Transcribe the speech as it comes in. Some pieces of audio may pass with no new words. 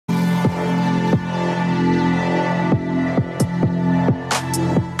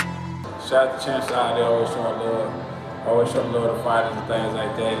shout out to Champ Side. They always show love. Always show love to fighters and things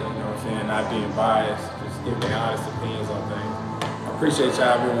like that. You know what I'm saying? Not being biased, just giving their honest opinions on things. I appreciate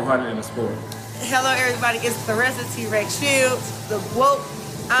y'all being 100 in the sport. Hello, everybody. It's the rest of T-Rex Shields, the GWOAT.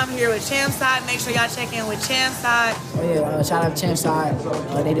 I'm here with Champ Side. Make sure y'all check in with Champ Side. Oh yeah, shout out to Champ Side.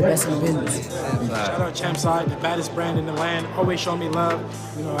 They the best in the business. Shout out to Champ Side, the baddest brand in the land. Always show me love.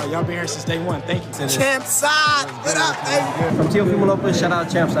 You know, y'all been here since day one. Thank you. Champ Side, what up, baby? From Team Logan, shout out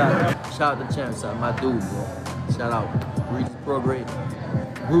to Champ Side. Shout out to Champ Side, my dude, bro. Shout out. Reach Prograde.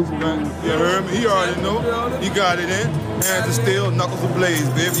 You heard me? He already know. He got it in. Hands are still, knuckles ablaze,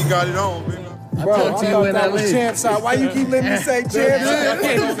 baby. He got it on, baby. Bro, I thought that was Champ Side. Why you keep letting me say Champ Side?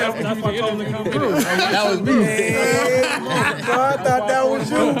 That was me. Bro, I thought that was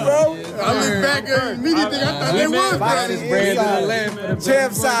you, bro. I look back at immediately. I thought they was, bro.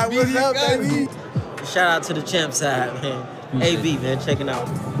 Champ Side, what's up, baby? Shout out to the Champ Side, man. AB, man, checking out.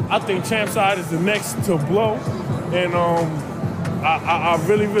 I think Champ Side is the next to blow, and I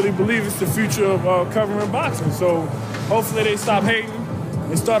really, really believe it's the future of covering boxing. So hopefully they stop hating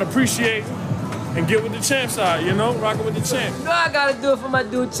and start appreciating and get with the Champ Side, you know, rocking with the champ. You know I gotta do it for my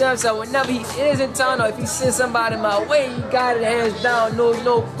dude Champ Side. Whenever he is in town or if he sends somebody my way, he got it hands down,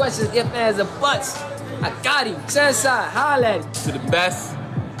 no questions, ifs, ands, or buts. I got him. Champ Side, holla at him. To the best,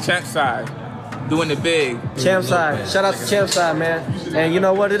 Champ Side, doing it big. Champ Side, shout out to Champ Side, man. And you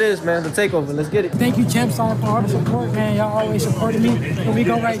know what it is, man, the takeover, let's get it. Thank you, Champ Side, for all the support, man. Y'all always supported me. And we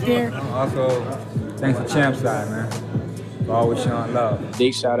go right there. Also, thanks to Champ Side, man. For always showing love.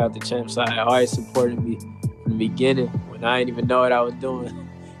 Big shout out to Champ Side. Always supported me from the beginning when I didn't even know what I was doing.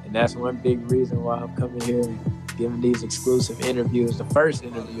 And that's one big reason why I'm coming here and giving these exclusive interviews. The first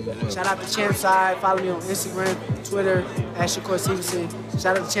interview that I Shout out to Champ Side. Follow me on Instagram, Twitter, @Shakur Stevenson.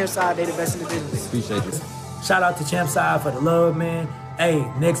 Shout out to Champ Side. They the best in the business. Appreciate you. Shout out to Champ Side for the love, man. Hey,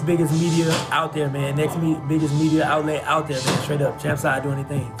 next biggest media out there, man. Next biggest media outlet out there, man. Straight up. Champ Side do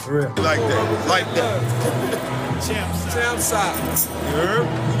anything, for real. Like that, like that. Champ Side. You heard? We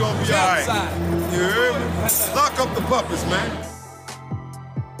gonna be all right. You heard? Lock up the puppets, man.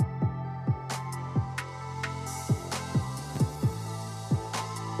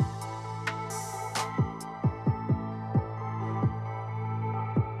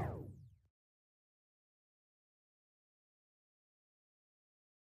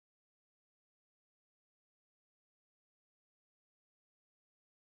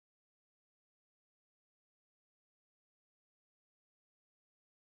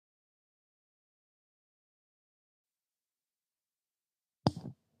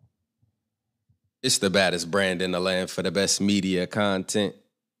 It's the baddest brand in the land for the best media content.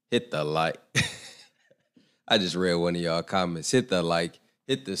 Hit the like. I just read one of y'all comments. Hit the like,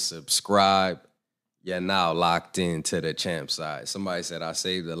 hit the subscribe. You're now locked into the Champ Side. Somebody said I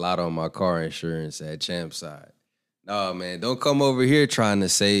saved a lot on my car insurance at Champ Side. No, man, don't come over here trying to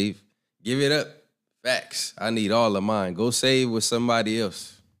save. Give it up. Facts. I need all of mine. Go save with somebody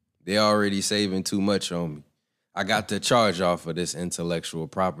else. They already saving too much on me. I got the charge off of this intellectual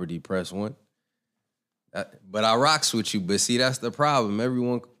property, press 1. But I rocks with you. But see, that's the problem.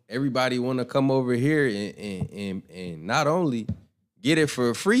 Everybody want to come over here and not only get it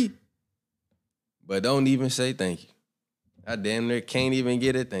for free, but don't even say thank you. I damn near can't even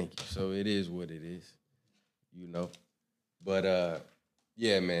get it thank you. So it is what it is, you know. But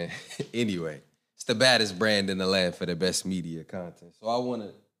yeah, man. Anyway, it's the baddest brand in the land for the best media content. So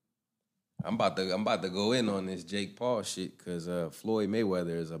I'm about to go in on this Jake Paul shit because Floyd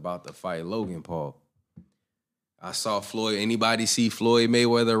Mayweather is about to fight Logan Paul. I saw Floyd. Anybody see Floyd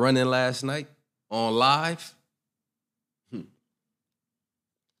Mayweather running last night on live?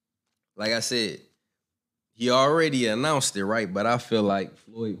 Like I said, he already announced it, right? But I feel like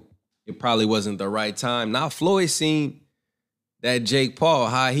Floyd, it probably wasn't the right time. Now Floyd seen that Jake Paul,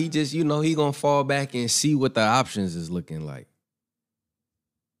 how he just, you know, he gonna fall back and see what the options is looking like.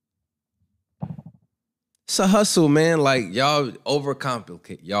 It's a hustle, man. Like y'all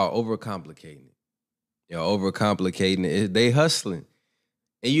overcomplicating it. Y'all overcomplicating it. They hustling.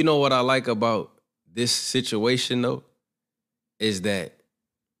 And you know what I like about this situation, though, is that,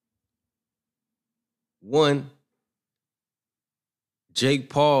 one, Jake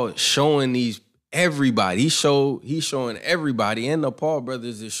Paul showing everybody. He's showing everybody, and the Paul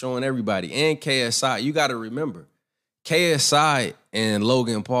brothers is showing everybody, and KSI. You got to remember, KSI and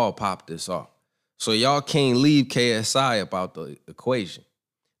Logan Paul popped this off. So y'all can't leave KSI about the equation.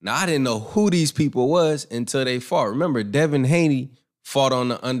 Now, I didn't know who these people was until they fought. Remember, Devin Haney fought on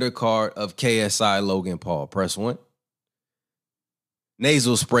the undercard of KSI Logan Paul. Press 1.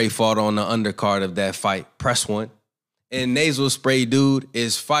 Nasal Spray fought on the undercard of that fight. Press 1. And Nasal Spray dude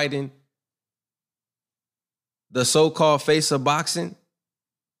is fighting the so-called face of boxing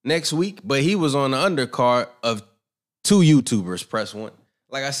next week, but he was on the undercard of 2 YouTubers, press 1.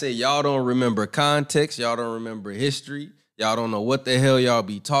 Like I said, y'all don't remember context. Y'all don't remember history. Y'all don't know what the hell y'all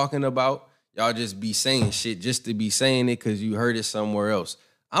be talking about. Y'all just be saying shit just to be saying it because you heard it somewhere else.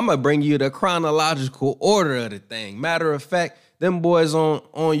 I'm going to bring you the chronological order of the thing. Matter of fact, them boys on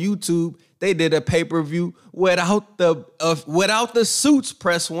YouTube, they did a pay-per-view without the suits,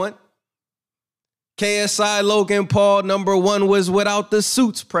 press 1. KSI Logan Paul #1 was without the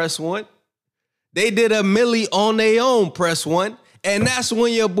suits, press 1. They did a milli on their own, press 1. And that's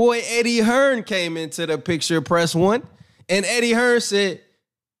when your boy Eddie Hearn came into the picture, press 1. And Eddie Hearn said,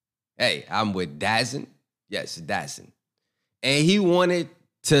 hey, I'm with Dazn. Yes, Dazn. And he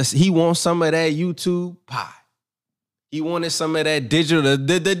wants some of that YouTube pie. He wanted some of that digital,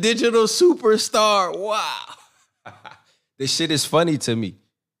 the digital superstar. Wow. This shit is funny to me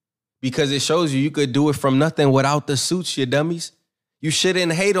because it shows you could do it from nothing without the suits, you dummies. You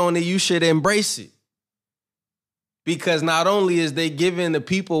shouldn't hate on it. You should embrace it. Because not only is they giving the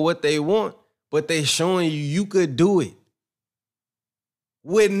people what they want, but they showing you could do it.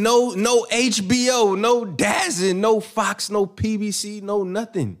 With no HBO, no Dazn, no Fox, no PBC, no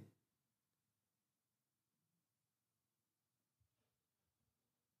nothing.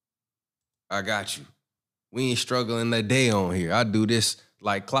 I got you. We ain't struggling a day on here. I do this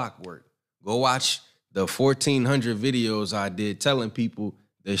like clockwork. Go watch the 1,400 videos I did telling people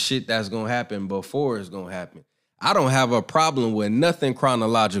the shit that's going to happen before it's going to happen. I don't have a problem with nothing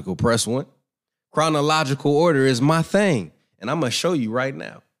chronological, press 1. Chronological order is my thing. And I'm going to show you right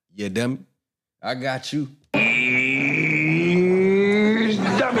now. You dummy. I got you. Dummy.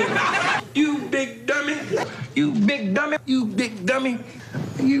 You big dummy. You big dummy. You big dummy.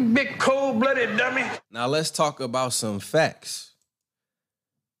 You big cold-blooded dummy. Now let's talk about some facts.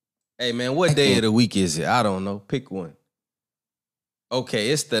 Hey man, what day of the week is it? I don't know. Pick one.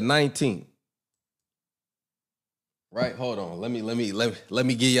 Okay, it's the 19th. Right? Hold on. Let me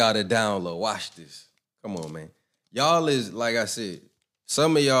give y'all the download. Watch this. Come on, man. Y'all is, like I said,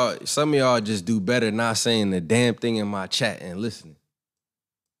 some of y'all just do better not saying the damn thing in my chat and listening.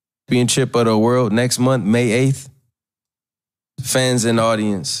 Championship of the world next month, May 8th. Fans and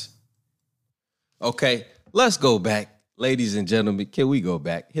audience. Okay, let's go back. Ladies and gentlemen, can we go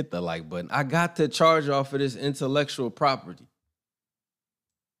back? Hit the like button. I got to charge off of this intellectual property.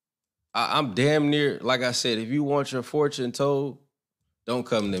 I'm damn near, like I said, if you want your fortune told, don't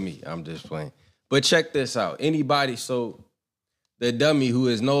come to me. I'm just playing. But check this out. Anybody, so the dummy who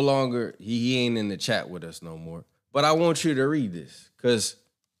is no longer, he ain't in the chat with us no more. But I want you to read this because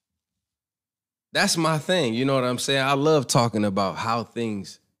that's my thing. You know what I'm saying? I love talking about how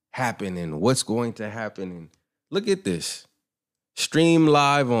things happen and what's going to happen. And look at this. Stream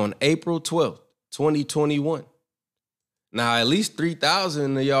live on April 12th, 2021. Now, at least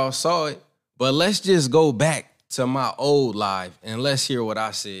 3,000 of y'all saw it. But let's just go back to my old live and let's hear what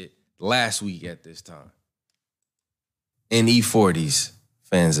I said last week at this time. In E40s,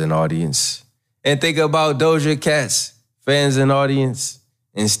 fans and audience. And think about Doja Cat's fans and audience.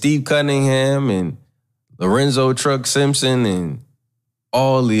 And Steve Cunningham and Lorenzo Truck Simpson and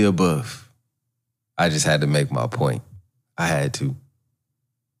all the above. I just had to make my point. I had to.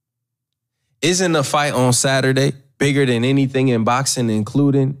 Isn't the fight on Saturday bigger than anything in boxing,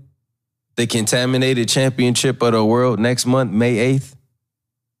 including the contaminated championship of the world next month, May 8th?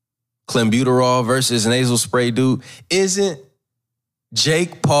 Clenbuterol versus nasal spray dude. Isn't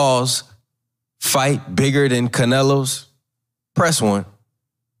Jake Paul's fight bigger than Canelo's? Press 1.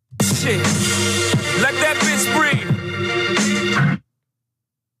 Shit. Let that bitch breathe.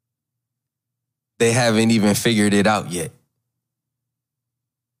 They haven't even figured it out yet.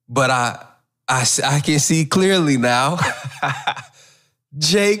 But I can see clearly now.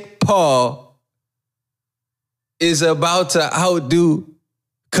 Jake Paul is about to outdo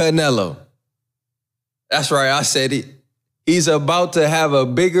Canelo. That's right, I said it. He's about to have a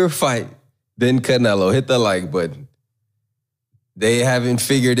bigger fight than Canelo. Hit the like button. They haven't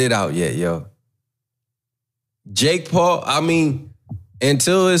figured it out yet, yo. Jake Paul, I mean,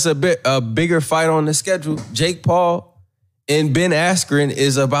 until it's a bigger fight on the schedule, Jake Paul and Ben Askren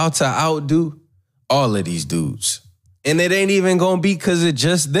is about to outdo all of these dudes. And it ain't even going to be because it's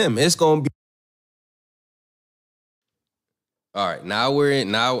just them. It's going to be. All right,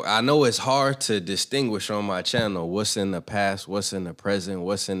 now I know it's hard to distinguish on my channel what's in the past, what's in the present,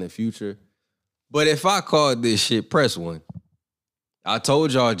 what's in the future. But if I called this shit, press 1. I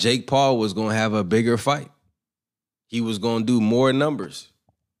told y'all Jake Paul was going to have a bigger fight. He was going to do more numbers.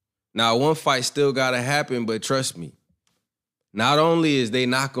 Now, one fight still got to happen, but trust me, not only is they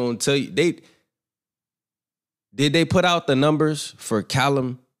not going to tell you, Did they put out the numbers for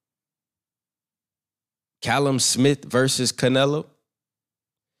Callum Smith versus Canelo?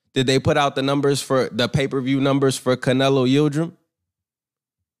 Did they put out the numbers for the pay-per-view numbers for Canelo Yildirim?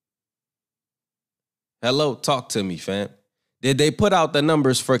 Hello, talk to me, fam. Did they put out the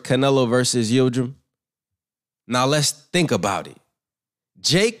numbers for Canelo versus Yildirim? Now let's think about it.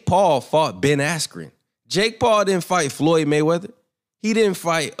 Jake Paul fought Ben Askren. Jake Paul didn't fight Floyd Mayweather. He didn't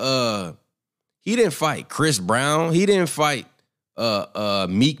fight Chris Brown. He didn't fight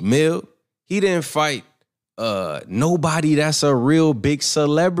Meek Mill. He didn't fight nobody that's a real big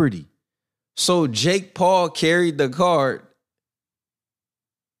celebrity. So Jake Paul carried the card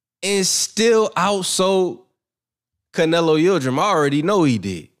and still outsold Canelo Yildirim. I already know he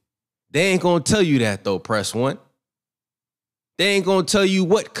did. They ain't gonna tell you that though, press one. They ain't gonna tell you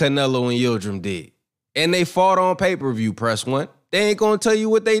what Canelo and Yildirim did. And they fought on pay-per-view, press one. They ain't gonna tell you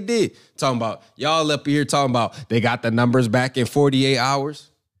what they did. Talking about, y'all up here talking about they got the numbers back in 48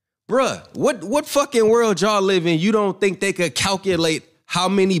 hours. Bruh, what fucking world y'all live in? You don't think they could calculate how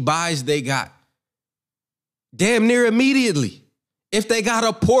many buys they got? Damn near immediately. If they got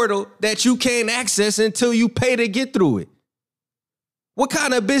a portal that you can't access until you pay to get through it. What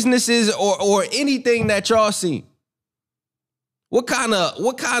kind of businesses or anything that y'all seen? What kind of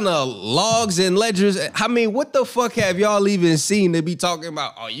logs and ledgers? I mean, what the fuck have y'all even seen to be talking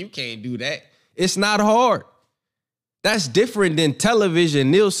about, oh, you can't do that? It's not hard. That's different than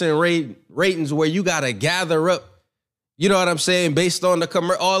television Nielsen ratings where you got to gather up, you know what I'm saying, based on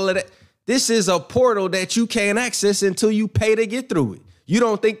the all of that. This is a portal that you can't access until you pay to get through it. You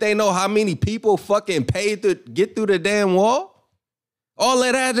don't think they know how many people fucking paid to get through the damn wall? All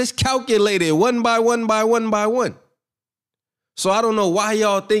of that is calculated one by one by one by one. So I don't know why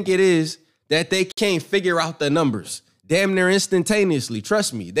y'all think it is that they can't figure out the numbers damn near instantaneously.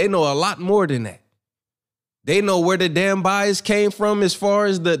 Trust me, they know a lot more than that. They know where the damn buys came from as far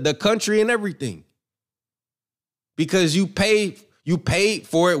as the country and everything. Because you paid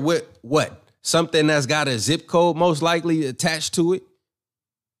for it with what? Something that's got a zip code most likely attached to it.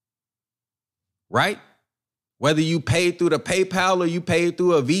 Right? Whether you paid through the PayPal or you paid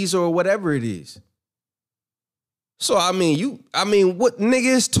through a Visa or whatever it is. So, what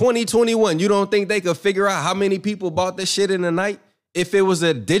nigga, it's 2021. You don't think they could figure out how many people bought this shit in the night if it was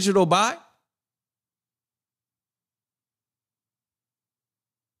a digital buy?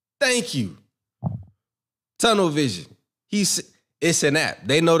 Thank you. Tunnel vision. It's an app.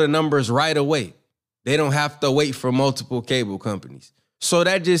 They know the numbers right away. They don't have to wait for multiple cable companies. So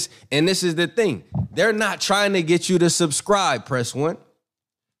and this is the thing. They're not trying to get you to subscribe, press one.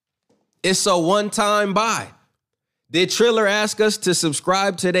 It's a one-time buy. Did Triller ask us to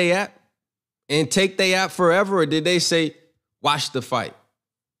subscribe to their app and take their app forever, or did they say, watch the fight?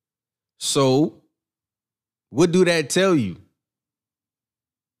 So, what do that tell you?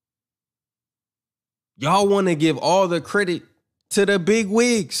 Y'all want to give all the credit to the big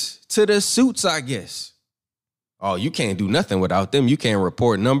wigs, to the suits, I guess. Oh, you can't do nothing without them. You can't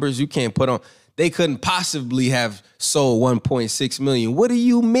report numbers. You can't put on. They couldn't possibly have sold 1.6 million. What do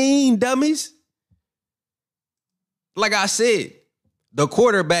you mean, dummies? Like I said, the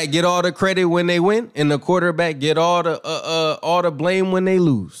quarterback get all the credit when they win, and the quarterback get all the blame when they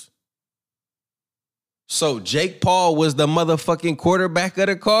lose. So Jake Paul was the motherfucking quarterback of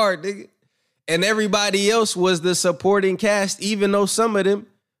the card, nigga. And everybody else was the supporting cast, even though some of them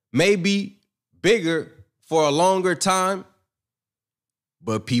may be bigger for a longer time.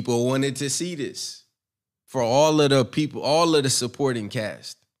 But people wanted to see this for all of the people, all of the supporting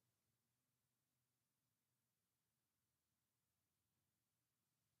cast.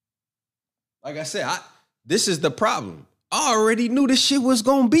 Like I said, this is the problem. I already knew this shit was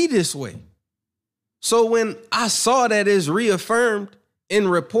going to be this way. So when I saw that it's reaffirmed in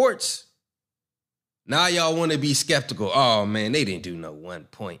reports, now y'all want to be skeptical. Oh, man, they didn't do no 1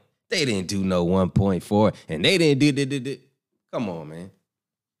 point. They didn't do no 1.4. And they didn't do. Come on, man.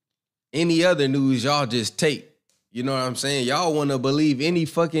 Any other news, y'all just take. You know what I'm saying? Y'all want to believe any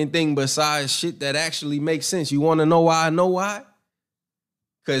fucking thing besides shit that actually makes sense. You want to know why I know why?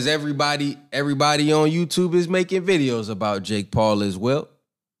 Because everybody on YouTube is making videos about Jake Paul as well.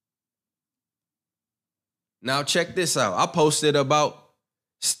 Now check this out. I posted about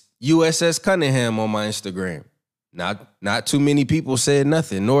USS Cunningham on my Instagram. Not too many people said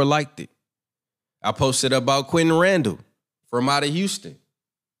nothing nor liked it. I posted about Quentin Randall from out of Houston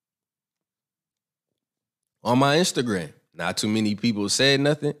on my Instagram. Not too many people said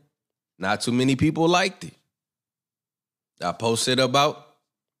nothing. Not too many people liked it. I posted about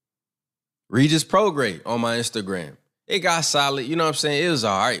Regis Prograde on my Instagram. It got solid. You know what I'm saying? It was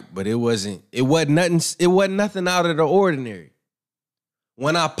all right, but it wasn't nothing out of the ordinary.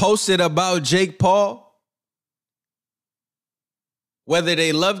 When I posted about Jake Paul, whether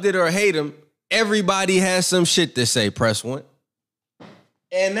they loved it or hate him, everybody has some shit to say, press one.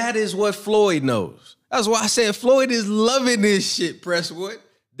 And that is what Floyd knows. That's why I said Floyd is loving this shit, press one.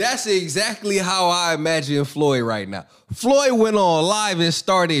 That's exactly how I imagine Floyd right now. Floyd went on live and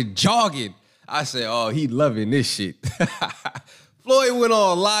started jogging. I said, oh, he loving this shit. Floyd went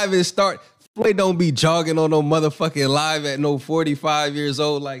on live and Floyd don't be jogging on no motherfucking live at no 45 years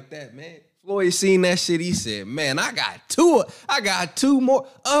old like that, man. Floyd seen that shit. He said, man, I got two more.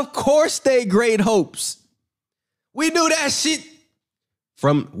 Of course they great hopes. We knew that shit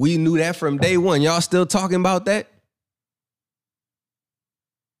we knew that from day one. Y'all still talking about that?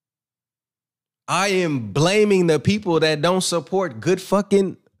 I am blaming the people that don't support good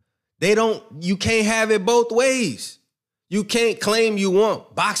fucking, you can't have it both ways. You can't claim you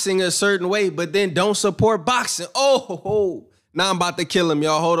want boxing a certain way, but then don't support boxing. Oh, now I'm about to kill him,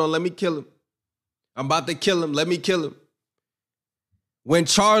 y'all. Hold on, let me kill him. I'm about to kill him. Let me kill him. When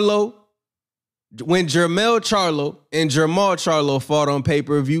Jermell Charlo and Jermall Charlo fought on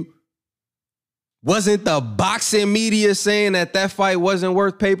pay-per-view, wasn't the boxing media saying that fight wasn't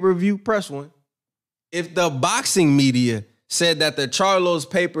worth pay-per-view? Press one. If the boxing media said that the Charlo's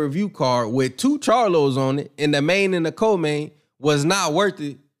pay-per-view card with two Charlos on it in the main and the co-main was not worth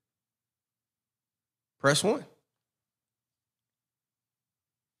it, press one.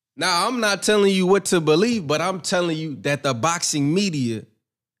 Now, I'm not telling you what to believe, but I'm telling you that the boxing media,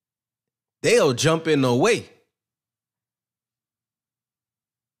 they'll jump in the way.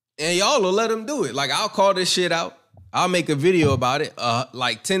 And y'all will let them do it. Like, I'll call this shit out. I'll make a video about it.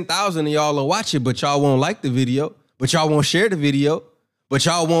 Like 10,000 of y'all will watch it, but y'all won't like the video. But y'all won't share the video. But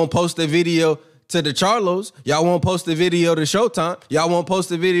y'all won't post the video to the Charlos. Y'all won't post the video to Showtime. Y'all won't post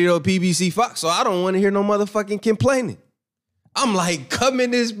the video to PBC Fox. So I don't want to hear no motherfucking complaining. I'm like, come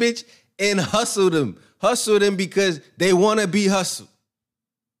in this bitch and hustle them. Hustle them because they want to be hustled.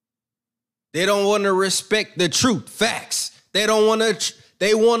 They don't want to respect the truth, facts. They want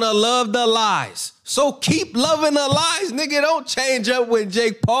to love the lies. So keep loving the lies, nigga. Don't change up when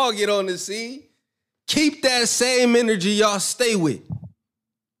Jake Paul get on the scene. Keep that same energy y'all stay with.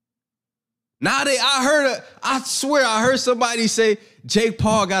 Now I swear I heard somebody say Jake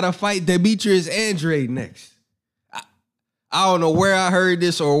Paul got to fight Demetrius Andrade next. I don't know where I heard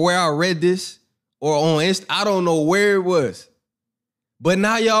this or where I read this or on Insta. I don't know where it was. But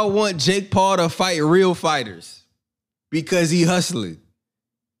now y'all want Jake Paul to fight real fighters because he hustling.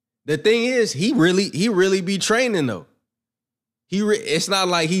 The thing is, he really be training though. It's not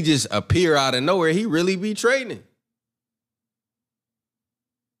like he just appear out of nowhere. He really be training.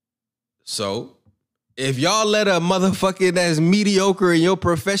 So if y'all let a motherfucker that's mediocre in your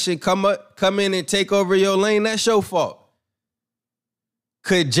profession come in and take over your lane, that's your fault.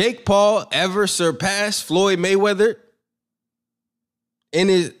 Could Jake Paul ever surpass Floyd Mayweather?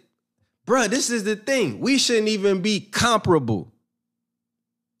 This is the thing. We shouldn't even be comparable.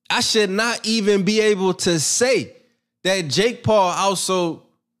 I should not even be able to say that Jake Paul outsold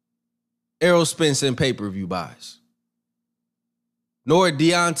Errol Spence in pay-per-view buys. Nor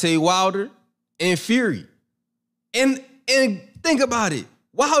Deontay Wilder and Fury. And think about it.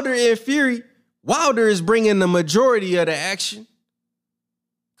 Wilder and Fury, Wilder is bringing the majority of the action.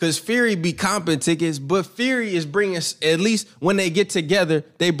 Because Fury be comping tickets, but Fury is bringing, at least when they get together,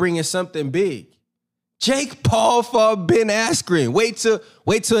 they bringing something big. Jake Paul fought Ben Askren. Wait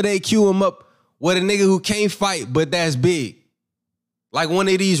till they cue him up with a nigga who can't fight, but that's big. Like one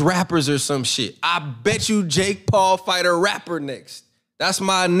of these rappers or some shit. I bet you Jake Paul fight a rapper next. That's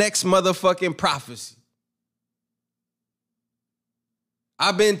my next motherfucking prophecy.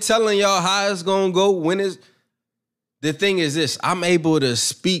 I've been telling y'all how it's gonna go. The thing is this, I'm able to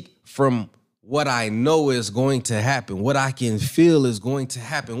speak from what I know is going to happen, what I can feel is going to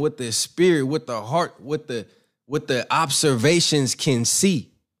happen, what the spirit, what the heart, what the observations can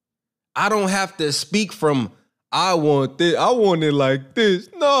see. I don't have to speak from, I want this, I want it like this.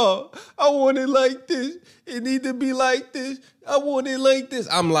 No, I want it like this. It need to be like this. I want it like this.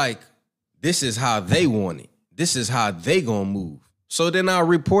 I'm like, this is how they want it. This is how they gonna move. So then I'll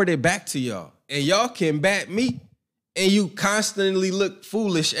report it back to y'all. And y'all can bat me. And you constantly look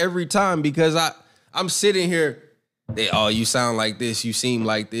foolish every time because I'm sitting here, you sound like this, you seem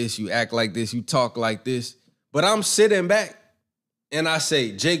like this, you act like this, you talk like this. But I'm sitting back and I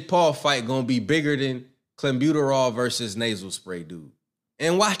say, Jake Paul fight gonna be bigger than clenbuterol versus nasal spray, dude.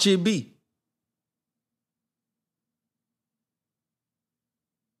 And watch it be.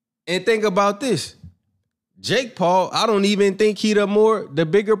 And think about this. Jake Paul, I don't even think he the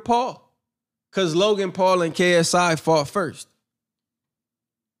bigger Paul. Because Logan Paul and KSI fought first.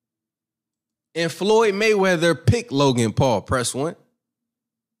 And Floyd Mayweather picked Logan Paul, press one.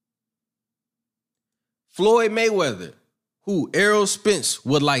 Floyd Mayweather, who Errol Spence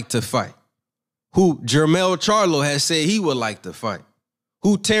would like to fight. Who Jermell Charlo has said he would like to fight.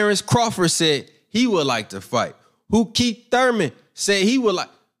 Who Terrence Crawford said he would like to fight. Who Keith Thurman said he would like.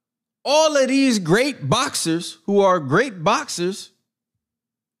 All of these great boxers who are great boxers,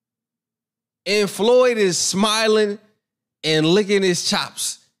 and Floyd is smiling and licking his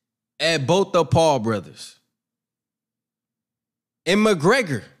chops at both the Paul brothers. And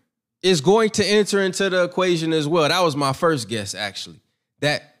McGregor is going to enter into the equation as well. That was my first guess, actually.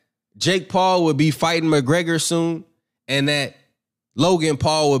 That Jake Paul would be fighting McGregor soon, and that Logan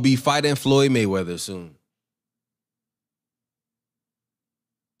Paul would be fighting Floyd Mayweather soon.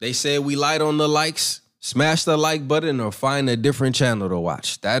 They said we light on the likes, smash the like button, or find a different channel to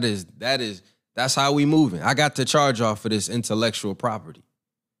watch. That's how we moving. I got to charge off for this intellectual property.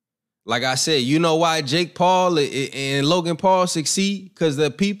 Like I said, you know why Jake Paul and Logan Paul succeed? Because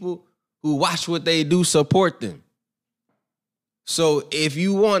the people who watch what they do support them. So if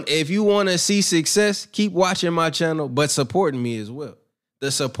you want to see success, keep watching my channel, but supporting me as well.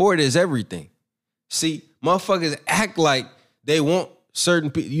 The support is everything. See, motherfuckers act like they want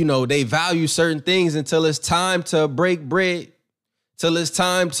certain, they value certain things until it's time to break bread, till it's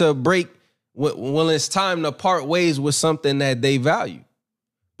time to break, when it's time to part ways with something that they value.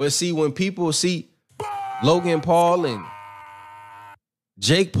 But see, when people see Logan Paul and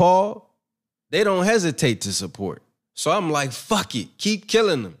Jake Paul, they don't hesitate to support. So I'm like, fuck it, keep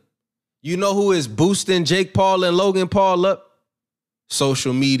killing them. You know who is boosting Jake Paul and Logan Paul up?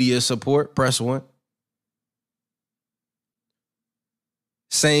 Social media support, press one.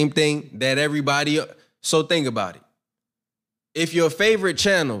 Same thing that everybody, so think about it. If your favorite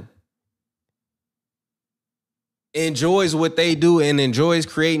channel enjoys what they do and enjoys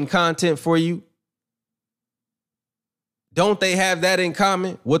creating content for you, don't they have that in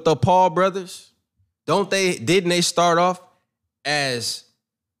common with the Paul brothers? Didn't they start off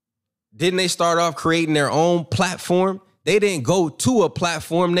creating their own platform? They didn't go to a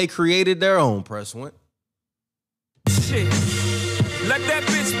platform, they created their own, press one. Shit. Let that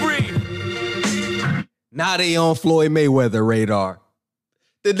bitch breathe. Now they on Floyd Mayweather radar.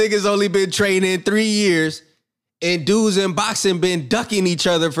 The niggas only been training 3 years, and dudes in boxing been ducking each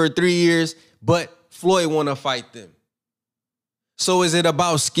other for 3 years, but Floyd want to fight them. So is it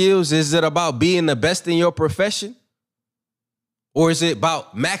about skills? Is it about being the best in your profession? Or is it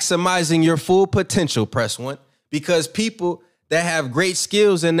about maximizing your full potential, press one? Because people that have great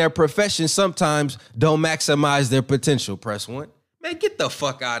skills in their profession sometimes don't maximize their potential, press one. Man, get the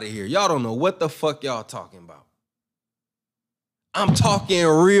fuck out of here. Y'all don't know what the fuck y'all talking about. I'm talking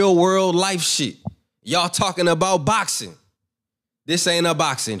real world life shit. Y'all talking about boxing. This ain't a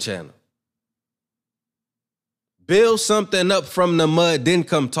boxing channel. Build something up from the mud, then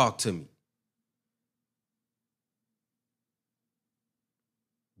come talk to me.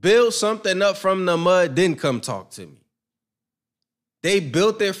 Build something up from the mud, then come talk to me. They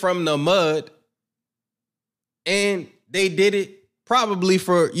built it from the mud, and they did it probably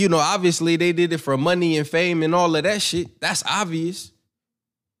for, obviously they did it for money and fame and all of that shit. That's obvious.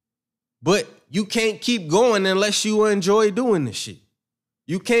 But you can't keep going unless you enjoy doing this shit.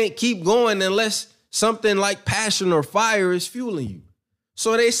 You can't keep going unless something like passion or fire is fueling you.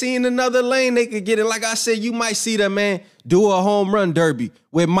 So they see in another lane they could get it. Like I said, you might see the man do a home run derby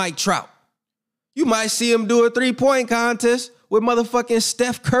with Mike Trout. You might see him do a 3-point contest with motherfucking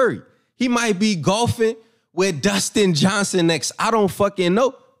Steph Curry. He might be golfing with Dustin Johnson next. I don't fucking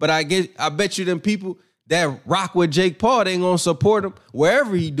know. But I bet you them people that rock with Jake Paul, they ain't gonna support him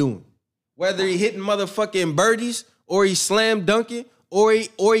wherever he doing. Whether he hitting motherfucking birdies or he slam dunking or he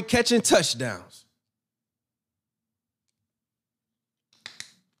catching touchdowns.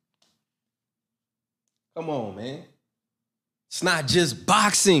 Come on, man. It's not just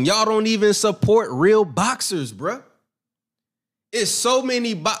boxing. Y'all don't even support real boxers, bruh. It's so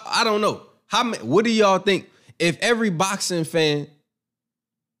many, I don't know. What do y'all think? If every boxing fan,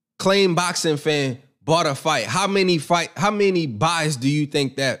 claimed boxing fan, bought a fight, how many buys do you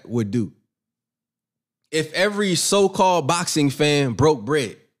think that would do? If every so-called boxing fan broke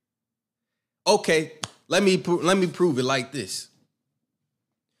bread. Okay, let me prove it like this.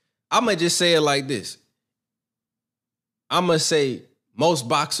 I'm going to just say it like this. I'm going to say most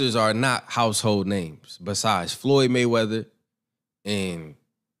boxers are not household names besides Floyd Mayweather, and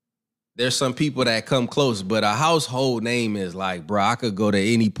there's some people that come close, but a household name is like, bro, I could go to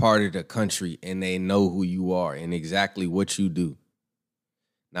any part of the country and they know who you are and exactly what you do.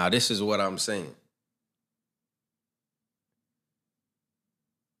 Now, this is what I'm saying.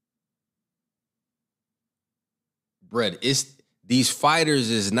 Brett, these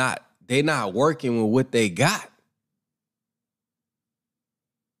fighters they not working with what they got.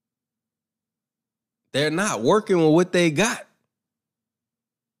 They're not working with what they got.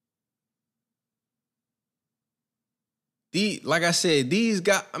 Like I said, these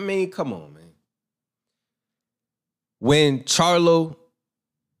guys, I mean, come on, man. When the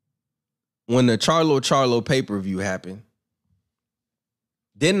Charlo pay-per-view happened,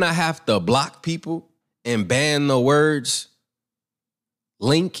 didn't I have to block people and ban the words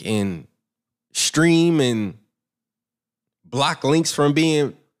link and stream and block links from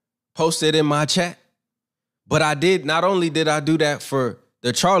being posted in my chat? But not only did I do that for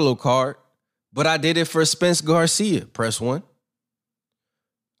the Charlo card, but I did it for Spence Garcia, press 1.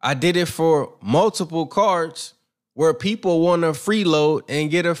 I did it for multiple cards where people want to freeload and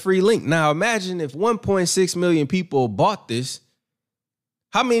get a free link. Now imagine if 1.6 million people bought this,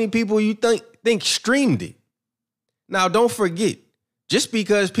 how many people you think streamed it? Now don't forget, just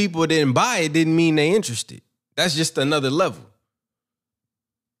because people didn't buy it didn't mean they interested. That's just another level.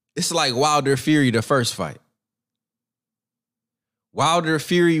 It's like Wilder Fury, the first fight. Wilder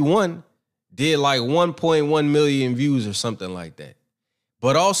Fury 1 did like 1.1 million views or something like that.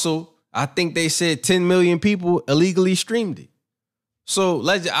 But also, I think they said 10 million people illegally streamed it. So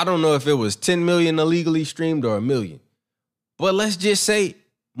I don't know if it was 10 million illegally streamed or a million. But let's just say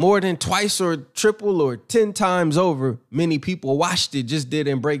more than twice or triple or 10 times over, many people watched it, just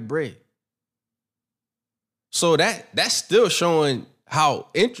didn't break bread. So that's still showing how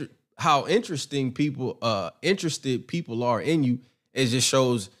interested people are in you. It just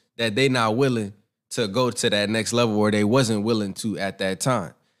shows that they not willing to go to that next level where they wasn't willing to at that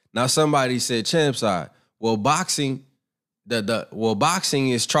time. Now somebody said, Champ side, well, boxing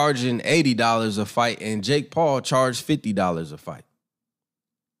is charging $80 a fight and Jake Paul charged $50 a fight.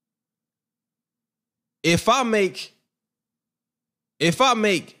 If I make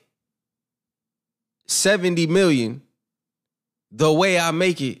 70 million the way I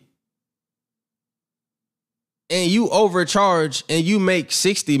make it, and you overcharge and you make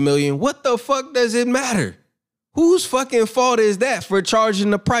 60 million, what the fuck does it matter? Whose fucking fault is that for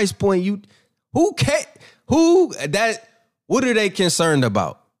charging the price point? What are they concerned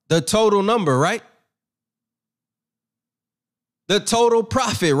about? The total number, right? The total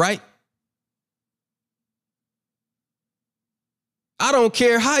profit, right? I don't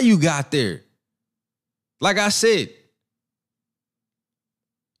care how you got there. Like I said,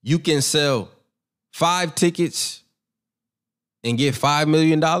 you can sell 5 tickets and get $5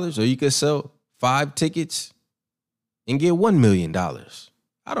 million, or you could sell 5 tickets and get $1 million.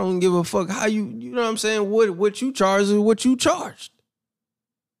 I don't give a fuck how you know what I'm saying? What you charge is what you charged.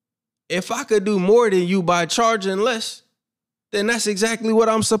 If I could do more than you by charging less, then that's exactly what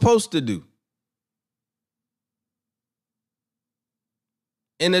I'm supposed to do.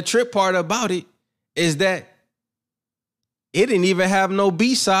 And the trip part about it is that it didn't even have no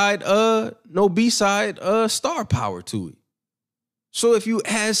B-side star power to it. So if you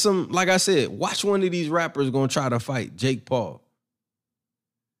add some, like I said, watch one of these rappers gonna try to fight Jake Paul.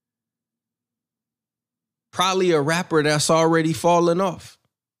 Probably a rapper that's already fallen off.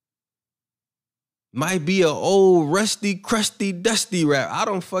 Might be an old, rusty, crusty, dusty rap. I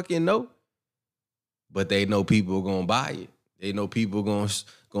don't fucking know. But they know people gonna buy it. They know people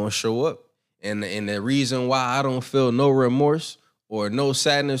gonna show up. And the reason why I don't feel no remorse or no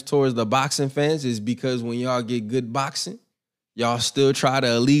sadness towards the boxing fans is because when y'all get good boxing, y'all still try to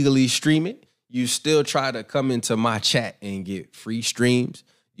illegally stream it. You still try to come into my chat and get free streams.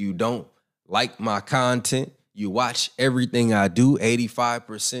 You don't like my content. You watch everything I do.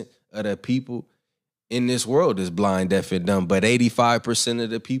 85% of the people in this world is blind, deaf, and dumb. But 85% of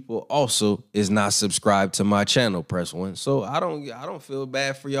the people also is not subscribed to my channel, press 1. So I don't feel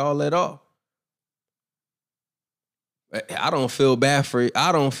bad for y'all at all. I don't feel bad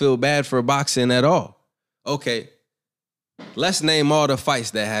for boxing at all. Okay. Let's name all the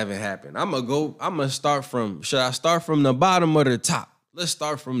fights that haven't happened. Should I start from the bottom or the top? Let's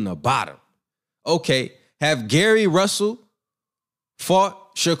start from the bottom. Okay. Have Gary Russell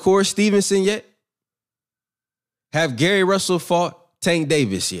fought Shakur Stevenson yet? Have Gary Russell fought Tank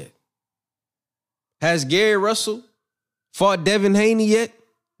Davis yet? Has Gary Russell fought Devin Haney yet?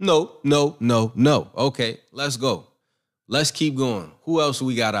 No. Okay, let's go. Let's keep going. Who else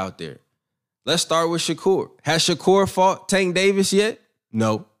we got out there? Let's start with Shakur. Has Shakur fought Tank Davis yet?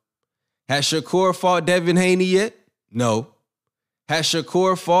 No. Has Shakur fought Devin Haney yet? No. Has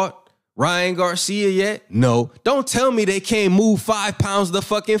Shakur fought Ryan Garcia yet? No. Don't tell me they can't move 5 pounds to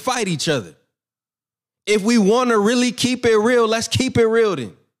fucking fight each other. If we want to really keep it real, let's keep it real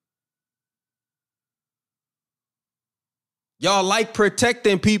then. Y'all like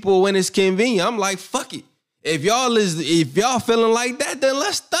protecting people when it's convenient. I'm like, fuck it. If y'all feeling like that, then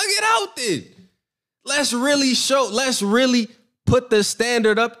let's thug it out then. Let's really put the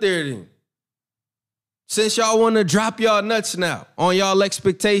standard up there then. Since y'all want to drop y'all nuts now on y'all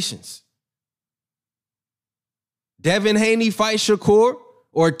expectations. Devin Haney fight Shakur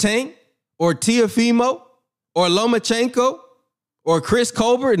or Tank or Teofimo or Lomachenko or Chris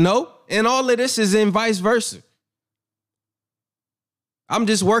Colbert? No. And all of this is in vice versa. I'm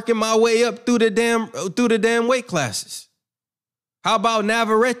just working my way up through the damn weight classes. How about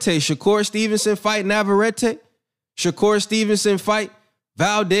Navarrete? Shakur Stevenson fight Navarrete? Shakur Stevenson fight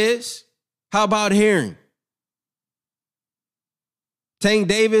Valdez? How about Herring? Tank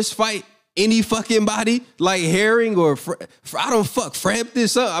Davis fight any fucking body like Herring or I don't fuck Framp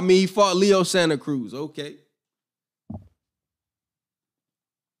this up. I mean, he fought Leo Santa Cruz. Okay.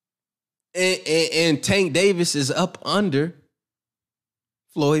 And Tank Davis is up under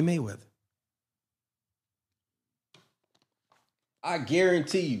Floyd Mayweather. I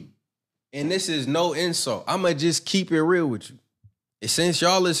guarantee you, and this is no insult, I'm going to just keep it real with you. And since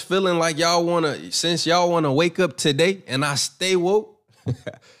y'all is feeling like y'all want to wake up today and I stay woke,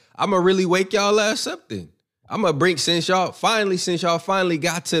 I'm going to really wake y'all ass up then. I'm going to bring, since y'all finally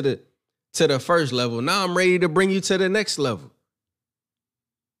got to the first level, now I'm ready to bring you to the next level.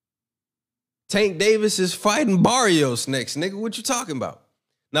 Tank Davis is fighting Barrios next, nigga. What you talking about?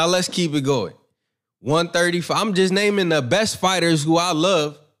 Now let's keep it going. 135. I'm just naming the best fighters who I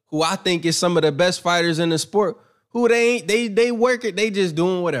love, who I think is some of the best fighters in the sport. Who they work it, they just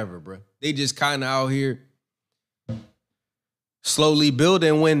doing whatever, bro. They just kind of out here slowly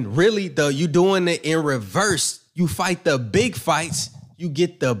building when really you doing it in reverse. You fight the big fights, you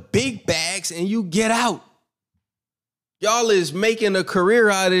get the big bags, and you get out. Y'all is making a career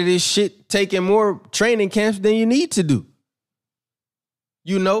out of this shit, taking more training camps than you need to do.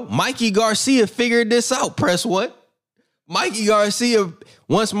 You know, Mikey Garcia figured this out, press one. Mikey Garcia,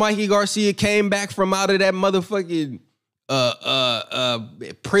 once Mikey Garcia came back from out of that motherfucking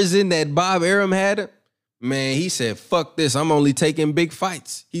prison that Bob Arum had him, man, he said, fuck this, I'm only taking big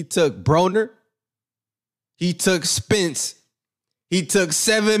fights. He took Broner. He took Spence. He took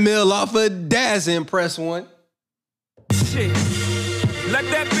 7 mil off of Daz in press one. Shit. Let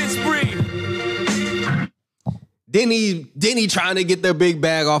that bitch breathe. Then he trying to get the big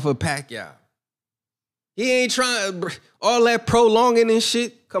bag off of Pacquiao. He ain't trying all that prolonging and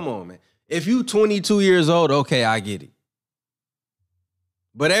shit. Come on, man. If you 22 years old, okay, I get it.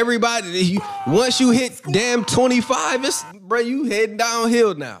 But everybody, once you hit damn 25, bro, you heading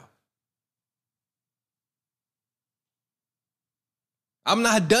downhill now. I'm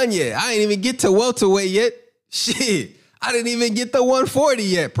not done yet. I ain't even get to welterweight yet. Shit, I didn't even get the 140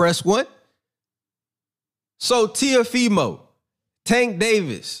 yet. Press one. So Teofimo, Tank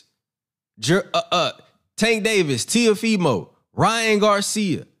Davis, Teofimo, Ryan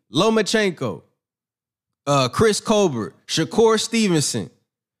Garcia, Lomachenko, Chris Colbert, Shakur Stevenson,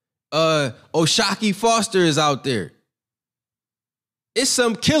 Oshaki Foster is out there. It's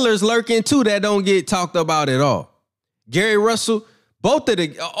some killers lurking too that don't get talked about at all. Gary Russell, all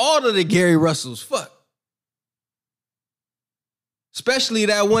of the Gary Russells, fuck. Especially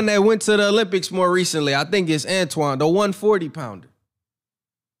that one that went to the Olympics more recently. I think it's Antoine, the 140 pounder.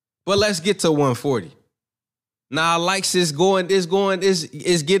 But let's get to 140. Now, likes is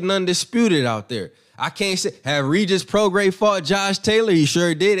getting undisputed out there. I can't say, have Regis Prograis fought Josh Taylor? He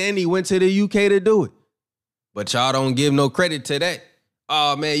sure did, and he went to the UK to do it. But y'all don't give no credit to that.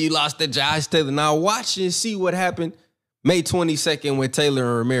 Oh, man, you lost to Josh Taylor. Now, watch and see what happened May 22nd when Taylor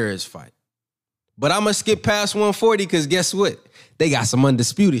and Ramirez fight. But I'm going to skip past 140 because guess what? They got some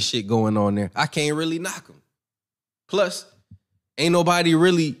undisputed shit going on there. I can't really knock them. Plus, ain't nobody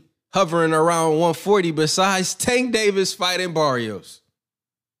really hovering around 140 besides Tank Davis fighting Barrios.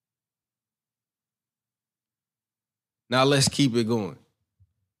 Now let's keep it going.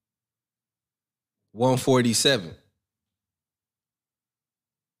 147.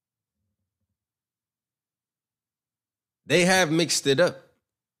 They have mixed it up.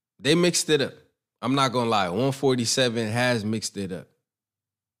 They mixed it up. I'm not going to lie. 147 has mixed it up.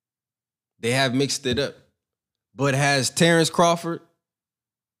 They have mixed it up. But has Terrence Crawford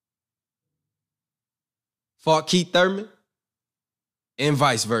fought Keith Thurman? And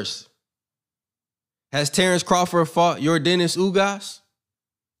vice versa. Has Terrence Crawford fought Yordenis Ugas?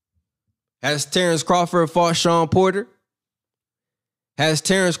 Has Terrence Crawford fought Sean Porter? Has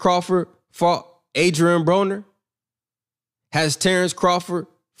Terrence Crawford fought Adrian Broner? Has Terrence Crawford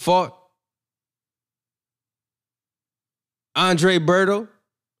fought Andre Berto?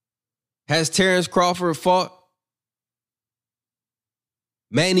 Has Terrence Crawford fought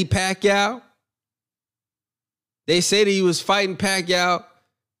Manny Pacquiao? They said he was fighting Pacquiao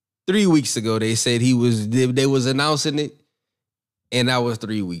 3 weeks ago. They said they was announcing it, and that was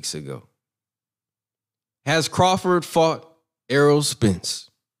 3 weeks ago. Has Crawford fought Errol Spence?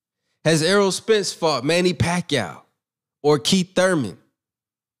 Has Errol Spence fought Manny Pacquiao or Keith Thurman?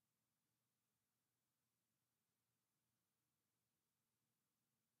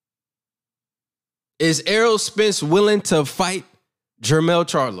 Is Errol Spence willing to fight Jermell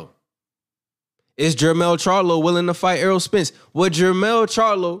Charlo? Is Jermell Charlo willing to fight Errol Spence? Would Jermell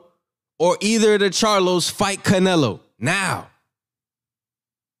Charlo or either of the Charlos fight Canelo now?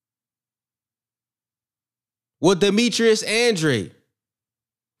 Would Demetrius Andre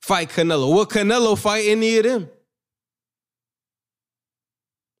fight Canelo? Will Canelo fight any of them?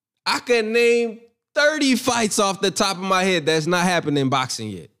 I could name 30 fights off the top of my head that's not happening in boxing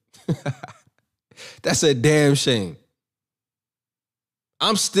yet. That's a damn shame.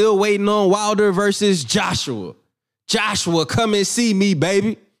 I'm still waiting on Wilder versus Joshua. Joshua, come and see me,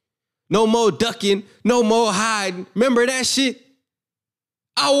 baby. No more ducking, no more hiding. Remember that shit?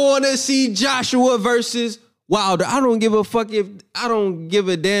 I want to see Joshua versus Wilder. I don't give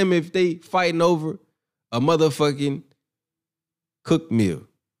a damn if they fighting over a motherfucking cooked meal.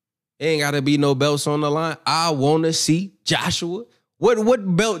 Ain't got to be no belts on the line. I want to see Joshua.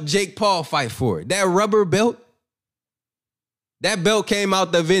 What belt Jake Paul fight for? That rubber belt? That belt came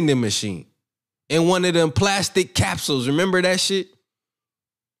out the vending machine in one of them plastic capsules. Remember that shit?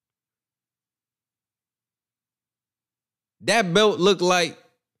 That belt looked like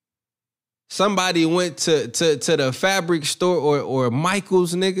somebody went to the fabric store or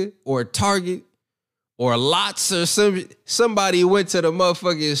Michael's, nigga, or Target or Lots or somebody went to the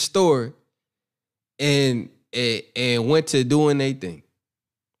motherfucking store and went to doing their thing.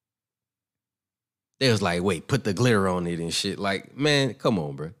 They was like, wait, put the glitter on it and shit. Like, man, come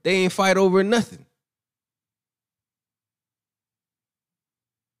on, bro. They ain't fight over nothing.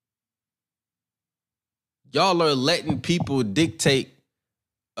 Y'all are letting people dictate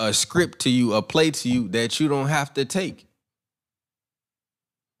a script to you, a play to you that you don't have to take.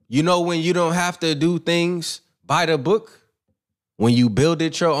 You know when you don't have to do things by the book? When you build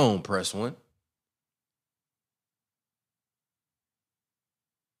it your own, press one.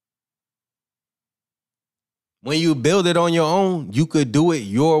 When you build it on your own, you could do it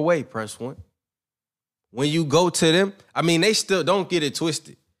your way, press one. When you go to them, I mean, they still don't get it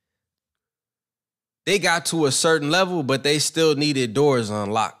twisted. They got to a certain level, but they still needed doors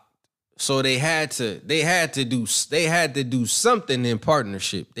unlocked. So they had to do something in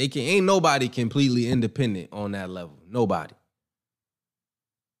partnership. Ain't nobody completely independent on that level. Nobody.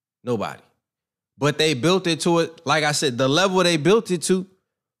 But they built it to it, like I said, the level they built it to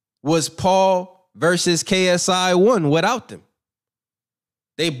was Paul versus KSI 1 without them.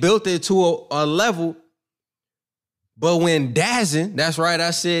 They built it to a level, but when Dazin, that's right,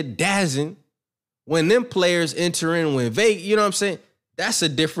 I said Dazin, when them players enter in, when Vegas, you know what I'm saying? That's a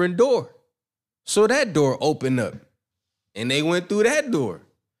different door. So that door opened up and they went through that door.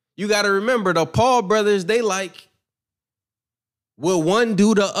 You got to remember the Paul brothers, they like, will one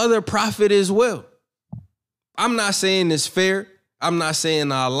do the other profit as well? I'm not saying it's fair. I'm not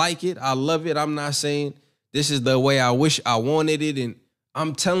saying I like it. I love it. I'm not saying this is the way I wish I wanted it. And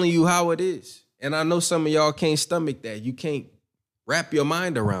I'm telling you how it is. And I know some of y'all can't stomach that. You can't wrap your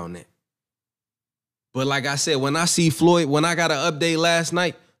mind around that. But like I said, when I see Floyd, when I got an update last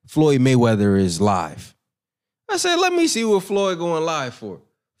night, Floyd Mayweather is live. I said, let me see what Floyd going live for.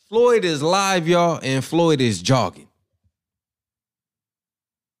 Floyd is live, y'all, and Floyd is jogging.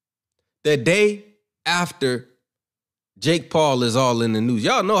 The day after Jake Paul is all in the news.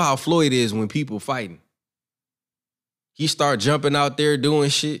 Y'all know how Floyd is when people fighting. He start jumping out there doing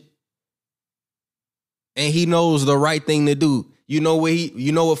shit. And he knows the right thing to do. You know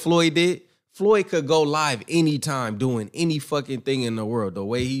what Floyd did? Floyd could go live anytime doing any fucking thing in the world. The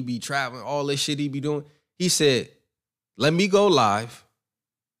way he be traveling, all this shit he be doing. He said, let me go live.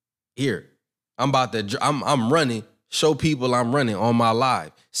 Here, I'm running. Show people I'm running on my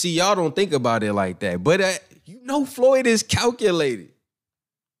live. See, y'all don't think about it like that. But you know Floyd is calculated.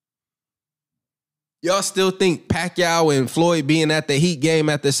 Y'all still think Pacquiao and Floyd being at the Heat game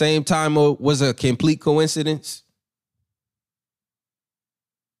at the same time was a complete coincidence?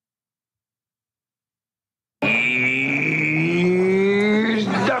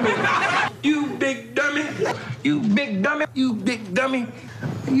 Dummy. big dummy. You big dummy.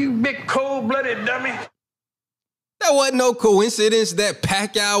 You big cold-blooded dummy. That wasn't no coincidence that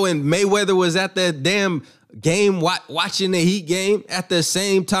Pacquiao and Mayweather was at the damn game watching the Heat game at the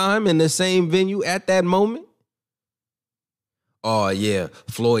same time in the same venue at that moment. Oh, yeah,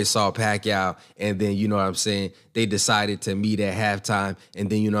 Floyd saw Pacquiao, and then, you know what I'm saying, they decided to meet at halftime,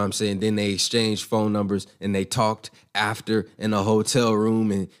 and then, you know what I'm saying, then they exchanged phone numbers, and they talked after in a hotel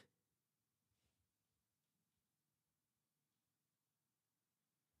room, and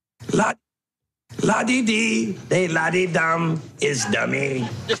La-dee-dee, they la-dee-dum is dummy.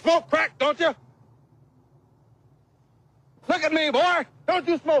 You smoke crack, don't you? Look at me, boy. Don't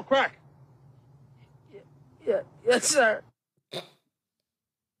you smoke crack? Yeah, yes, sir.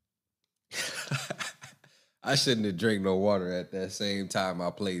 I shouldn't have drank no water at that same time I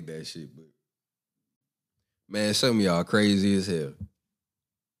played that shit, but man, some of y'all crazy as hell.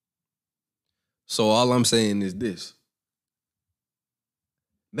 So all I'm saying is this.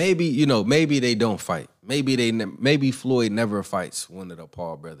 Maybe, you know, maybe they don't fight. Maybe Floyd never fights one of the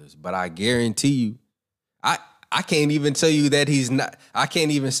Paul brothers, but I guarantee you, I can't even tell you that he's not. I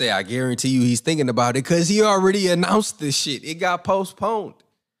can't even say I guarantee you he's thinking about it because he already announced this shit. It got postponed.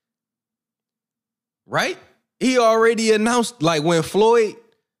 Right? He already announced, like when Floyd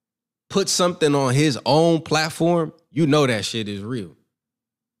put something on his own platform, you know that shit is real.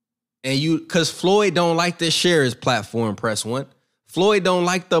 And because Floyd don't like to share his platform, press 1. Floyd don't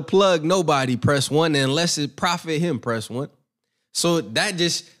like to plug nobody, press 1, unless it profit him, press 1. So that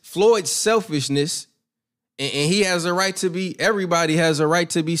just, Floyd's selfishness, and he has a right to be, everybody has a right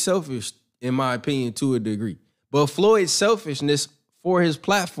to be selfish, in my opinion, to a degree. But Floyd's selfishness for his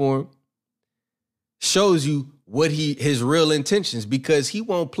platform shows you what his real intentions, because he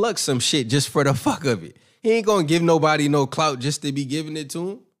won't plug some shit just for the fuck of it. He ain't gonna give nobody no clout just to be giving it to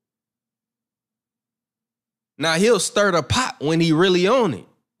him. Now, he'll stir the pot when he really on it.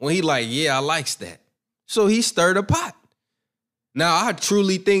 When he like, yeah, I likes that. So he stirred the pot. Now, I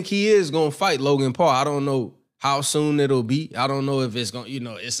truly think he is going to fight Logan Paul. I don't know how soon it'll be. I don't know if it's going to, you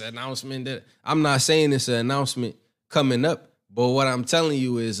know, it's an announcement that, I'm not saying it's an announcement coming up, but what I'm telling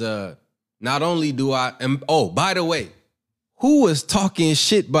you is not only do I, oh, by the way, who was talking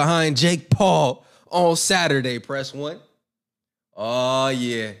shit behind Jake Paul on Saturday, press 1? Oh,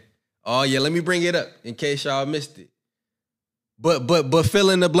 yeah. Oh, yeah, let me bring it up in case y'all missed it. But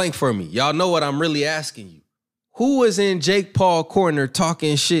fill in the blank for me. Y'all know what I'm really asking you. Who was in Jake Paul corner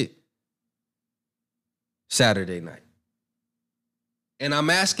talking shit Saturday night? And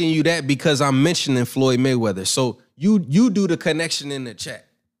I'm asking you that because I'm mentioning Floyd Mayweather. So you do the connection in the chat.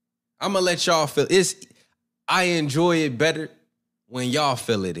 I'm going to let y'all feel I enjoy it better when y'all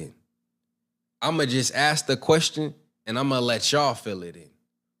fill it in. I'm going to just ask the question and I'm going to let y'all fill it in.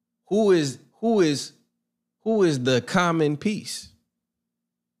 Who is the common piece?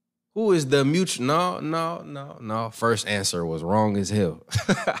 Who is the mutual? No. First answer was wrong as hell.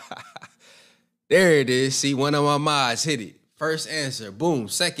 There it is. See, one of my mods hit it. First answer, boom.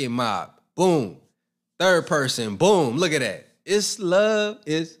 Second mob, boom. Third person, boom. Look at that. It's love,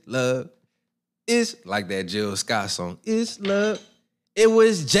 it's love. It's like that Jill Scott song. It's love. It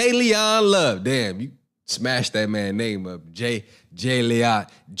was J. Leon Love. Damn, you smashed that man's name up. J. Leon.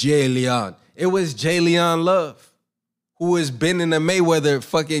 It was J. Leon Love, who has been in the Mayweather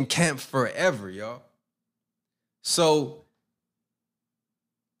fucking camp forever, y'all. So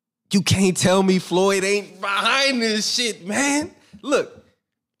you can't tell me Floyd ain't behind this shit, man. Look,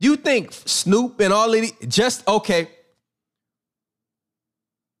 you think Snoop and all of these, just, okay.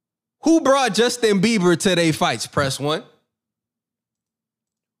 Who brought Justin Bieber to their fights, press 1?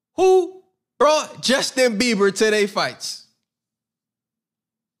 Who brought Justin Bieber to their fights?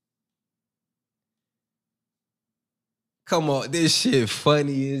 Come on, this shit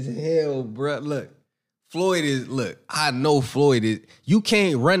funny as hell, bro. Look, I know Floyd is. You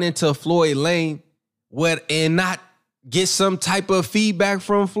can't run into Floyd lane and not get some type of feedback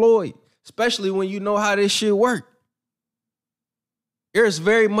from Floyd, especially when you know how this shit work. There's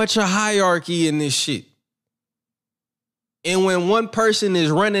very much a hierarchy in this shit. And when one person is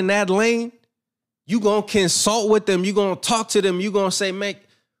running that lane, you gonna consult with them, you gonna talk to them, you gonna say, man,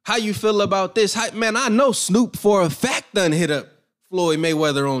 how you feel about this? Man, I know Snoop for a fact done hit up Floyd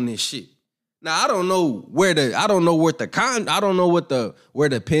Mayweather on this shit. Now I don't know where the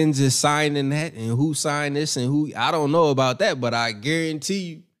pins is signing at and who signed this and who, I don't know about that, but I guarantee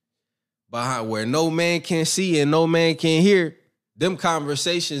you, behind where no man can see and no man can hear, them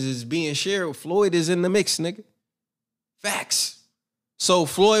conversations is being shared. Floyd is in the mix, nigga. Facts. So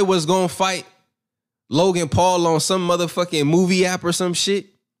Floyd was gonna fight Logan Paul on some motherfucking movie app or some shit.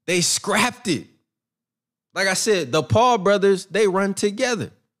 They scrapped it. Like I said, the Paul brothers, they run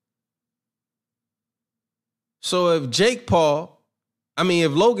together. So if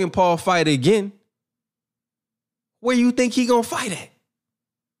if Logan Paul fight again, where you think he gonna fight at?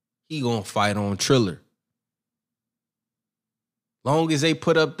 He gonna fight on Triller. Long as they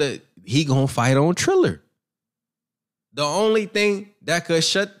put up he gonna fight on Triller. The only thing that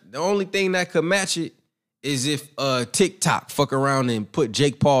could match it is if TikTok fuck around and put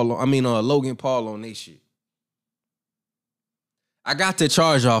Logan Paul on they shit. I got to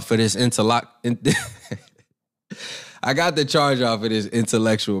charge off for this I got to charge off of this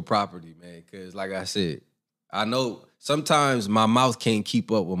intellectual property, man. Cause like I said, I know sometimes my mouth can't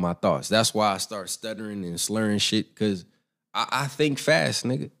keep up with my thoughts. That's why I start stuttering and slurring shit. Cause I think fast,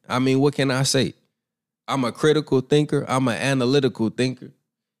 nigga. I mean, what can I say? I'm a critical thinker. I'm an analytical thinker.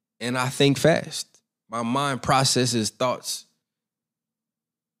 And I think fast. My mind processes thoughts.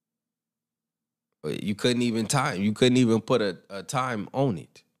 You couldn't even put a time on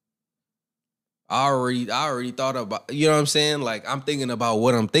it. I already thought about, you know what I'm saying? Like, I'm thinking about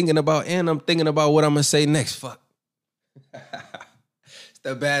what I'm thinking about, and I'm thinking about what I'm gonna say next. Fuck. It's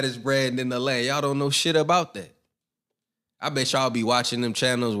the baddest brand in the land. Y'all don't know shit about that. I bet y'all be watching them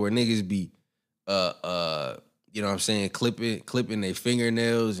channels where niggas be you know what I'm saying, clipping their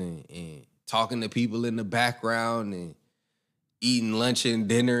fingernails and talking to people in the background and eating lunch and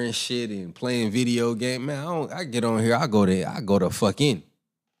dinner and shit and playing video game. Man, I get on here, I go to fuck in.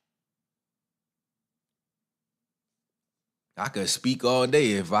 I could speak all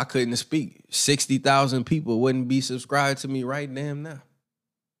day. If I couldn't speak, 60,000 people wouldn't be subscribed to me right damn now.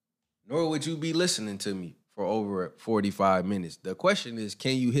 Nor would you be listening to me for over 45 minutes. The question is,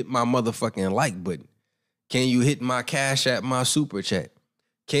 can you hit my motherfucking like button? Can you hit my Cash App, my super chat?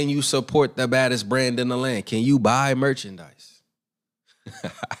 Can you support the baddest brand in the land? Can you buy merchandise?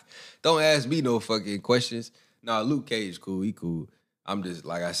 Don't ask me no fucking questions. Nah, Luke Cage cool, he cool. I'm just,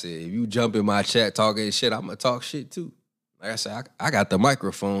 like I said, if you jump in my chat talking shit, I'm gonna talk shit too. Like I said, I got the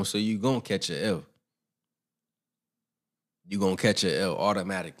microphone, so you gonna catch a L. You gonna catch a L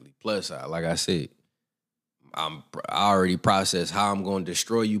automatically. Plus, like I said, I already processed how I'm gonna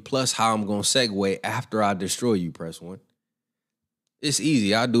destroy you, plus how I'm gonna segue after I destroy you, press one. It's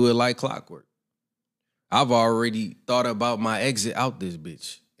easy. I do it like clockwork. I've already thought about my exit out this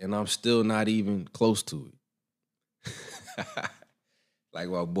bitch, and I'm still not even close to it. Like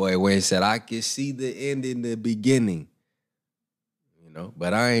my boy Wayne said, I can see the end in the beginning. You know,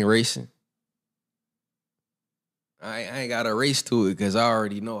 but I ain't racing. I ain't got to race to it because I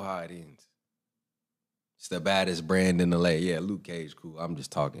already know how it ends. It's the baddest brand in the land. Yeah, Luke Cage, cool. I'm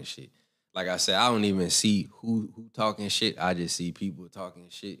just talking shit. Like I said, I don't even see who talking shit. I just see people talking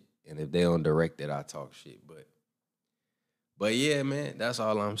shit. And if they don't direct it, I talk shit. But yeah, man, that's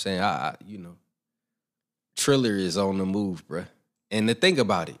all I'm saying. I you know, Triller is on the move, bruh. And to think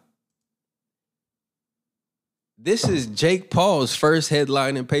about it, this is Jake Paul's first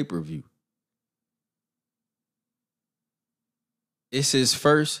headlining pay-per-view. It's his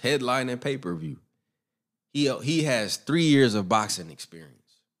first headlining pay-per-view. He has 3 years of boxing experience.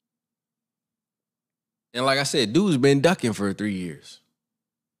 And like I said, dude's been ducking for 3 years.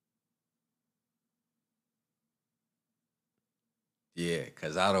 Yeah,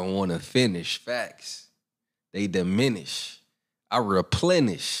 because I don't want to finish facts. They diminish. I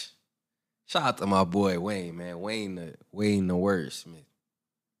replenish. Shout out to my boy Wayne, man. Wayne the worst, man.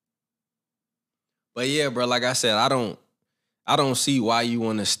 But yeah, bro, like I said, I don't see why you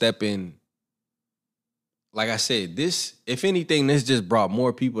want to step in. Like I said, this, if anything, this just brought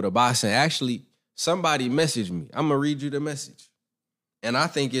more people to boxing. Actually, somebody messaged me. I'm going to read you the message. And I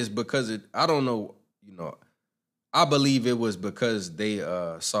think it's because I don't know, you know, I believe it was because they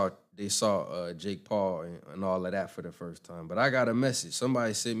saw Jake Paul and all of that for the first time. But I got a message.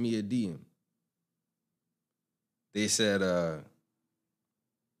 Somebody sent me a DM. They said,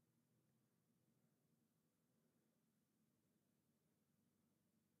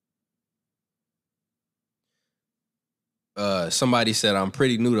 somebody said, I'm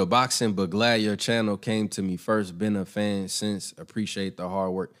pretty new to boxing, but glad your channel came to me first. Been a fan since. Appreciate the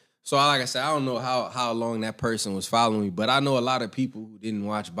hard work. So like I said, I don't know how long that person was following me, but I know a lot of people who didn't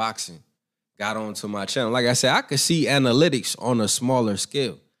watch boxing got onto my channel. Like I said, I could see analytics on a smaller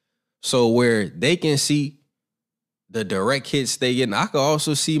scale. So where they can see the direct hits they getting, I could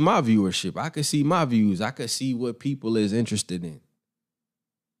also see my viewership. I could see my views. I could see what people is interested in.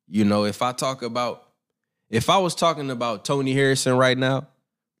 You know, if I was talking about Tony Harrison right now,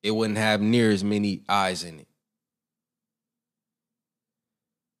 it wouldn't have near as many eyes in it.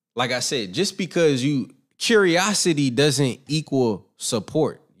 Like I said, just because curiosity doesn't equal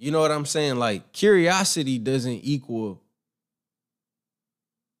support. You know what I'm saying? Like, curiosity doesn't equal.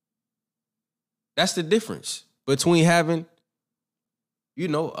 That's the difference between having, you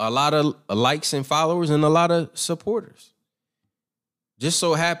know, a lot of likes and followers and a lot of supporters. Just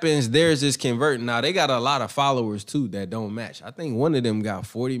so happens theirs is converting. Now, they got a lot of followers, too, that don't match. I think one of them got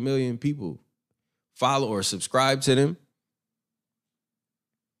 40 million people follow or subscribe to them.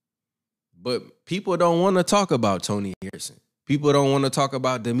 But people don't want to talk about Tony Harrison. People don't want to talk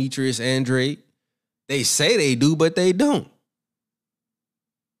about Demetrius Andrade. They say they do, but they don't.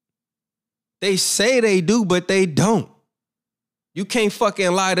 They say they do, but they don't. You can't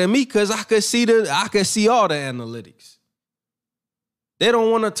fucking lie to me because I could see all the analytics. They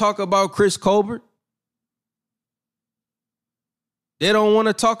don't want to talk about Chris Colbert. They don't want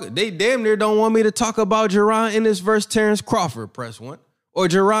to talk. They damn near don't want me to talk about Jaron Ennis versus Terrence Crawford, press 1. Or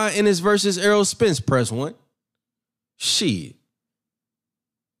Jaron Ennis versus Errol Spence, press 1. Shit.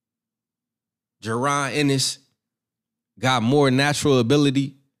 Jaron Ennis got more natural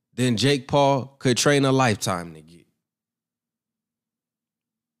ability than Jake Paul could train a lifetime to get.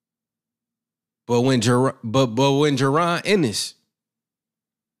 But when Jaron Ennis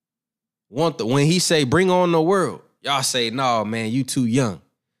when he say bring on the world, y'all say, no, man, you too young.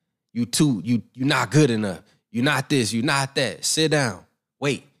 You not good enough. You not this, you not that. Sit down.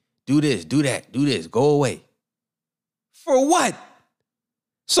 Wait, do this, do that, do this, go away. For what?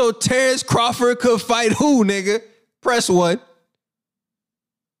 So Terrence Crawford could fight who, nigga? Press 1.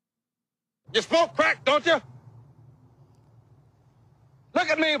 You smoke crack, don't you? Look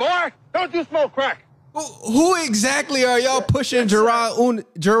at me, boy. Don't you smoke crack? Who exactly are y'all pushing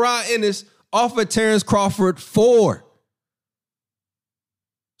Jaron Ennis off of Terrence Crawford for?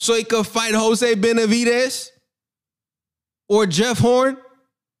 So he could fight Jose Benavidez or Jeff Horn?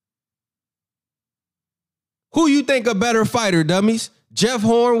 Who you think a better fighter, dummies? Jeff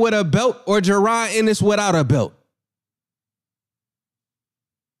Horn with a belt or Jaron Ennis without a belt?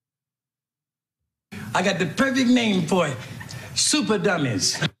 I got the perfect name for it. Super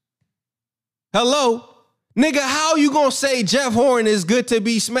Dummies. Hello? Nigga, how you gonna say Jeff Horn is good to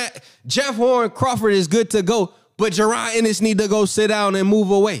be smacked? Jeff Horn Crawford is good to go, but Jaron Ennis need to go sit down and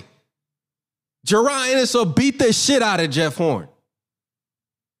move away. Jaron Ennis will beat the shit out of Jeff Horn.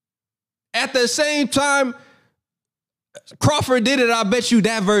 At the same time, Crawford did it. I bet you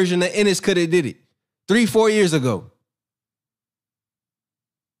that version of Ennis could have did it 3-4 years ago.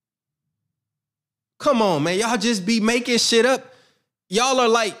 Come on, man. Y'all just be making shit up. Y'all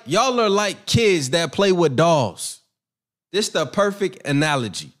are like kids that play with dolls. This is the perfect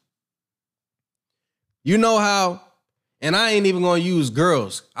analogy. You know how, and I ain't even gonna use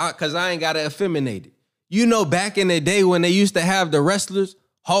girls because I ain't gotta effeminate it. You know, back in the day when they used to have the wrestlers,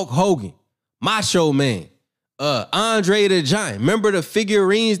 Hulk Hogan, Macho Man, Andre the Giant. Remember the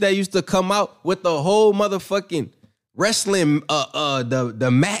figurines that used to come out with the whole motherfucking wrestling, the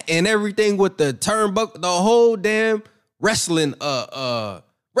mat and everything with the turnbuckle, the whole damn wrestling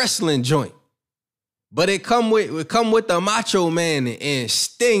joint. But it come with the Macho Man and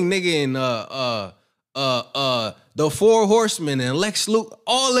Sting, nigga, and the Four Horsemen and Lex Luger.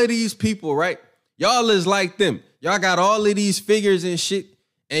 All of these people, right? Y'all is like them. Y'all got all of these figures and shit,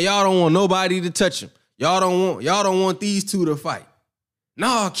 and y'all don't want nobody to touch them. Y'all don't want these two to fight.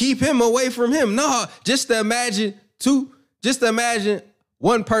 No, keep him away from him. No, just imagine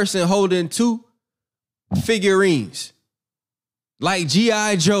one person holding two figurines like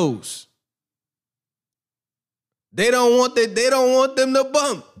G.I. Joes. They don't want them to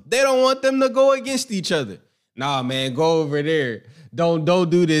bump. They don't want them to go against each other. Nah, man, go over there. Don't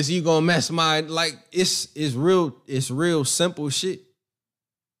do this. You gonna mess my, like, it's real simple shit.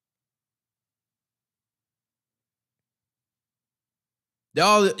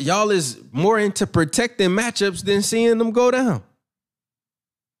 Y'all is more into protecting matchups than seeing them go down.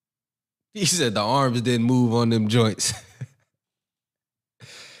 He said the arms didn't move on them joints.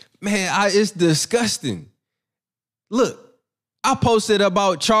 Man, it's disgusting. Look, I posted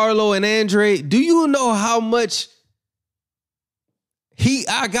about Charlo and Andre. Do you know how much heat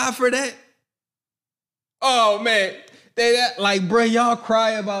I got for that? Oh, man. Like, bro, y'all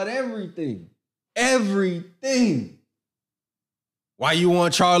cry about everything. Everything. Why you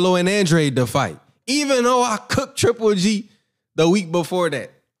want Charlo and Andre to fight? Even though I cooked Triple G the week before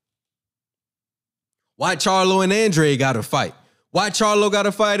that. Why Charlo and Andre got to fight? Why Charlo got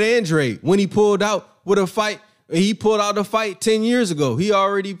to fight Andre when he pulled out with a fight? He pulled out the fight 10 years ago. He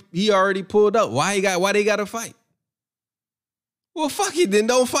already pulled up. Why they got to fight? Well, fuck it then.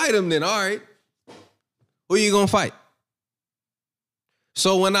 Don't fight him then. All right. Who you gonna fight?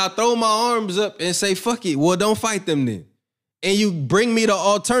 So when I throw my arms up and say fuck it, well, don't fight them then. and you bring me the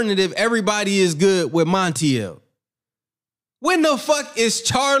alternative, everybody is good with Montiel. When the fuck is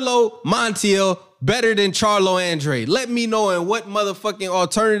Charlo Montiel better than Charlo Andre? Let me know in what motherfucking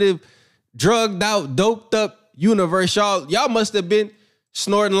alternative, drugged out, doped up universe y'all must have been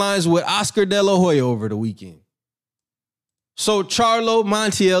snorting lines with Oscar De La Hoya over the weekend. So Charlo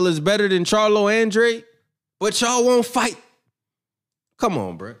Montiel is better than Charlo Andre, but y'all won't fight. Come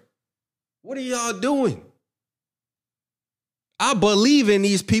on, bro. What are y'all doing? I believe in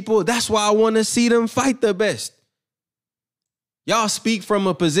these people. That's why I want to see them fight the best. Y'all speak from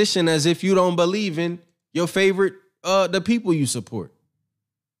a position as if you don't believe in your favorite, the people you support.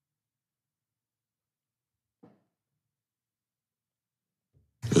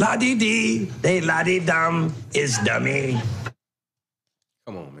 La-dee-dee, they la-dee-dum is dummy.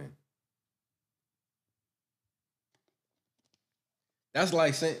 Come on, man. That's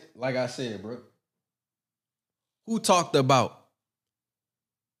like I said, bro. Who talked about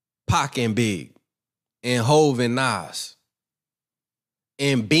Pac and Big and Hove and Nas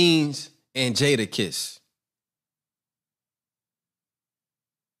and Beans and Jadakiss?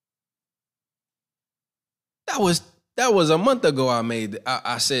 That was a month ago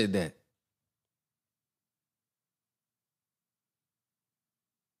I said that.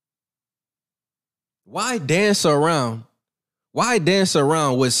 Why dance around? Why dance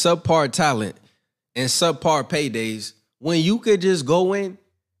around with subpar talent and subpar paydays when you could just go in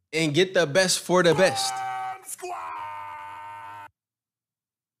and get the best for the best?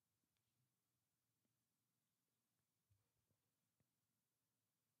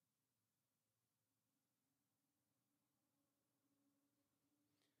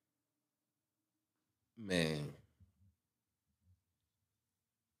 Man.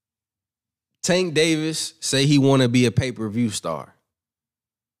 Tank Davis say he want to be a pay-per-view star.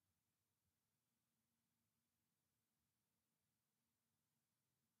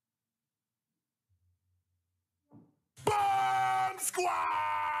 Bomb Squad!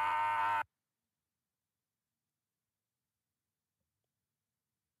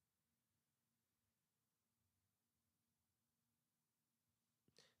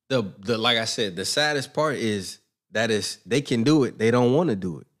 The like I said, the saddest part is they can do it. They don't want to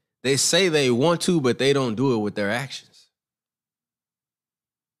do it. They say they want to, but they don't do it with their actions.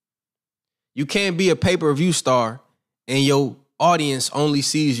 You can't be a pay-per-view star and your audience only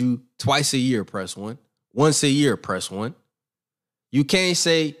sees you twice a year, press one. Once a year, press one. You can't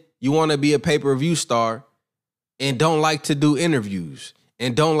say you want to be a pay-per-view star and don't like to do interviews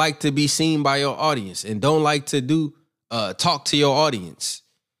and don't like to be seen by your audience and don't like to do talk to your audience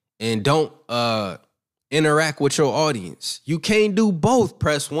and don't interact with your audience. You can't do both,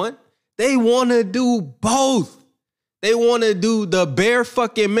 press one. They want to do both. They want to do the bare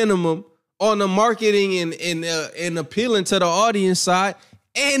fucking minimum on the marketing and appealing to the audience side,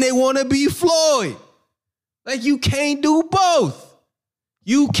 and they want to be Floyd. Like, you can't do both.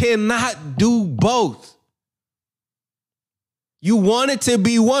 You cannot do both. You want it to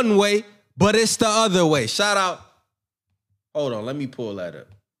be one way, but it's the other way. Shout out. Hold on, let me pull that up.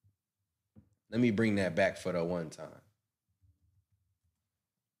 Let me bring that back for the one time.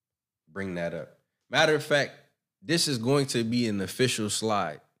 Bring that up. Matter of fact, this is going to be an official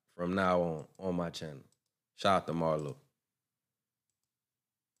slide from now on my channel. Shout out to Marlo.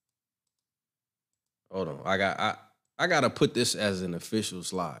 Hold on. I gotta put this as an official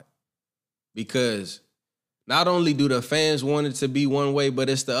slide. Because not only do the fans want it to be one way, but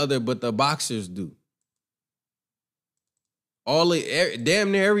it's the other, but the boxers do.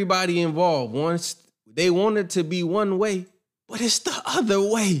 Damn near everybody involved wants, they want it to be one way, but it's the other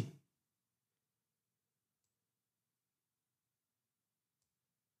way.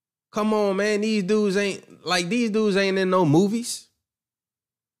 Come on, man. These dudes ain't in no movies.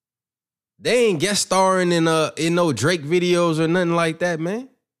 They ain't guest starring in no Drake videos or nothing like that, man.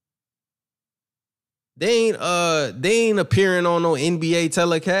 They ain't appearing on no NBA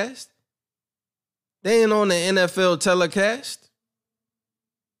telecast. They ain't on the NFL telecast.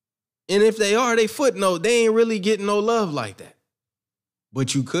 And if they are, they footnote. They ain't really getting no love like that.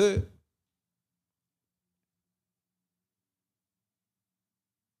 But you could.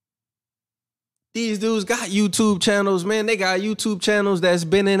 These dudes got YouTube channels, man. They got YouTube channels that's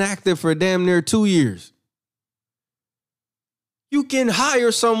been inactive for damn near 2 years. You can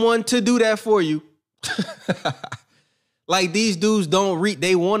hire someone to do that for you. Like, these dudes don't read.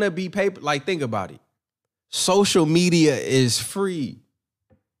 They want to be paper. Like, think about it. Social media is free.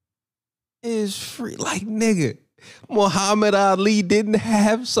 It's free. Like, nigga, Muhammad Ali didn't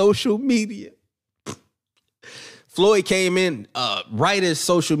have social media. Floyd came in right as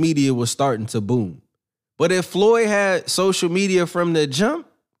social media was starting to boom. But if Floyd had social media from the jump,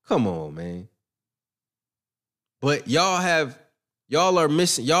 come on, man. But y'all are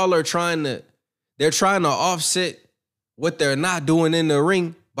missing, they're trying to offset what they're not doing in the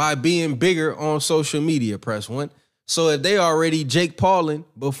ring by being bigger on social media, press 1. So if they already Jake Pauling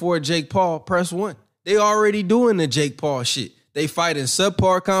before Jake Paul, press 1. They already doing the Jake Paul shit. They fighting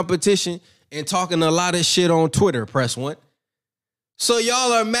subpar competition and talking a lot of shit on Twitter, press 1. So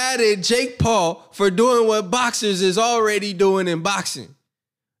y'all are mad at Jake Paul for doing what boxers is already doing in boxing,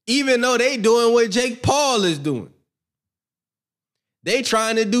 even though they doing what Jake Paul is doing. They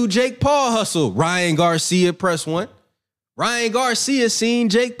trying to do Jake Paul hustle. Ryan Garcia, press 1. Ryan Garcia seen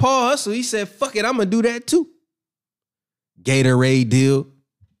Jake Paul hustle. He said, fuck it, I'm going to do that too. Gatorade deal,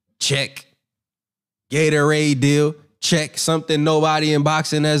 check. Gatorade deal, check. Something nobody in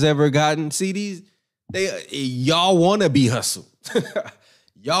boxing has ever gotten. See, y'all want to be hustled.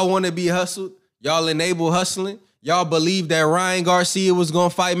 Y'all want to be hustled. Y'all enable hustling. Y'all believe that Ryan Garcia was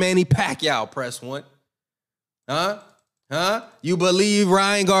going to fight Manny Pacquiao, press 1. Huh? You believe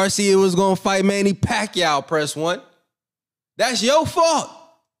Ryan Garcia was going to fight Manny Pacquiao, press 1. That's your fault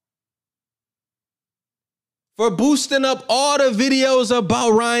for boosting up all the videos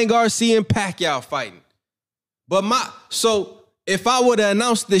about Ryan Garcia and Pacquiao fighting. So if I would have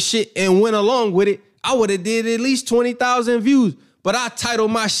announced the shit and went along with it, I would have did at least 20,000 views. But I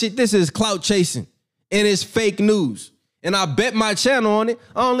titled my shit, this is clout chasing and it's fake news. And I bet my channel on it.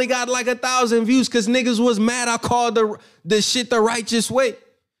 I only got like 1,000 views because niggas was mad I called the shit the righteous way.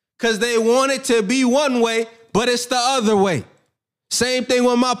 Because they want it to be one way, but it's the other way. Same thing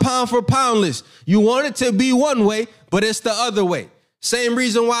with my pound for pound list. You want it to be one way, but it's the other way. Same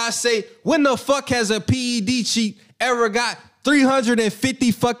reason why I say, when the fuck has a PED cheat ever got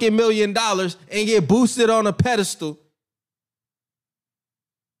 $350 fucking million and get boosted on a pedestal?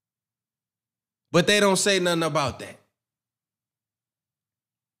 But they don't say nothing about that.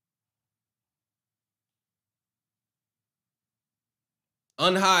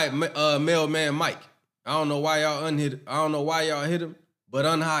 Unhide mailman Mike. I don't know why y'all hit him, but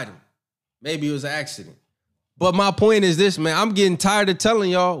unhide him. Maybe it was an accident. But my point is this, man. I'm getting tired of telling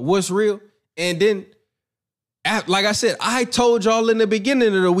y'all what's real. And then, like I said, I told y'all in the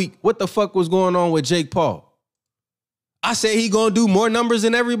beginning of the week what the fuck was going on with Jake Paul. I said he gonna do more numbers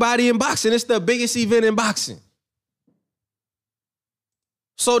than everybody in boxing. It's the biggest event in boxing.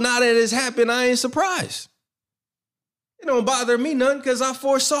 So now that it's happened, I ain't surprised. It don't bother me none because I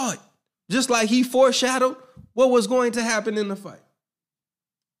foresaw it. Just like he foreshadowed what was going to happen in the fight.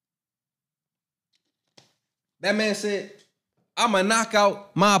 That man said, I'm going to knock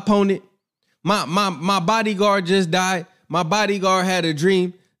out my opponent. My bodyguard just died. My bodyguard had a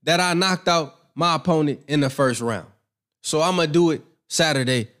dream that I knocked out my opponent in the first round. So I'm going to do it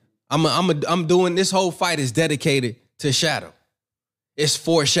Saturday. I'm doing this whole fight is dedicated to Shadow. It's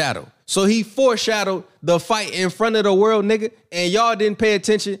foreshadow. So he foreshadowed the fight in front of the world, nigga, and y'all didn't pay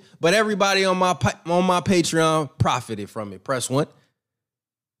attention, but everybody on my Patreon profited from it. Press 1.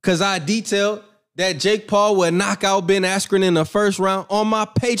 Because I detailed that Jake Paul would knock out Ben Askren in the first round on my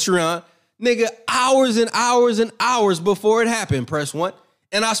Patreon, nigga, hours and hours and hours before it happened. Press 1.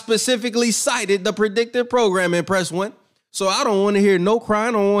 And I specifically cited the predictive program in press 1. So I don't want to hear no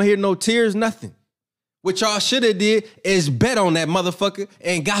crying. I don't want to hear no tears, nothing. What y'all should have did is bet on that motherfucker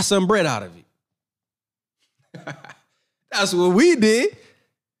and got some bread out of it. That's what we did.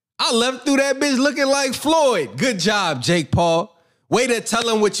 I left through that bitch looking like Floyd. Good job, Jake Paul. Way to tell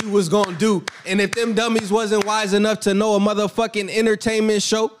him what you was gonna do. And if them dummies wasn't wise enough to know a motherfucking entertainment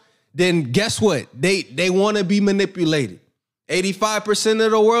show, then guess what? They want to be manipulated. 85% of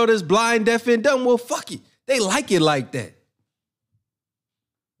the world is blind, deaf, and dumb. Well, fuck it. They like it like that.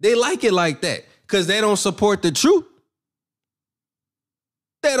 They like it like that. Because they don't support the truth.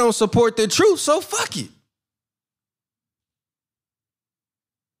 They don't support the truth, so fuck it.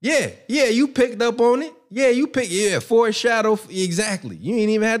 Yeah, you picked up on it. Yeah, foreshadow, exactly. You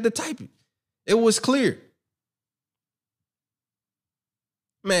ain't even had to type it. It was clear.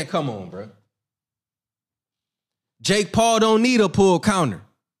 Man, come on, bro. Jake Paul don't need a pull counter.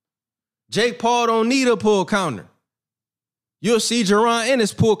 Jake Paul don't need a pull counter. You'll see Jerron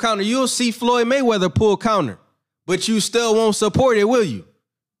Ennis pull counter. You'll see Floyd Mayweather pull counter. But you still won't support it, will you?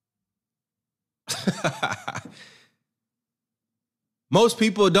 Most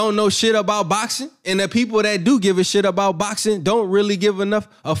people don't know shit about boxing. And the people that do give a shit about boxing don't really give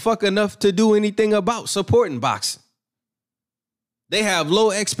a fuck enough to do anything about supporting boxing. They have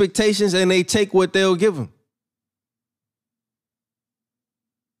low expectations and they take what they'll give them.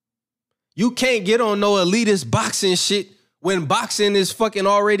 You can't get on no elitist boxing shit when boxing is fucking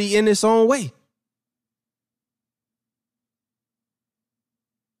already in its own way.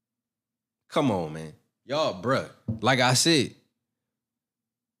 Come on, man. Y'all, bruh. Like I said,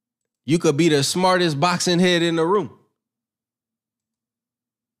 you could be the smartest boxing head in the room.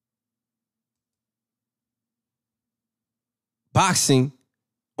 Boxing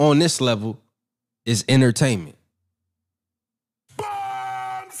on this level is entertainment.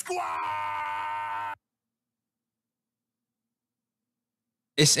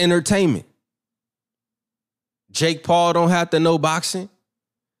 It's entertainment. Jake Paul don't have to know boxing.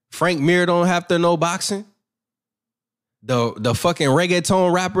 Frank Mir don't have to know boxing. The fucking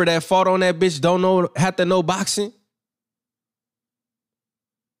reggaeton rapper that fought on that bitch have to know boxing.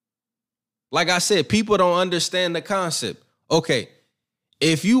 Like I said, people don't understand the concept. Okay,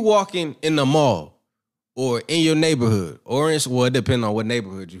 if you walking in the mall or in your neighborhood or it depends on what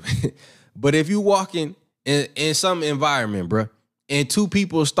neighborhood you in. But if you walking in some environment, bro, and two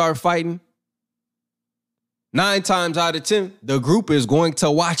people start fighting, 9 times out of 10, the group is going to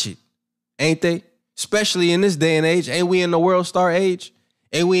watch it, ain't they? Especially in this day and age. Ain't we in the world star age?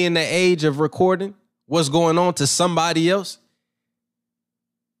 Ain't we in the age of recording what's going on to somebody else?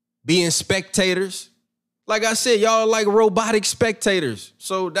 Being spectators. Like I said, y'all are like robotic spectators.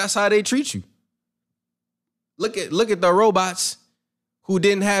 So that's how they treat you. Look at the robots who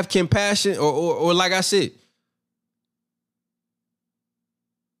didn't have compassion or like I said,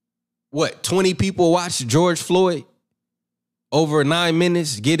 what, 20 people watched George Floyd over 9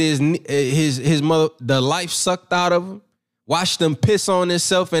 minutes get his mother, the life sucked out of him, watched them piss on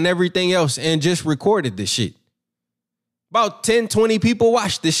himself and everything else and just recorded this shit. About 10, 20 people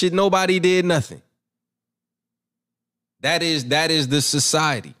watched this shit. Nobody did nothing. That is the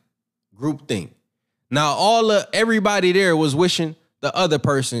society group thing. Now, everybody there was wishing the other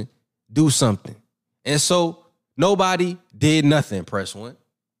person do something. And so nobody did nothing, press 1.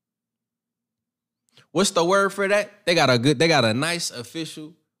 What's the word for that? They got a nice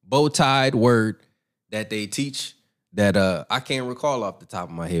official bow-tied word that they teach that I can't recall off the top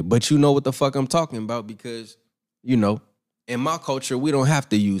of my head. But you know what the fuck I'm talking about because, you know, in my culture, we don't have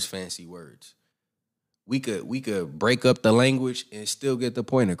to use fancy words. We could break up the language and still get the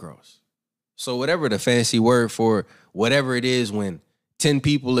point across. So whatever the fancy word for whatever it is when 10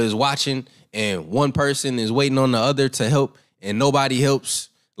 people is watching and one person is waiting on the other to help and nobody helps,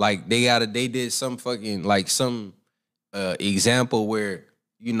 like they did some fucking like some example where,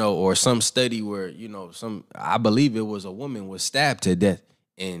 you know, or some study where, you know, I believe it was a woman was stabbed to death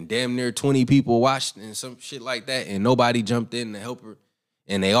and damn near 20 people watched and some shit like that and nobody jumped in to help her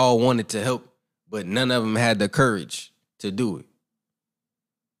and they all wanted to help. But none of them had the courage to do it.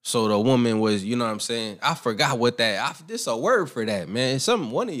 So the woman was, you know what I'm saying? I forgot what this a word for that, man.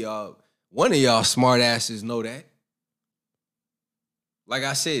 One of y'all smart asses know that. Like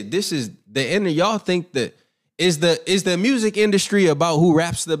I said, this is the end of y'all think that is the music industry about who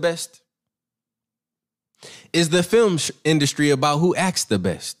raps the best? Is the film industry about who acts the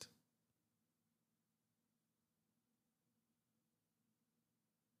best?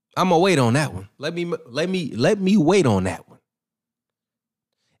 I'm gonna wait on that one. Let me wait on that one.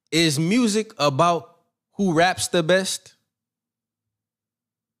 Is music about who raps the best?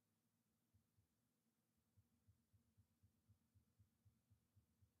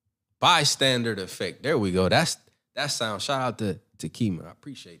 Bystander effect. There we go. That sounds. Shout out to Kima. I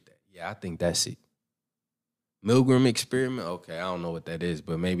appreciate that. Yeah, I think that's it. Milgram experiment. Okay, I don't know what that is,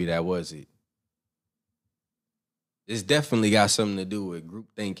 but maybe that was it. It's definitely got something to do with group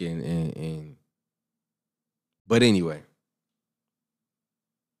thinking and but anyway.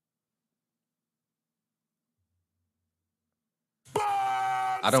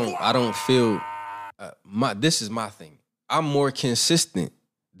 I don't feel this is my thing. I'm more consistent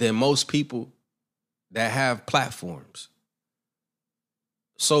than most people that have platforms.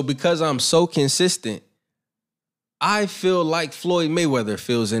 So because I'm so consistent, I feel like Floyd Mayweather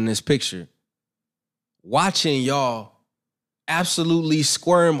feels in this picture. Watching y'all absolutely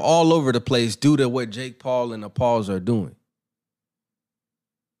squirm all over the place due to what Jake Paul and the Pauls are doing.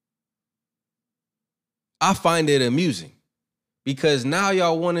 I find it amusing because now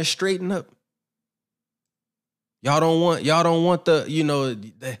y'all want to straighten up. Y'all don't want the, you know,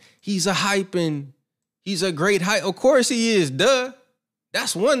 he's a hype and he's a great hype. Of course he is, duh.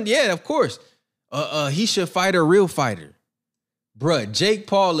 That's one, yeah, of course. He should fight a real fighter. Bruh, Jake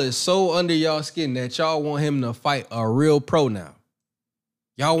Paul is so under y'all skin that y'all want him to fight a real pro now.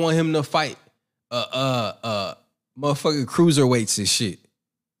 Y'all want him to fight motherfucking cruiserweights and shit.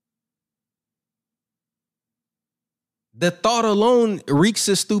 The thought alone reeks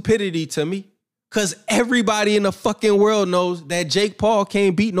of stupidity to me. Because everybody in the fucking world knows that Jake Paul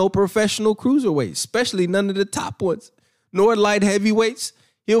can't beat no professional cruiserweights, especially none of the top ones, nor light heavyweights.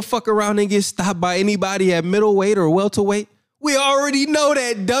 He'll fuck around and get stopped by anybody at middleweight or welterweight. We already know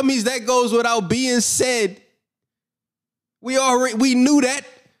that, dummies. That goes without being said. We knew that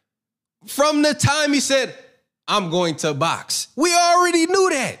from the time he said, I'm going to box. We already knew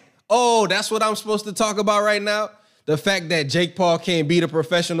that. Oh, that's what I'm supposed to talk about right now? The fact that Jake Paul can't beat a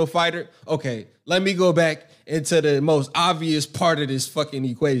professional fighter? Okay, let me go back into the most obvious part of this fucking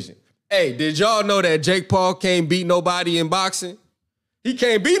equation. Hey, did y'all know that Jake Paul can't beat nobody in boxing? He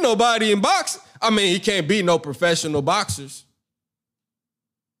can't beat nobody in boxing. I mean, he can't beat no professional boxers.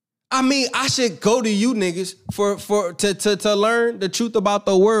 I mean, I should go to you niggas to learn the truth about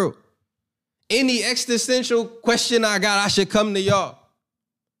the world. Any existential question I got, I should come to y'all.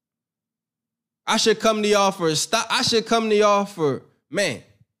 I should come to y'all for man,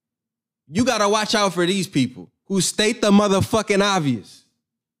 you gotta watch out for these people who state the motherfucking obvious.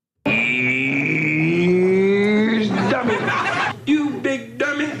 Dummy. You big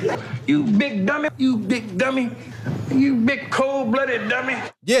dummy. You big dummy. You big dummy. You big cold-blooded dummy.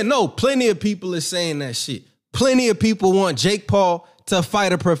 Yeah, no, plenty of people are saying that shit. Plenty of people want Jake Paul to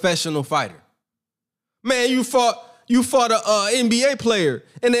fight a professional fighter. Man, you fought an NBA player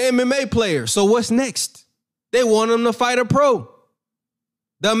and an MMA player. So what's next? They want him to fight a pro.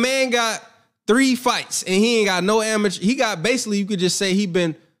 The man got 3 fights and he ain't got no amateur. He got basically, you could just say he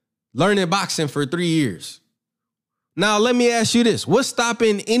been learning boxing for 3 years. Now, let me ask you this. What's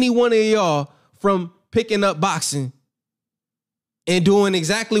stopping any one of y'all from picking up boxing and doing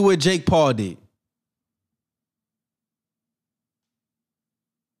exactly what Jake Paul did?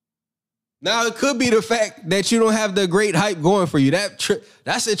 Now, it could be the fact that you don't have the great hype going for you.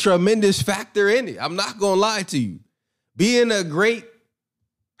 That's a tremendous factor in it. I'm not going to lie to you. Being a great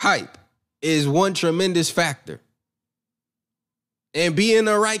hype is one tremendous factor. And being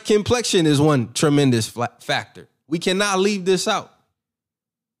the right complexion is one tremendous factor. We cannot leave this out.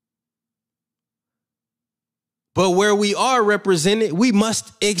 But where we are represented, we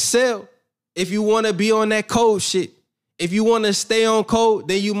must excel. If you want to be on that code shit, if you want to stay on code,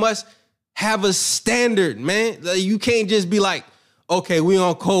 then you must have a standard, man. You can't just be like, okay, we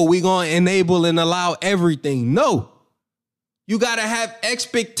on code, we gonna enable and allow everything. No. You gotta have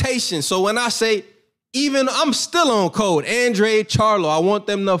expectations. So when I say, even I'm still on code, Andre, Charlo, I want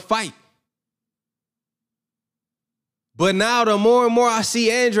them to fight. But now the more and more I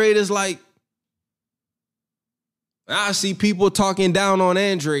see Andre, it's like, I see people talking down on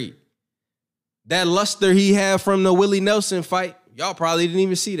Andre. That luster he had from the Willie Nelson fight, y'all probably didn't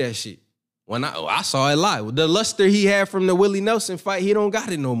even see that shit. When I saw it live. The luster he had from the Willie Nelson fight, he don't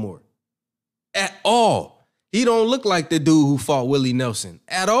got it no more. At all. He don't look like the dude who fought Willie Nelson.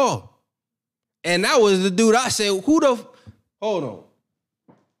 At all. And that was the dude I said, hold on.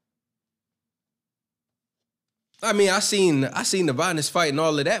 I mean, I seen the Vinus fight and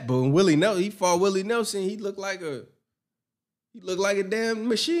all of that, but when Willie Nelson, he fought Willie Nelson, he looked like a damn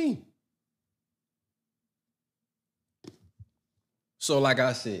machine. So like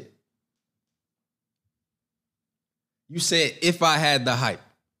I said, you said, if I had the hype.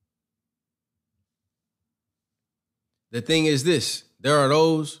 The thing is this, there are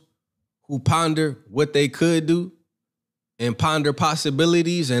those who ponder what they could do and ponder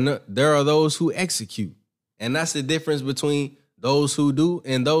possibilities, and there are those who execute. And that's the difference between those who do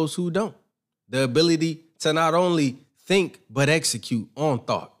and those who don't. The ability to not only think, but execute on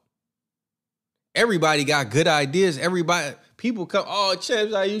thought. Everybody got good ideas. People come, oh,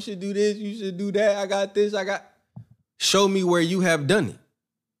 Champs, you should do this, you should do that. I got this, Show me where you have done it.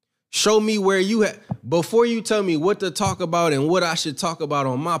 Show me where you have. Before you tell me what to talk about and what I should talk about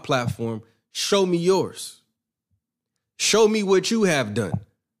on my platform, show me yours. Show me what you have done.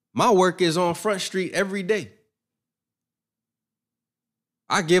 My work is on Front Street every day.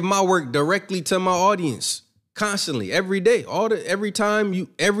 I give my work directly to my audience constantly, every day. Every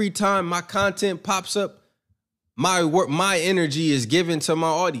time my content pops up, my energy is given to my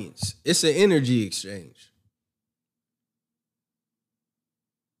audience. It's an energy exchange.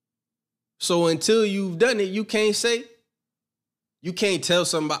 So until you've done it, you can't tell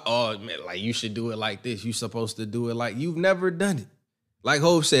somebody, oh man, like you should do it like this. You're supposed to do it like you've never done it. Like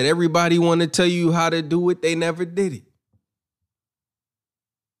Hov said, everybody want to tell you how to do it. They never did it.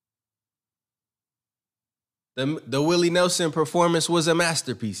 The Willie Nelson performance was a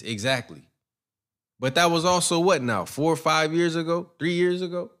masterpiece. Exactly. But that was also what now? 4 or 5 years ago? 3 years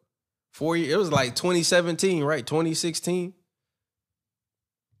ago? 4 years? It was like 2017, right? 2016.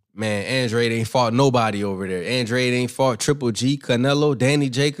 Man, Andre ain't fought nobody over there. Andre ain't fought Triple G, Canelo, Danny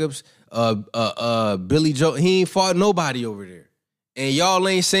Jacobs, Billy Joe. He ain't fought nobody over there. And y'all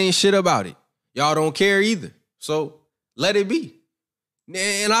ain't saying shit about it. Y'all don't care either. So let it be.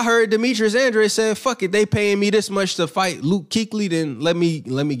 And I heard Demetrius Andrade saying, fuck it, they paying me this much to fight Luke Kuechly, then let me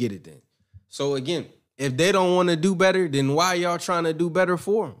get it then. So again, if they don't want to do better, then why y'all trying to do better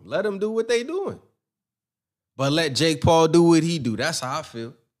for them? Let them do what they doing. But let Jake Paul do what he do. That's how I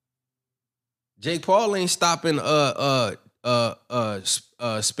feel. Jake Paul ain't stopping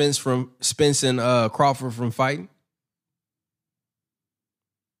Spence and Crawford from fighting.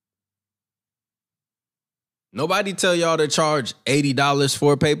 Nobody tell y'all to charge $80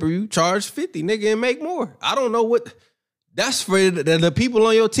 for a pay-per-view. Charge $50, nigga, and make more. I don't know what. That's for the people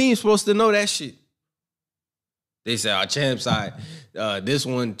on your team supposed to know that shit. They say, our champ side, this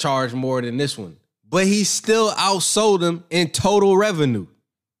one charged more than this one. But he still outsold him in total revenue.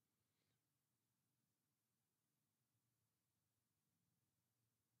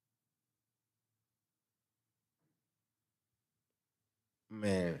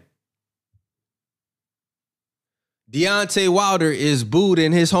 Man. Deontay Wilder is booed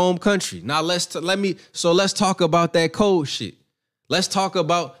in his home country. Now let's talk about that cold shit. Let's talk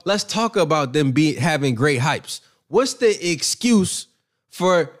about them having great hypes. What's the excuse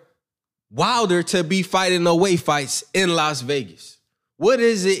for Wilder to be fighting away fights in Las Vegas? What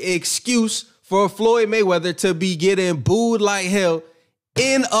is the excuse for Floyd Mayweather to be getting booed like hell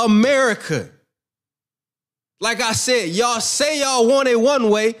in America? Like I said, y'all say y'all want it one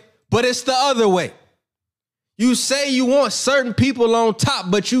way, but it's the other way. You say you want certain people on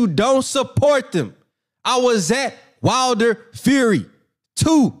top, but you don't support them. I was at Wilder Fury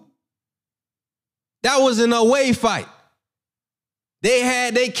 2. That was an away fight.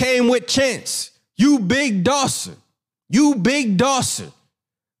 They came with Chance. You big Dawson.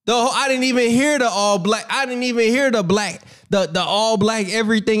 I didn't even hear the all black. I didn't even hear the all black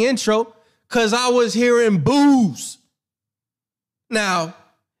everything intro because I was hearing boos. Now,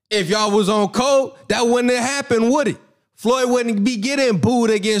 if y'all was on code, that wouldn't have happened, would it? Floyd wouldn't be getting booed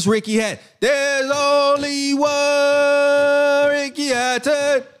against Ricky Hatton. There's only one Ricky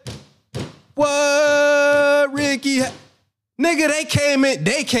Hatton. What Ricky Hatton? Nigga,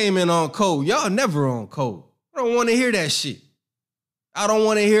 they came in on code. Y'all never on code. I don't want to hear that shit. I don't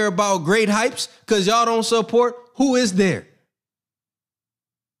want to hear about great hypes because y'all don't support who is there.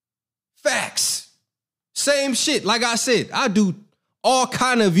 Facts. Same shit. Like I said, I do all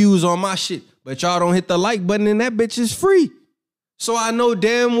kind of views on my shit, but y'all don't hit the like button and that bitch is free. So I know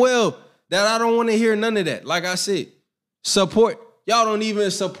damn well that I don't want to hear none of that. Like I said, support. Y'all don't even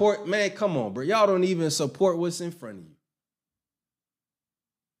support. Man, come on, bro. Y'all don't even support what's in front of you.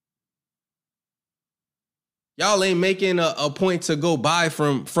 Y'all ain't making a point to go buy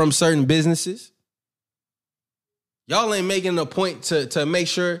from certain businesses. Y'all ain't making a point to make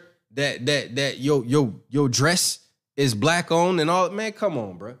sure that your dress is black owned and all. Man, come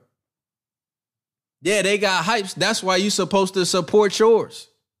on, bro. Yeah, they got hypes. That's why you supposed to support yours.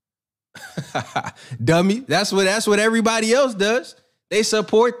 Dummy. That's what everybody else does. They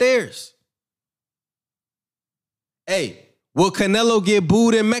support theirs. Hey, will Canelo get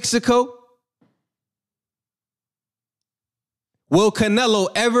booed in Mexico? Will Canelo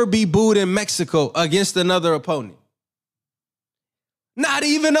ever be booed in Mexico against another opponent? Not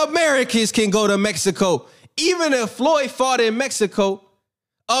even Americans can go to Mexico. Even if Floyd fought in Mexico,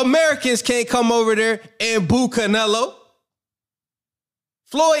 Americans can't come over there and boo Canelo.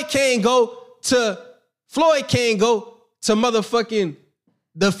 Floyd can't go to motherfucking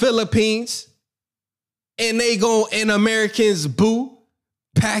the Philippines and Americans boo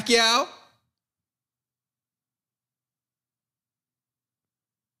Pacquiao.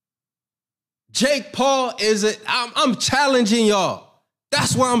 Jake Paul I'm challenging y'all.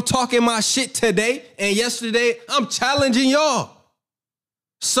 That's why I'm talking my shit today and yesterday. I'm challenging y'all.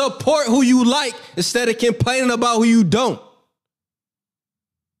 Support who you like instead of complaining about who you don't.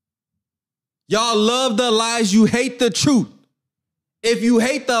 Y'all love the lies, you hate the truth. If you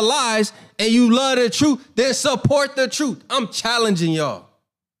hate the lies and you love the truth, then support the truth. I'm challenging y'all.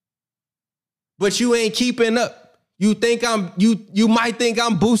 But you ain't keeping up. You might think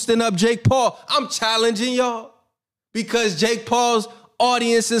I'm boosting up Jake Paul. I'm challenging y'all. Because Jake Paul's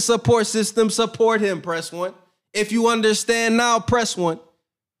audience and support system support him, press 1. If you understand now, press 1.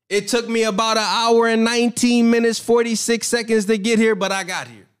 It took me about an hour and 19 minutes, 46 seconds to get here, but I got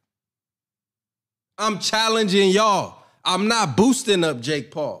here. I'm challenging y'all. I'm not boosting up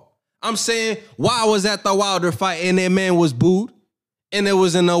Jake Paul. I'm saying why I was at the Wilder fight and that man was booed and it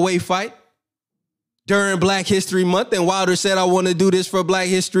was an away fight during Black History Month and Wilder said, I want to do this for Black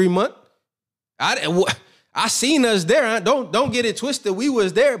History Month. I seen us there. Don't get it twisted. We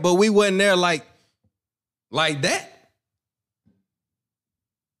was there, but we wasn't there like that.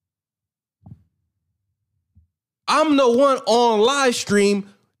 I'm the one on live stream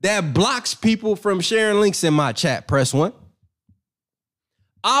that blocks people from sharing links in my chat. Press 1.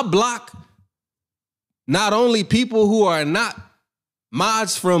 I block not only people who are not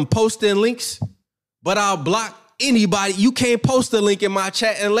mods from posting links, but I'll block anybody. You can't post a link in my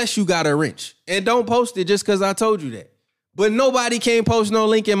chat unless you got a wrench. And don't post it just because I told you that. But nobody can post no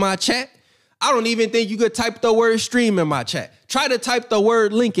link in my chat. I don't even think you could type the word stream in my chat. Try to type the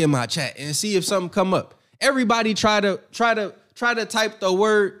word link in my chat and see if something come up. Everybody try to type the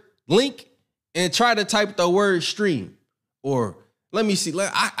word link and try to type the word stream. Or let me see.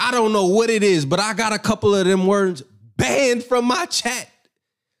 I don't know what it is, but I got a couple of them words banned from my chat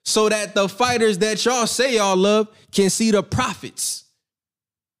so that the fighters that y'all say y'all love can see the profits.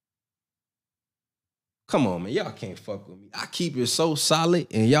 Come on, man. Y'all can't fuck with me. I keep it so solid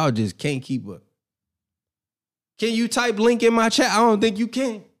and y'all just can't keep up. Can you type link in my chat? I don't think you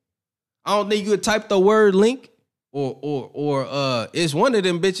can. I don't think you could type the word link or it's one of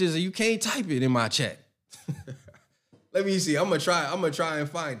them bitches and you can't type it in my chat. Let me see. I'm gonna try and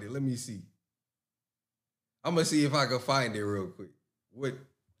find it. Let me see. I'm gonna see if I can find it real quick.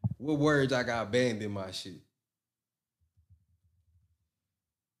 What words I got banned in my shit?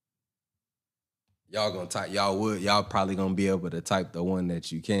 Y'all gonna type, y'all probably gonna be able to type the one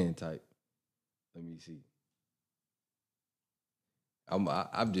that you can type. Let me see.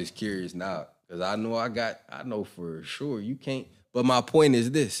 I'm just curious now, because I know for sure you can't. But my point is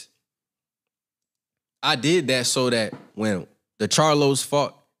this. I did that so that when the Charlos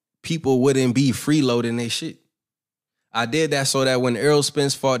fought, people wouldn't be freeloading their shit. I did that so that when Errol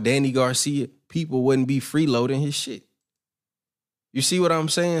Spence fought Danny Garcia, people wouldn't be freeloading his shit. You see what I'm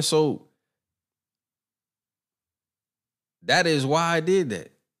saying? So that is why I did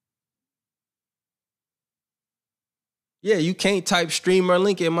that. Yeah, you can't type stream or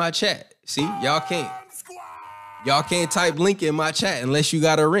link in my chat. See, y'all can't. Y'all can't type link in my chat unless you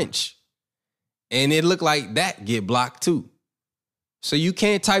got a wrench. And it looked like that get blocked too. So you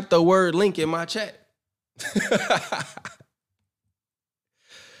can't type the word link in my chat.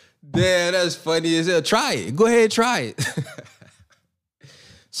 Damn, that's funny as hell. Try it. Go ahead, try it.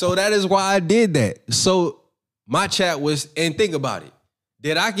 So that is why I did that. So my chat was, and think about it.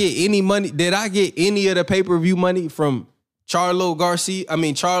 Did I get any money? Did I get any of the pay-per-view money from Charlo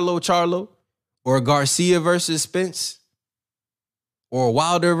or Garcia versus Spence or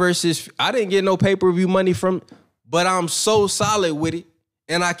Wilder versus, I didn't get no pay-per-view money from, but I'm so solid with it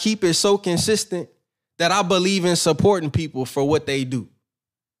and I keep it so consistent that I believe in supporting people for what they do.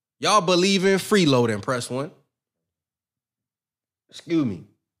 Y'all believe in freeloading, press 1. Excuse me.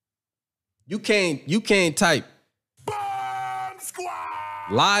 You can't type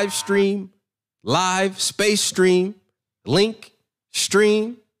live stream, live space stream, link,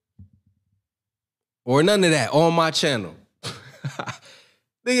 stream, or none of that on my channel.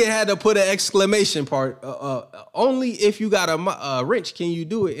 Nigga had to put an exclamation part. Only if you got a wrench can you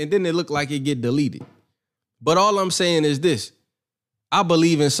do it, and then it looked like it get deleted. But all I'm saying is this. I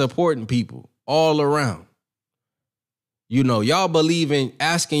believe in supporting people all around. You know, y'all believe in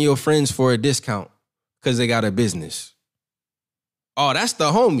asking your friends for a discount because they got a business. Oh, that's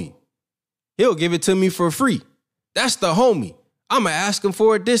the homie. He'll give it to me for free. That's the homie. I'm going to ask him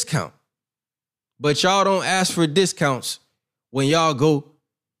for a discount. But y'all don't ask for discounts when y'all go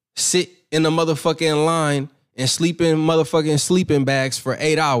sit in the motherfucking line and sleep in motherfucking sleeping bags for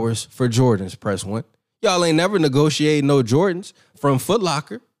 8 hours for Jordans, press 1. Y'all ain't never negotiated no Jordans from Foot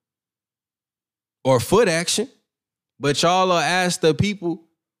Locker or Foot Action. But y'all will ask the people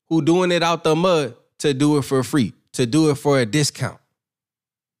who doing it out the mud to do it for free, to do it for a discount.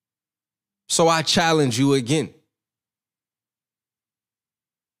 So I challenge you again.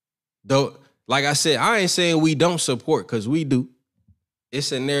 Though, like I said, I ain't saying we don't support, because we do.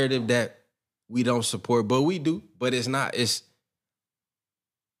 It's a narrative that we don't support, but we do. But it's not, it's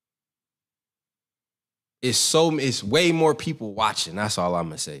way more people watching. That's all I'm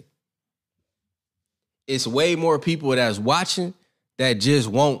gonna say. It's way more people that's watching that just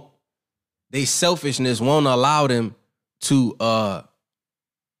won't, they selfishness won't allow them to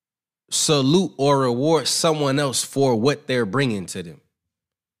salute or reward someone else for what they're bringing to them.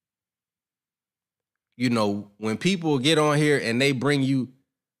 You know, when people get on here and they bring you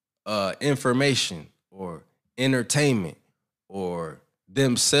information or entertainment or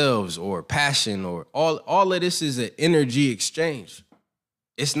themselves or passion or all of this is an energy exchange.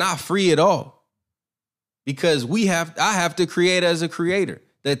 It's not free at all. Because I have to create as a creator.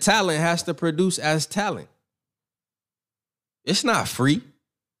 The talent has to produce as talent. It's not free.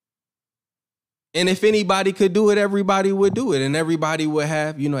 And if anybody could do it, everybody would do it. And everybody would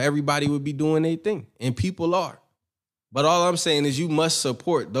have, everybody would be doing their thing. And people are. But all I'm saying is you must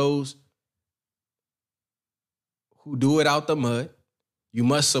support those who do it out the mud. You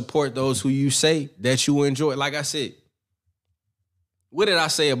must support those who you say that you enjoy. Like I said, what did I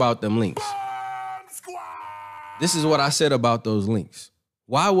say about them links? This is what I said about those links.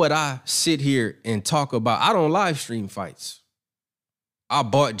 Why would I sit here and talk about, I don't live stream fights. I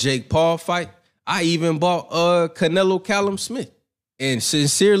bought Jake Paul fight. I even bought Canelo Callum Smith and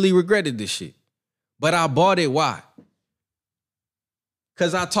sincerely regretted this shit. But I bought it. Why?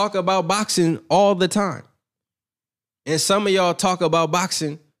 Because I talk about boxing all the time. And some of y'all talk about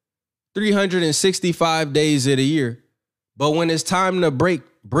boxing 365 days of the year. But when it's time to break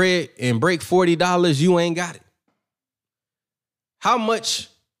bread and break $40, you ain't got it. How much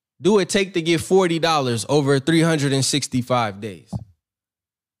do it take to get $40 over 365 days?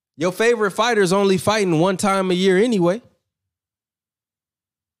 Your favorite fighter's only fighting one time a year anyway.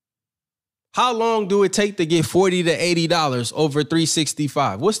 How long do it take to get $40 to $80 over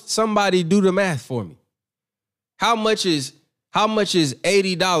 365? What's somebody do the math for me? How much is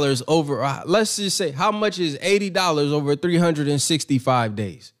 $80 over, let's just say, how much is $80 over 365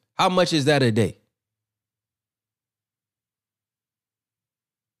 days? How much is that a day?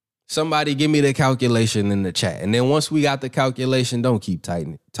 Somebody give me the calculation in the chat. And then once we got the calculation, don't keep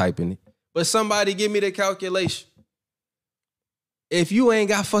typing it. But somebody give me the calculation. If you ain't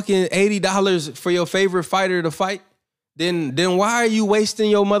got fucking $80 for your favorite fighter to fight, then why are you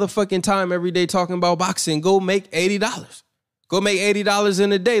wasting your motherfucking time every day talking about boxing? Go make $80. Go make $80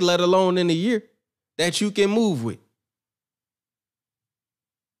 in a day, let alone in a year, that you can move with.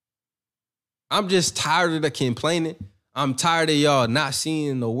 I'm just tired of the complaining. I'm tired of y'all not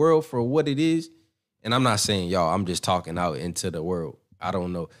seeing the world for what it is. And I'm not saying y'all, I'm just talking out into the world. I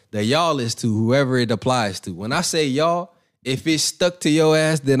don't know. The y'all is to whoever it applies to. When I say y'all, if it's stuck to your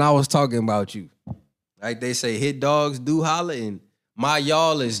ass, then I was talking about you. Like they say, hit dogs do holler, and my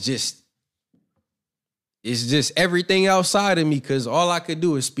y'all is just, it's just everything outside of me, because all I could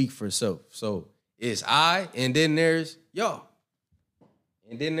do is speak for self. So it's I, and then there's y'all.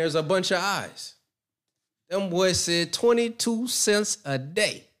 And then there's a bunch of eyes. Them boys said 22 cents a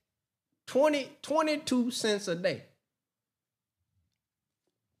day. 22 cents a day.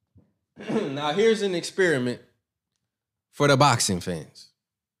 Now here's an experiment for the boxing fans.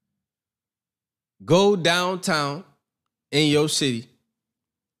 Go downtown in your city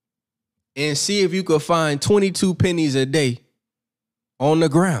and see if you could find 22 pennies a day on the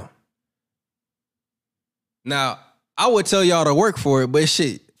ground. Now, I would tell y'all to work for it, but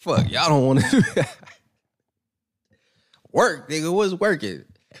shit, fuck, y'all don't want to do that. Work, nigga, what's working?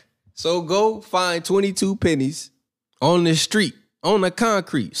 So go find 22 pennies on the street, on the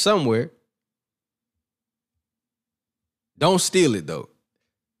concrete, somewhere. Don't steal it, though.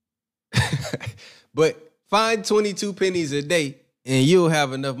 But find 22 pennies a day, and you'll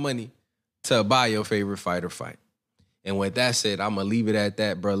have enough money to buy your favorite fighter fight. And with that said, I'm going to leave it at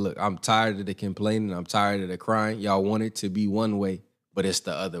that, bro. Look, I'm tired of the complaining. I'm tired of the crying. Y'all want it to be one way, but it's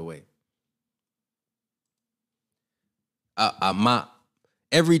the other way.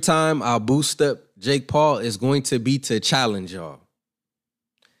 Every time I boost up Jake Paul, is going to be to challenge y'all.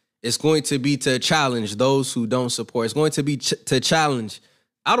 It's going to be to challenge those who don't support. It's going to be to challenge.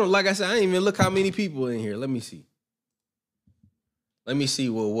 Like I said, I didn't even look how many people in here. Let me see. Let me see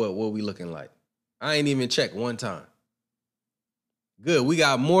what we looking like. I ain't even checked one time. Good. We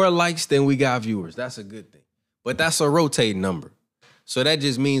got more likes than we got viewers. That's a good thing. But that's a rotating number. So that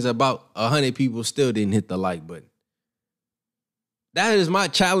just means about 100 people still didn't hit the like button. That is my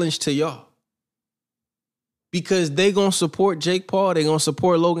challenge to y'all. Because they going to support Jake Paul. They going to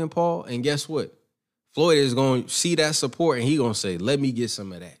support Logan Paul. And guess what? Floyd is going to see that support and he going to say, let me get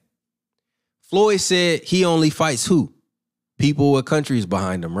some of that. Floyd said he only fights who? People with countries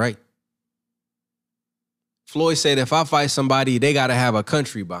behind them, right? Floyd said if I fight somebody, they got to have a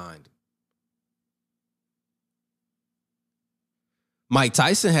country behind them. Mike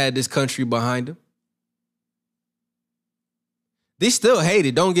Tyson had this country behind him. They still hate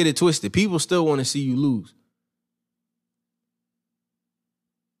it. Don't get it twisted. People still want to see you lose.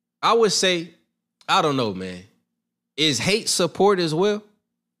 I would say, I don't know, man. Is hate support as well?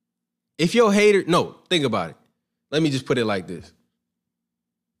 If your hater, no, think about it. Let me just put it like this.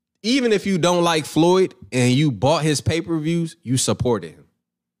 Even if you don't like Floyd and you bought his pay-per-views, you supported him.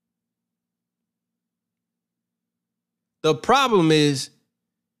 The problem is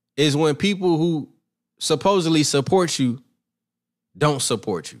when people who supposedly support you don't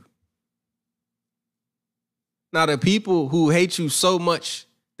support you. Now, the people who hate you so much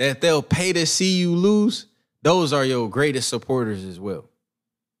that they'll pay to see you lose, those are your greatest supporters as well.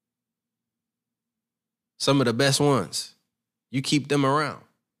 Some of the best ones. You keep them around.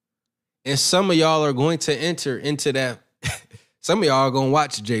 And some of y'all are going to enter into that. Some of y'all are going to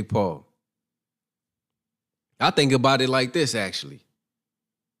watch Jake Paul. I think about it like this, actually.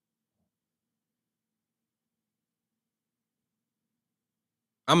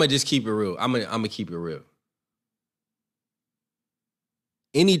 I'm going to just keep it real. I'm going to keep it real.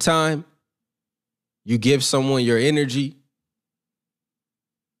 Anytime you give someone your energy,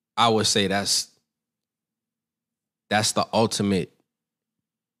 I would say that's the ultimate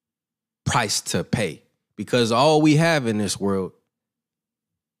price to pay. Because all we have in this world,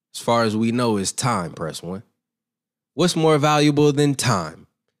 as far as we know, is time, press one. What's more valuable than time?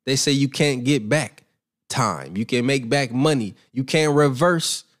 They say you can't get back time. You can make back money. You can't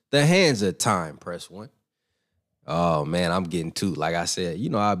reverse the hands of time, press one. Oh, man, I'm getting too, like I said,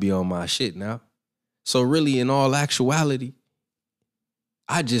 I'll be on my shit now. So really, in all actuality,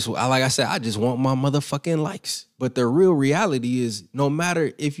 I just want my motherfucking likes. But the real reality is, no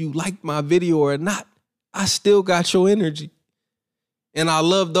matter if you like my video or not, I still got your energy. And I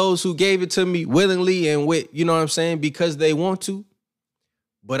love those who gave it to me willingly and with, because they want to.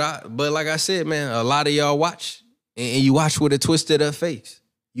 But like I said, man, a lot of y'all watch and you watch with a twist of the face.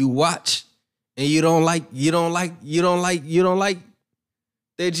 You watch and you don't like that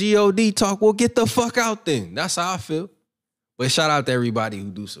God talk. Well, get the fuck out then. That's how I feel. But shout out to everybody who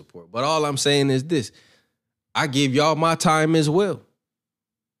do support. But all I'm saying is this. I give y'all my time as well.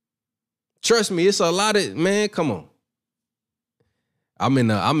 Trust me, it's a lot of, man, come on. I'm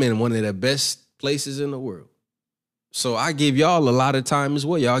in one of the best places in the world. So I give y'all a lot of time as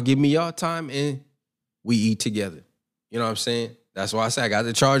well. Y'all give me y'all time and we eat together. You know what I'm saying? That's why I say I got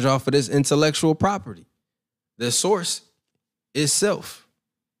to charge off of this intellectual property. The source is self.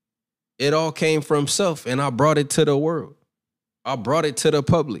 It all came from self and I brought it to the world. I brought it to the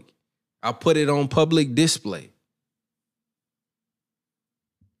public. I put it on public display.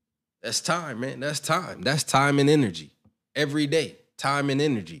 That's time, man. That's time. That's time and energy. Every day, time and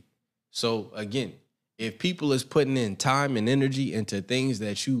energy. So again, if people is putting in time and energy into things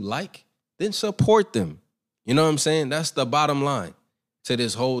that you like, then support them. You know what I'm saying? That's the bottom line to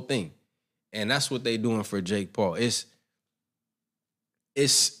this whole thing. And that's what they doing for Jake Paul. It's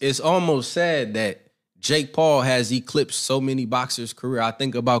almost sad that Jake Paul has eclipsed so many boxers' career. I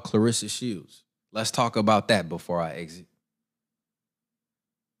think about Clarissa Shields. Let's talk about that before I exit.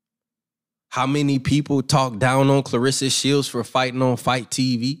 How many people talk down on Clarissa Shields for fighting on Fight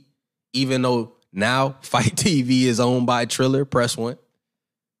TV, even though now Fight TV is owned by Triller, press one.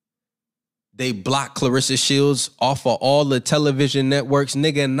 They blocked Clarissa Shields off of all the television networks.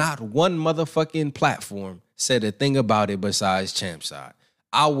 Nigga, not one motherfucking platform said a thing about it besides Champside.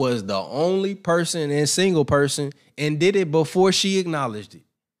 I was the only person and single person and did it before she acknowledged it.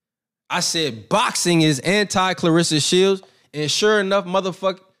 I said boxing is anti-Clarissa Shields, and sure enough,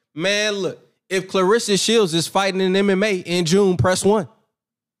 motherfucker, man, look, if Clarissa Shields is fighting in MMA in June, press one.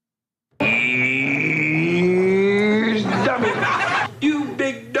 Dummy. You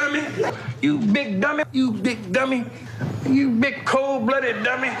big dummy. You big dummy. You big dummy. You big cold-blooded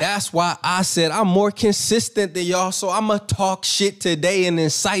dummy. That's why I said I'm more consistent than y'all, so I'm going to talk shit today and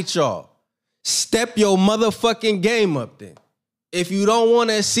incite y'all. Step your motherfucking game up then. If you don't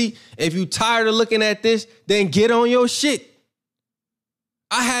want to see, if you tired of looking at this, then get on your shit.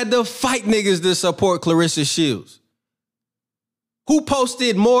 I had to fight niggas to support Clarissa Shields. Who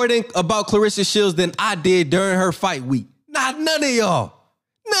posted more about Clarissa Shields than I did during her fight week? None of y'all.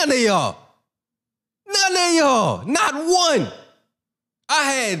 None of y'all. None of y'all. Not one. I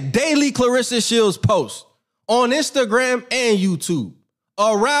had daily Clarissa Shields posts on Instagram and YouTube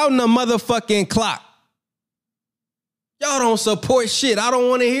around the motherfucking clock. Y'all don't support shit. I don't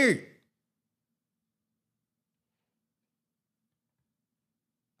want to hear it.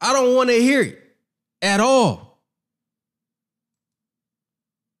 I don't want to hear it at all.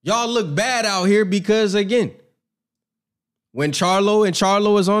 Y'all look bad out here because, again, when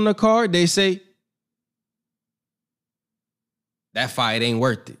Charlo is on the card, they say, that fight ain't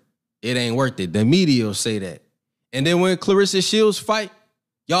worth it. It ain't worth it. The media will say that. And then when Clarissa Shields fight,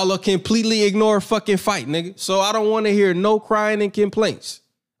 y'all will completely ignore a fucking fight, nigga. So I don't want to hear no crying and complaints.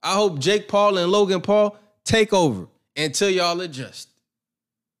 I hope Jake Paul and Logan Paul take over until y'all adjust.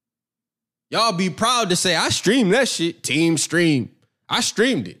 Y'all be proud to say, I streamed that shit. Team stream. I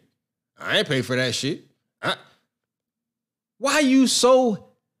streamed it. I ain't pay for that shit. Why you so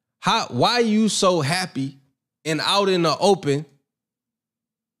happy and out in the open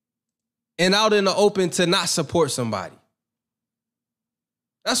to not support somebody?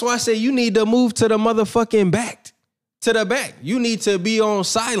 That's why I say you need to move to the motherfucking back. To the back. You need to be on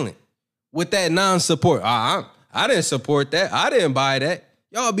silent. with that non-support. I didn't support that. I didn't buy that.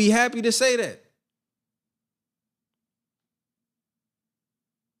 Y'all be happy to say that.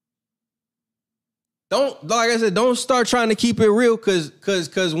 Don't, like I said, don't start trying to keep it real because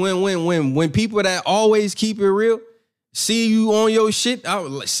when people that always keep it real see you on your shit,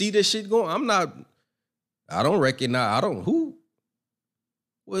 see this shit going. I don't recognize, who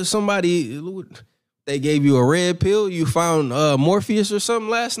was somebody, they gave you a red pill, you found Morpheus or something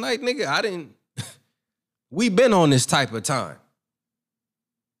last night, nigga? I didn't, we been on this type of time.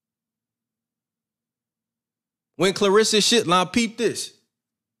 When Clarissa shit, now peep this.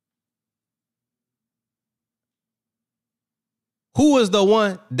 Who was the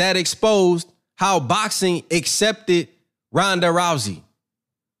one that exposed how boxing accepted Ronda Rousey?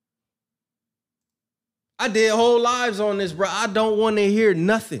 I did whole lives on this, bro. I don't want to hear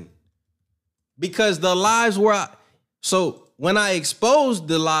nothing. Because the lies were... So when I exposed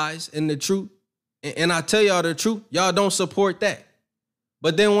the lies and the truth, and I tell y'all the truth, y'all don't support that.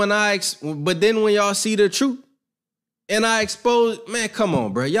 But then when when y'all see the truth, and I expose... Man, come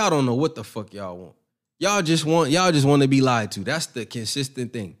on, bro. Y'all don't know what the fuck y'all want. Y'all just want to be lied to. That's the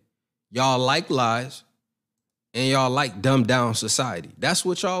consistent thing. Y'all like lies and y'all like dumbed down society. That's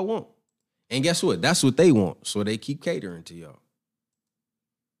what y'all want. And guess what? That's what they want. So they keep catering to y'all.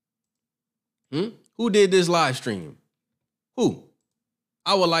 Who did this live stream? Who?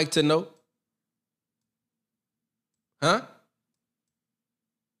 I would like to know. Huh?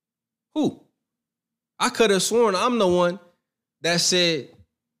 Who? I could have sworn I'm the one that said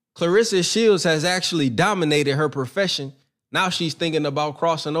Clarissa Shields has actually dominated her profession. Now she's thinking about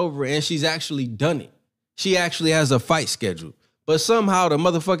crossing over, and she's actually done it. She actually has a fight scheduled. But somehow the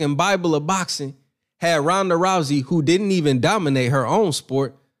motherfucking Bible of boxing had Ronda Rousey, who didn't even dominate her own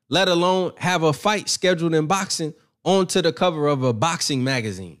sport, let alone have a fight scheduled in boxing, onto the cover of a boxing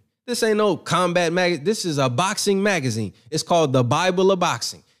magazine. This ain't no combat magazine. This is a boxing magazine. It's called the Bible of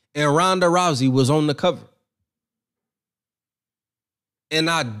Boxing. And Ronda Rousey was on the cover. And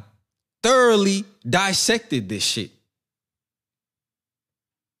I thoroughly dissected this shit.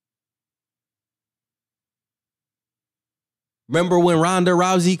 Remember when Ronda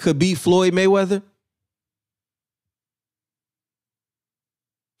Rousey could beat Floyd Mayweather?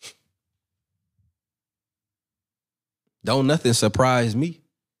 Don't nothing surprise me.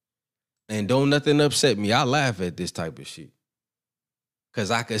 And don't nothing upset me. I laugh at this type of shit.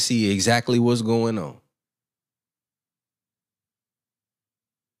 Because I can see exactly what's going on.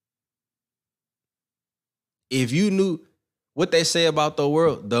 If you knew what they say about the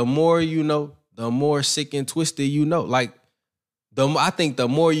world, the more you know, the more sick and twisted you know. Like, I think the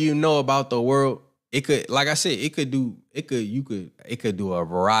more you know about the world, it could, like I said, it could do a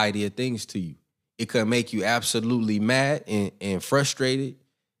variety of things to you. It could make you absolutely mad and frustrated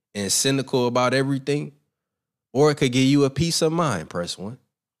and cynical about everything. Or it could give you a peace of mind, press one.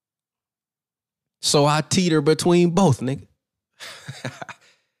 So I teeter between both, nigga.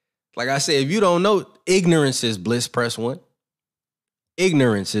 Like I said, if you don't know, ignorance is bliss, press one.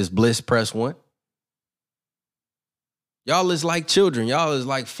 Ignorance is bliss, press one. Y'all is like children. Y'all is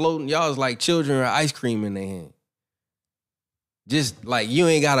like floating. Y'all is like children with ice cream in their hand. Just like you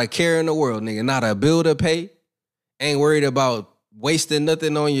ain't got a care in the world, nigga. Not a bill to pay. Ain't worried about wasting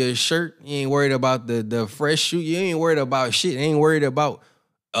nothing on your shirt. You ain't worried about the fresh shoe. You ain't worried about shit. Ain't worried about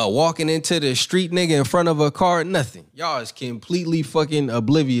walking into the street, nigga, in front of a car. Nothing. Y'all is completely fucking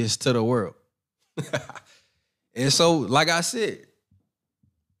oblivious to the world. And so, like I said,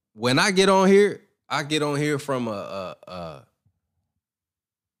 when I get on here from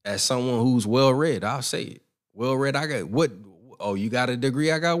as someone who's well-read. I'll say it. Well-read, I got what? Oh, you got a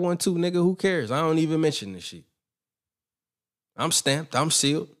degree? I got one too, nigga. Who cares? I don't even mention this shit. I'm stamped. I'm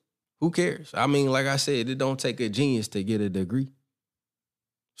sealed. Who cares? I mean, like I said, it don't take a genius to get a degree.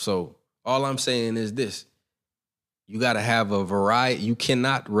 So all I'm saying is this. You got to have a variety. You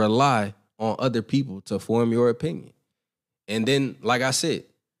cannot rely on other people to form your opinion. And then, like I said,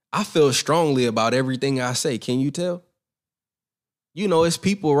 I feel strongly about everything I say. Can you tell? You know, it's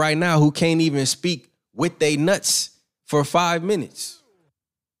people right now who can't even speak with they nuts for 5 minutes.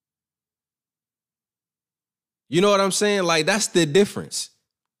 You know what I'm saying? Like, that's the difference.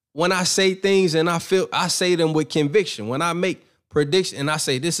 When I say things and I say them with conviction. When I make predictions and I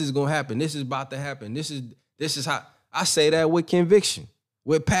say, this is going to happen. This is about to happen. This is how I say that with conviction,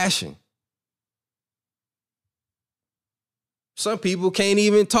 with passion. Some people can't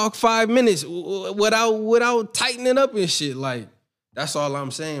even talk 5 minutes without tightening up and shit. Like, that's all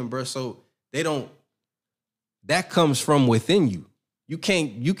I'm saying, bro. So that comes from within you. You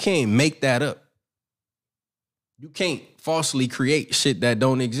can't make that up. You can't falsely create shit that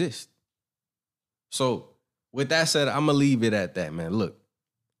don't exist. So with that said, I'm gonna leave it at that, man. Look,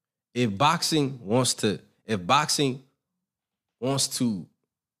 if boxing wants to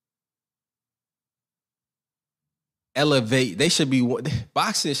elevate,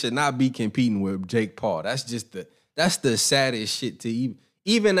 boxing should not be competing with Jake Paul. That's the saddest shit to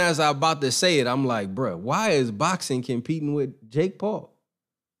even as I'm about to say it, I'm like, bruh, why is boxing competing with Jake Paul?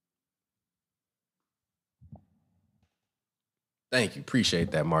 Thank you.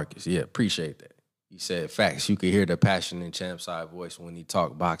 Appreciate that, Marcus. Yeah, appreciate that. He said facts. You could hear the passion in Champ's side voice when he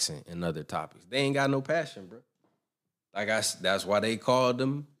talk boxing and other topics. They ain't got no passion, bro. That's why they called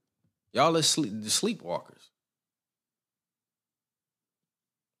them, y'all are the sleepwalkers.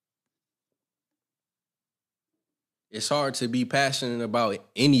 It's hard to be passionate about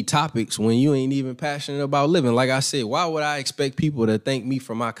any topics when you ain't even passionate about living. Like I said, why would I expect people to thank me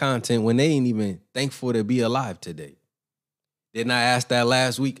for my content when they ain't even thankful to be alive today? Didn't I ask that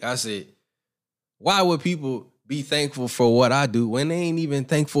last week? I said, why would people be thankful for what I do when they ain't even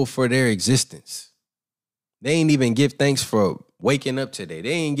thankful for their existence? They ain't even give thanks for waking up today.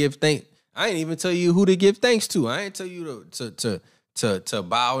 They ain't give thanks. I ain't even tell you who to give thanks to. I ain't tell you to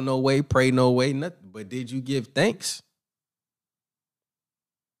bow no way, pray no way, nothing. But did you give thanks?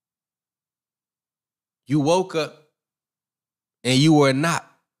 You woke up and you were not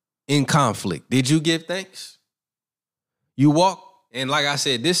in conflict. Did you give thanks? You walk, and like I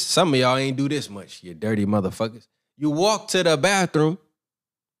said, some of y'all ain't do this much, you dirty motherfuckers. You walk to the bathroom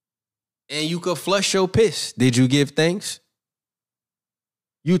and you could flush your piss. Did you give thanks?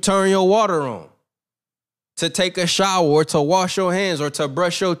 You turn your water on to take a shower or to wash your hands or to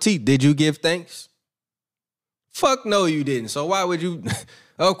brush your teeth. Did you give thanks? Fuck no, you didn't. So why would you?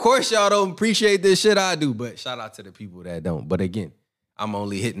 Of course y'all don't appreciate this shit I do, but shout out to the people that don't. But again, I'm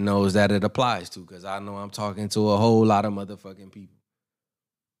only hitting those that it applies to because I know I'm talking to a whole lot of motherfucking people.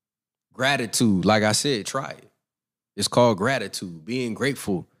 Gratitude, like I said, try it. It's called gratitude, being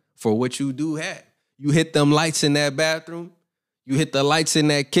grateful for what you do have. You hit them lights in that bathroom. You hit the lights in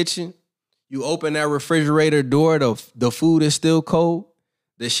that kitchen. You open that refrigerator door, the food is still cold.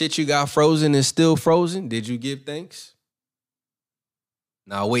 The shit you got frozen is still frozen. Did you give thanks?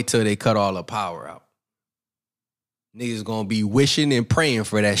 Now wait till they cut all the power out. Niggas gonna be wishing and praying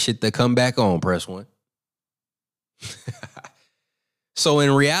for that shit to come back on, press one. So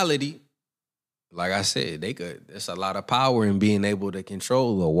in reality, like I said, there's a lot of power in being able to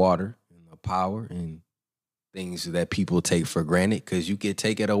control the water and the power and things that people take for granted because you can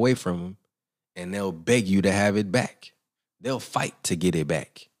take it away from them and they'll beg you to have it back. They'll fight to get it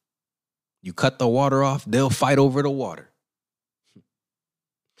back. You cut the water off, they'll fight over the water.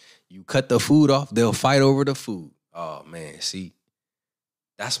 You cut the food off, they'll fight over the food. Oh, man, see,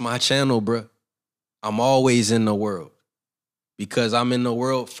 that's my channel, bro. I'm always in the world because I'm in the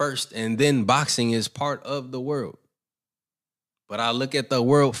world first, and then boxing is part of the world. But I look at the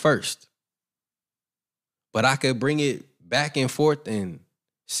world first. But I could bring it back and forth and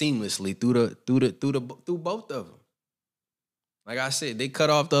seamlessly through both of them. Like I said, they cut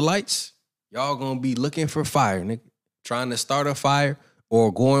off the lights. Y'all gonna be looking for fire, nigga. Trying to start a fire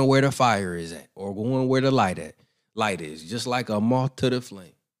or going where the fire is at or going where the light is. Just like a moth to the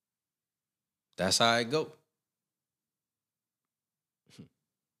flame. That's how it go.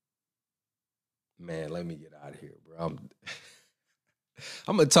 Man, let me get out of here, bro.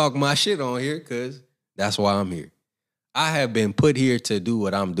 I'm gonna talk my shit on here because that's why I'm here. I have been put here to do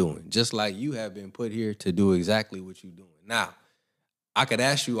what I'm doing, just like you have been put here to do exactly what you're doing. Now, I could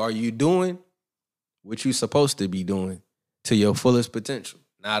ask you, are you doing what you're supposed to be doing to your fullest potential?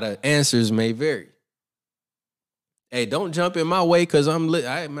 Now, the answers may vary. Hey, don't jump in my way because I'm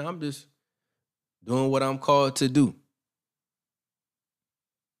just doing what I'm called to do.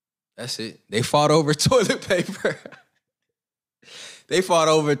 That's it. They fought over toilet paper. They fought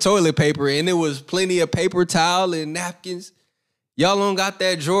over toilet paper, and there was plenty of paper towel and napkins. Y'all don't got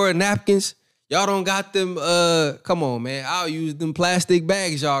that drawer of napkins? Y'all don't got them, come on, man. I'll use them plastic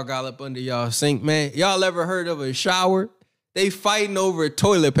bags y'all got up under y'all sink, man. Y'all ever heard of a shower? They fighting over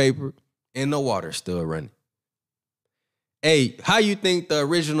toilet paper, and the water's still running. Hey, how you think the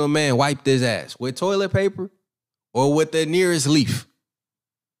original man wiped his ass? With toilet paper or with the nearest leaf?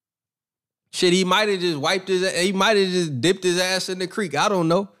 Shit, he might have just he might have just dipped his ass in the creek. I don't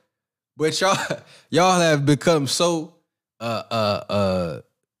know. But y'all have become so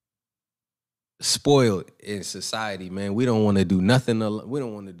spoiled in society, man. We don't want to do nothing. We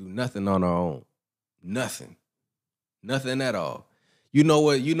don't want to do nothing on our own. Nothing at all. You know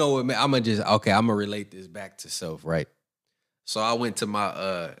what, man? I'm gonna relate this back to self, right? So I went to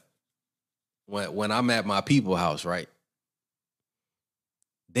my when I'm at my people house, right?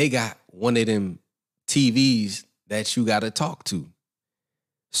 They got one of them TVs that you got to talk to.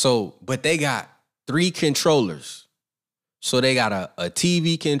 So, but they got 3 controllers. So they got a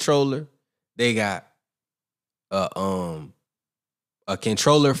TV controller. They got a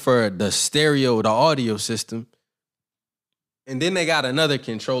controller for the stereo, the audio system. And then they got another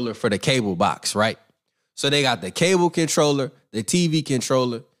controller for the cable box, right? So they got the cable controller, the TV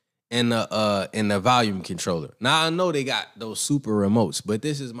controller, and the volume controller. Now I know they got those super remotes, but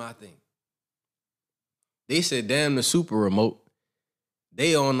this is my thing. They said, damn the super remote.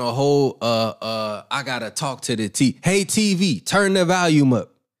 They on the whole, I gotta talk to the TV. Hey TV, turn the volume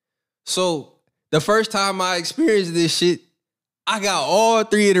up. So the first time I experienced this shit, I got all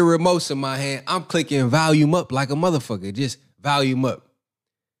 3 of the remotes in my hand. I'm clicking volume up like a motherfucker. Just volume up.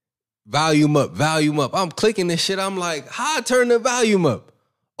 Volume up, volume up. I'm clicking this shit. I'm like, how I turn the volume up?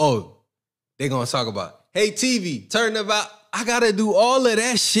 Oh, they gonna talk about, hey TV, turn the volume. I gotta do all of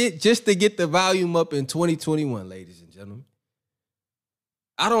that shit just to get the volume up in 2021, ladies and gentlemen.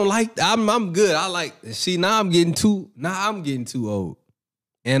 I don't like, I'm good. I like, see, now I'm getting too old.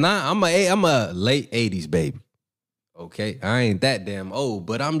 And I'm a late 80s baby. Okay, I ain't that damn old,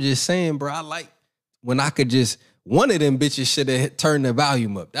 but I'm just saying, bro, I like when I could just, one of them bitches should have turned the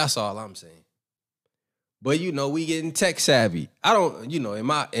volume up. That's all I'm saying. But you know, we getting tech savvy. I don't, you know, in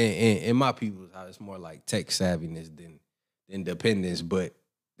my people's house, it's more like tech savviness than independence. But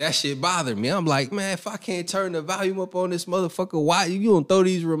that shit bothered me. I'm like, man, if I can't turn the volume up on this motherfucker, why you gonna throw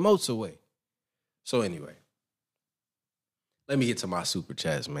these remotes away? So anyway, let me get to my super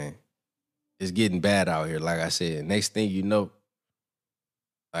chats, man. It's getting bad out here, like I said. Next thing you know,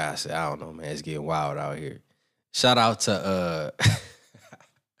 like I said, I don't know, man. It's getting wild out here. Shout out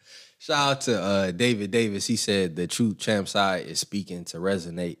to David Davis. He said the true champ side is speaking to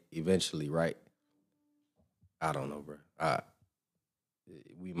resonate eventually, right? I don't know, bro.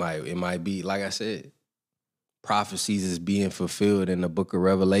 It might be, like I said, prophecies is being fulfilled in the book of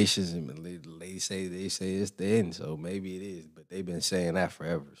Revelations, and they say it's the end, so maybe it is, but they've been saying that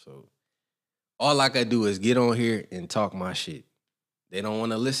forever. So all I gotta do is get on here and talk my shit. They don't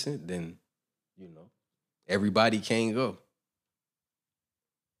want to listen, then, you know, everybody can't go.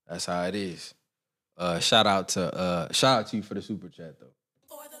 That's how it is. Shout out to you for the super chat though.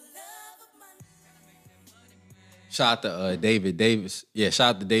 Shout out to David Davis. Yeah,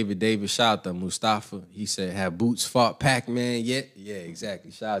 shout out to David Davis. Shout out to Mustafa. He said, have Boots fought Pac-Man yet? Yeah,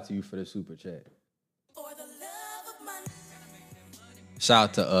 exactly. Shout out to you for the super chat. Shout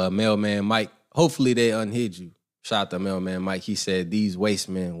out to Mailman Mike. Hopefully they unhid you. Shout out to Mailman Mike. He said, these waste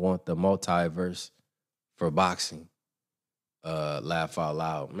men want the multiverse for boxing. Laugh out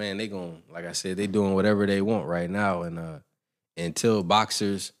loud. Man, they going, like I said, they doing whatever they want right now. And until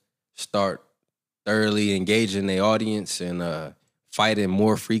boxers start thoroughly engaging their audience and fighting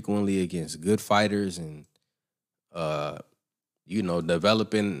more frequently against good fighters and, you know,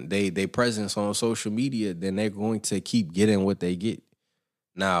 developing their presence on social media, then they're going to keep getting what they get.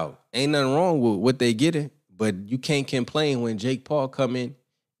 Now, ain't nothing wrong with what they getting, but you can't complain when Jake Paul come in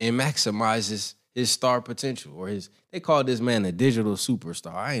and maximizes his star potential, or they call this man a digital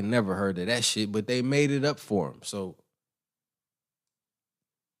superstar. I ain't never heard of that shit, but they made it up for him. So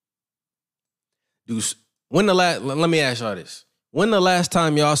let me ask y'all this. When the last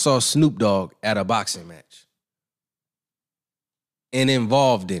time y'all saw Snoop Dogg at a boxing match and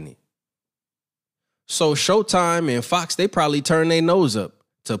involved in it? So Showtime and Fox, they probably turn their nose up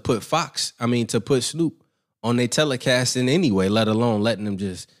to put Snoop on their telecasting anyway, let alone letting them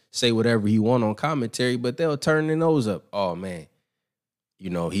just say whatever he want on commentary, but they'll turn their nose up. Oh man, you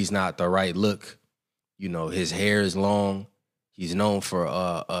know, he's not the right look. You know, his hair is long. He's known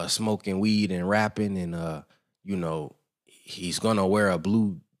for smoking weed and rapping, and you know, he's gonna wear a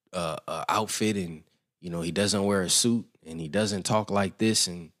blue outfit, and you know, he doesn't wear a suit, and he doesn't talk like this.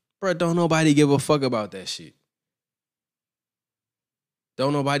 And bro, don't nobody give a fuck about that shit.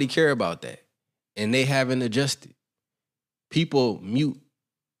 Don't nobody care about that, and they haven't adjusted. People mute.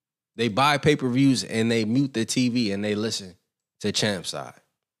 They buy pay-per-views and they mute the TV and they listen to Champ Side.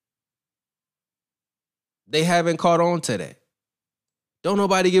 They haven't caught on to that. Don't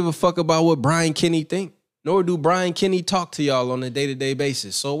nobody give a fuck about what Brian Kenny think, nor do Brian Kenny talk to y'all on a day-to-day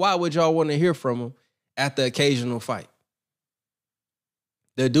basis. So why would y'all want to hear from him at the occasional fight?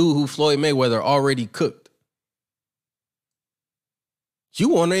 The dude who Floyd Mayweather already cooked. You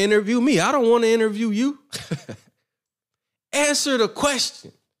want to interview me? I don't want to interview you. Answer the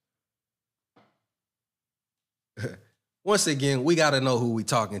question. Once again, we got to know who we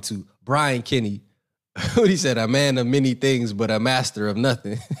talking to. Brian Kenny. What he said, a man of many things, but a master of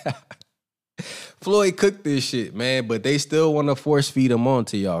nothing. Floyd cooked this shit, man, but they still want to force feed him on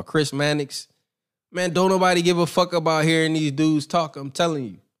to y'all. Chris Mannix, Man, don't nobody give a fuck about hearing these dudes talk. I'm telling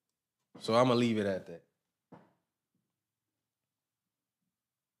you. So I'm going to leave it at that.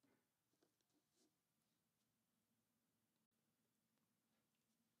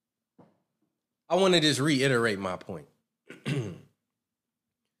 I want to just reiterate my point.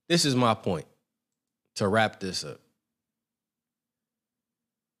 This is my point to wrap this up.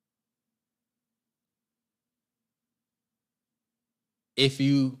 If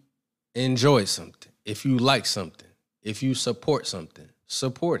you enjoy something, if you like something, if you support something,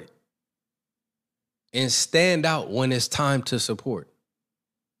 support it. And stand out when it's time to support.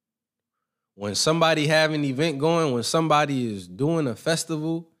 When somebody have an event going, when somebody is doing a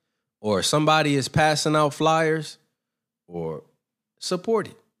festival, or somebody is passing out flyers, or support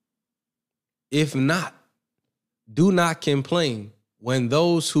it. If not, do not complain when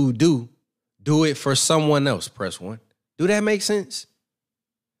those who do it for someone else. Press 1. Do that make sense?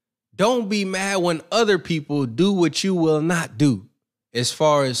 Don't be mad when other people do what you will not do as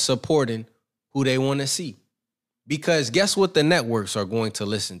far as supporting who they want to see. Because guess what the networks are going to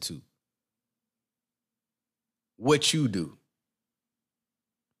listen to? What you do.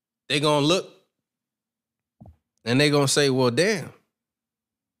 They're going to look and they're going to say, well, damn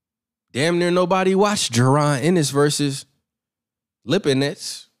near nobody watched Jerron Ennis versus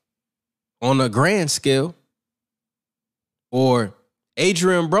Lipinets on a grand scale, or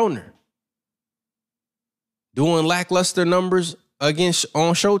Adrian Broner doing lackluster numbers against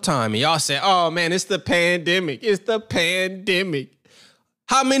on Showtime. And y'all say, oh man, it's the pandemic. It's the pandemic.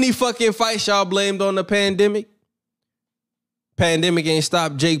 How many fucking fights y'all blamed on the pandemic? Pandemic ain't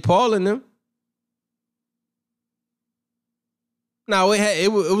stopped Jake Paul and them. Now,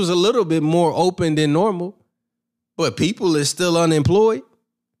 it was a little bit more open than normal, but people is still unemployed.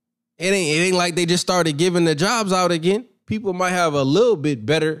 It ain't like they just started giving the jobs out again. People might have a little bit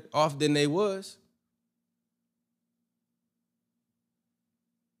better off than they was.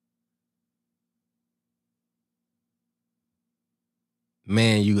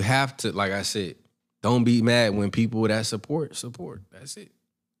 Man, you have to, like I said, don't be mad when people that support. That's it.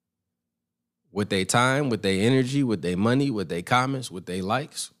 With their time, with their energy, with their money, with their comments, with their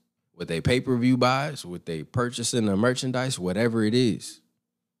likes, with their pay-per-view buys, with their purchasing of merchandise, whatever it is.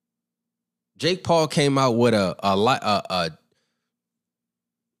 Jake Paul came out with a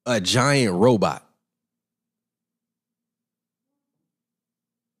giant robot.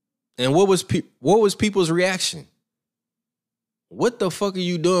 And what was people's reaction? What the fuck are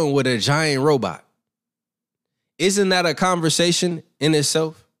you doing with a giant robot? Isn't that a conversation in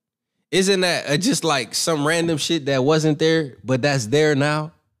itself? Isn't that just like some random shit that wasn't there, but that's there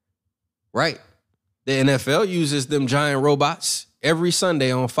now? Right? The NFL uses them giant robots. Every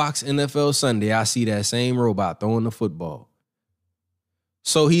Sunday on Fox NFL Sunday, I see that same robot throwing the football.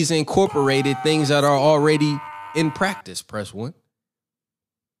 So he's incorporated things that are already in practice, press 1.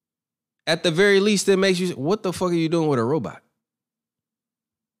 At the very least, it makes you say, what the fuck are you doing with a robot?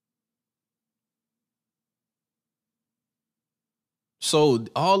 So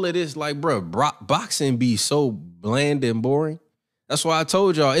all of this, like, bro, boxing be so bland and boring. That's why I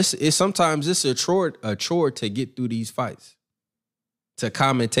told y'all it's sometimes it's a chore to get through these fights, to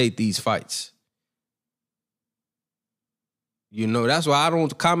commentate these fights. You know, that's why I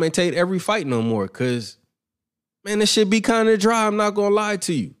don't commentate every fight no more, because, man, this shit be kind of dry. I'm not gonna lie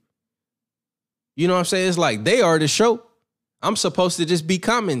to you. You know what I'm saying? It's like they are the show. I'm supposed to just be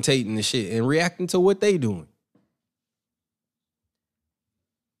commentating the shit and reacting to what they doing.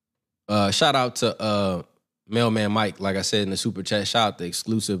 Shout out to Mailman Mike, like I said in the super chat. Shout out to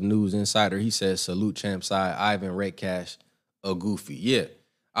Exclusive News Insider. He says, salute champ side, Ivan Redcash, a goofy. Yeah.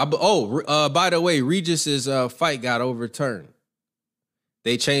 By the way, Regis's fight got overturned.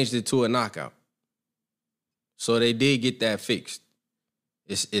 They changed it to a knockout. So they did get that fixed.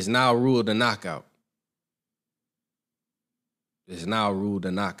 It's now ruled a knockout. It's now ruled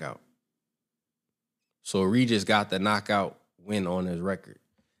a knockout. So Regis got the knockout win on his record.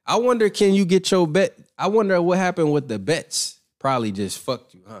 I wonder, can you get your bet? I wonder what happened with the bets. Probably just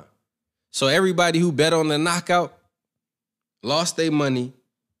fucked you, huh? So everybody who bet on the knockout lost their money,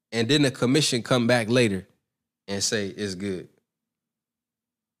 and then the commission come back later and say it's good.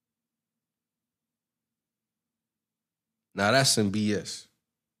 Now that's some BS.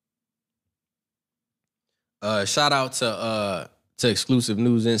 Shout out to Exclusive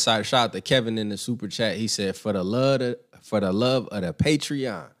News Insider. Shout out to Kevin in the super chat. He said, for the love of the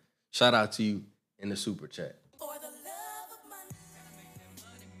Patreon. Shout out to you in the super chat.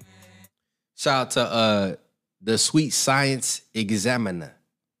 Shout out to the Sweet Science Examiner.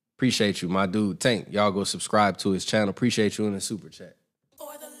 Appreciate you, my dude Tank. Y'all go subscribe to his channel. Appreciate you in the super chat.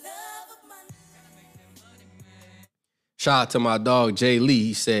 Shout out to my dog, Jay Lee.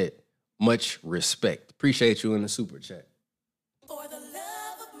 He said, much respect. Appreciate you in the super chat.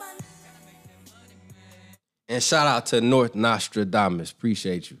 And shout out to North Nostradamus.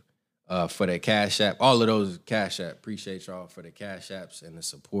 Appreciate you for that Cash App. All of those Cash App. Appreciate y'all for the Cash Apps and the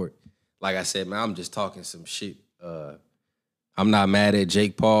support. Like I said, man, I'm just talking some shit. I'm not mad at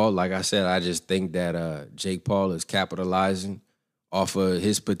Jake Paul. Like I said, I just think that Jake Paul is capitalizing off of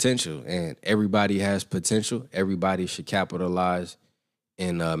his potential. And everybody has potential. Everybody should capitalize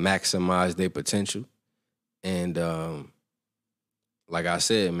and maximize their potential. And like I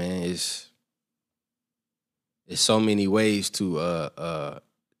said, man, it's so many ways to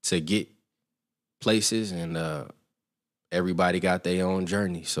get places, and everybody got their own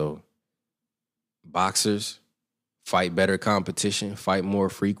journey. So boxers, fight better competition, fight more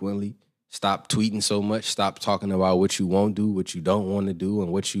frequently, stop tweeting so much, stop talking about what you won't do, what you don't want to do,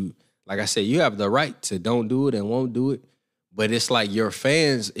 and what you, like I said, you have the right to don't do it and won't do it, but it's like your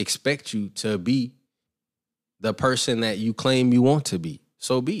fans expect you to be the person that you claim you want to be.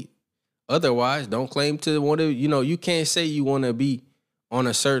 So be it. Otherwise, don't claim to want to, you can't say you want to be on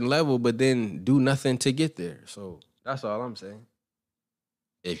a certain level, but then do nothing to get there. So that's all I'm saying.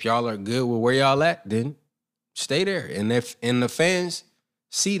 If y'all are good with where y'all at, then stay there. And if the fans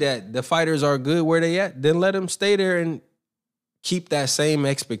see that the fighters are good where they at, then let them stay there and keep that same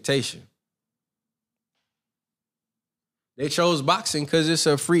expectation. They chose boxing because it's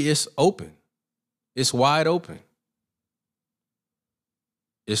it's open. It's wide open.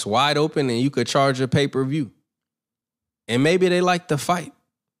 It's wide open, and you could charge a pay-per-view. And maybe they like the fight.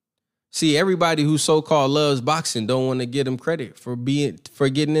 See, everybody who so-called loves boxing don't want to give them credit for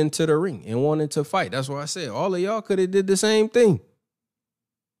getting into the ring and wanting to fight. That's why I said all of y'all could have did the same thing.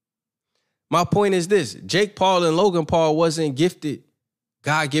 My point is this: Jake Paul and Logan Paul wasn't gifted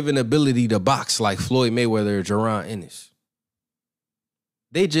God-given ability to box like Floyd Mayweather or Jaron Ennis.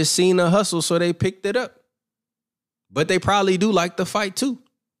 They just seen a hustle, so they picked it up. But they probably do like the fight too.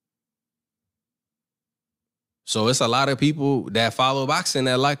 So it's a lot of people that follow boxing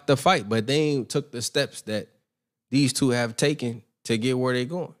that like the fight, but they ain't took the steps that these two have taken to get where they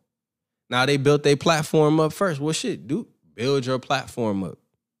going. Now they built their platform up first. Well, shit, dude, build your platform up.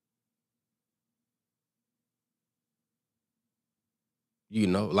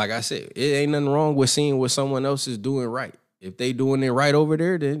 Like I said, it ain't nothing wrong with seeing what someone else is doing right. If they doing it right over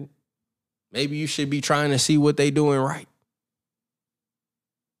there, then maybe you should be trying to see what they doing right.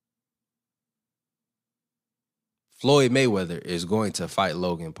 Floyd Mayweather is going to fight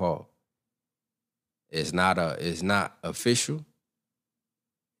Logan Paul. It's not official.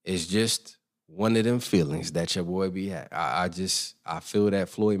 It's just one of them feelings that your boy be at. I feel that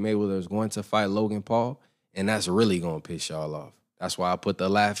Floyd Mayweather is going to fight Logan Paul, and that's really going to piss y'all off. That's why I put the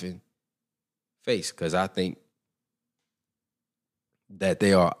laughing face, because I think that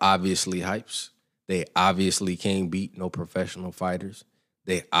they are obviously hypes. They obviously can't beat no professional fighters.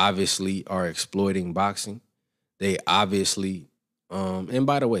 They obviously are exploiting boxing. They obviously, and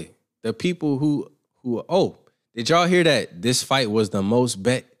by the way, the people who, did y'all hear that this fight was the most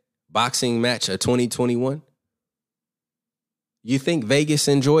bet boxing match of 2021? You think Vegas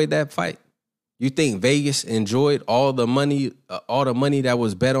enjoyed that fight? You think Vegas enjoyed all the money that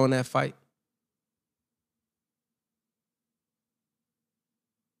was bet on that fight?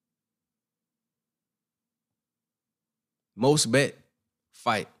 Most bet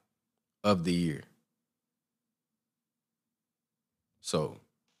fight of the year. So,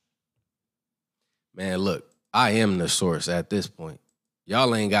 man, look, I am the source at this point.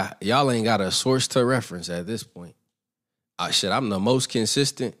 Y'all ain't got a source to reference at this point. I'm the most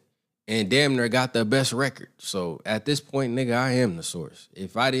consistent and damn near got the best record. So at this point, nigga, I am the source.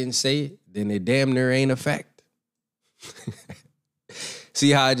 If I didn't say it, then it damn near ain't a fact.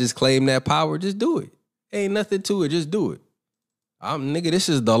 See how I just claim that power? Just do it. Ain't nothing to it. Just do it. Nigga, this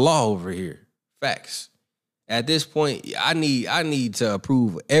is the law over here. Facts. At this point, I need to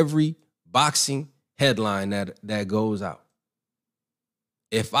approve every boxing headline that goes out.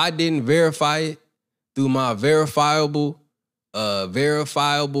 If I didn't verify it through my verifiable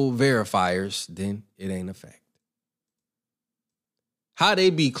verifiers, then it ain't a fact. How they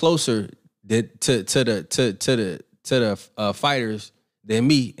be closer to the fighters than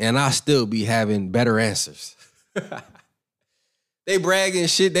me, and I still be having better answers. They bragging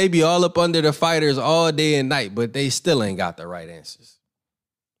shit. They be all up under the fighters all day and night, but they still ain't got the right answers.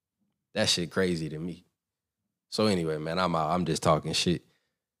 That shit crazy to me. So anyway, man, I'm out. I'm just talking shit.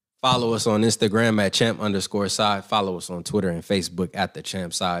 Follow us on Instagram at champ_side. Follow us on Twitter and Facebook at the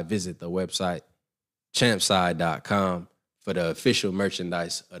champ side. Visit the website, champside.com, for the official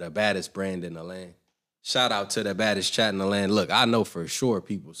merchandise of the baddest brand in the land. Shout out to the baddest chat in the land. Look, I know for sure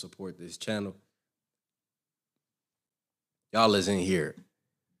people support this channel. Y'all is in here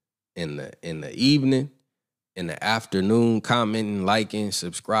in the evening, in the afternoon, commenting, liking,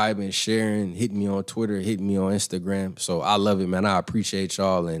 subscribing, sharing, hitting me on Twitter, hitting me on Instagram. So I love it, man. I appreciate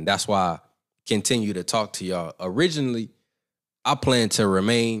y'all, and that's why I continue to talk to y'all. Originally, I plan to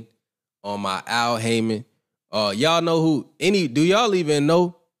remain on my Al Heyman. Y'all know do y'all even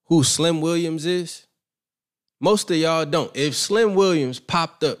know who Slim Williams is? Most of y'all don't. If Slim Williams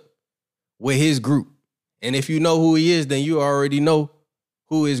popped up with his group, and if you know who he is, then you already know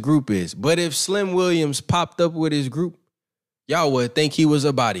who his group is. But if Slim Williams popped up with his group, y'all would think he was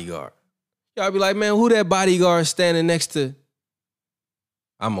a bodyguard. Y'all be like, man, who that bodyguard standing next to?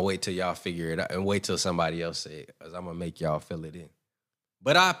 I'm going to wait till y'all figure it out and wait till somebody else say it, because I'm going to make y'all fill it in.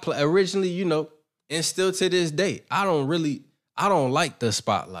 But originally, you know, and still to this day, I don't like the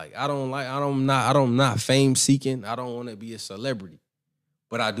spotlight. I'm not fame seeking. I don't want to be a celebrity,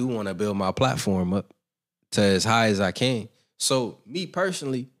 but I do want to build my platform up to as high as I can. So me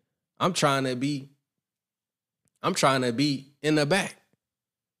personally, I'm trying to be in the back.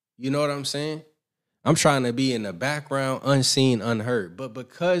 You know what I'm saying? I'm trying to be in the background, unseen, unheard. But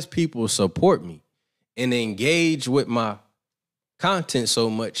because people support me and engage with my content so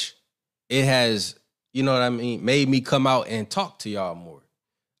much, it has, you know what I mean, made me come out and talk to y'all more.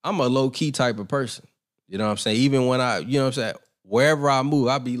 I'm a low-key type of person. You know what I'm saying? Even when you know what I'm saying, wherever I move,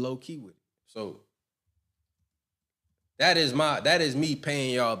 I be low-key with it. So that is me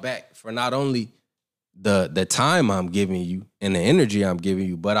paying y'all back for not only the time I'm giving you and the energy I'm giving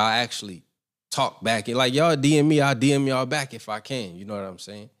you, but I actually talk back. And like y'all DM me, I DM y'all back if I can. You know what I'm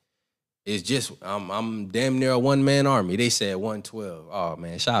saying? It's just I'm damn near a one-man army. They said 112. Oh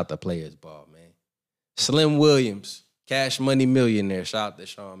man, shout out to Players Ball, man. Slim Williams, Cash Money Millionaire. Shout out to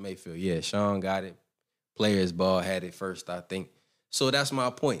Sean Mayfield. Yeah, Sean got it. Players Ball had it first, I think. So that's my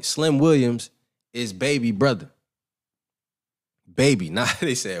point. Slim Williams is baby brother. Baby. Nah,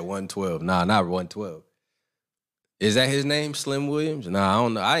 they said 112. Nah, not 112. Is that his name, Slim Williams? Nah, I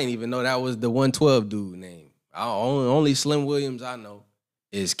don't know. I didn't even know that was the 112 dude name. Only Slim Williams I know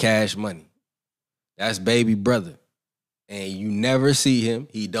is Cash Money. That's baby brother. And you never see him.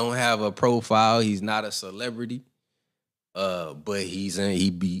 He don't have a profile. He's not a celebrity. But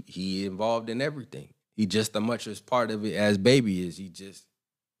he involved in everything. He just as much as part of it as baby is. He just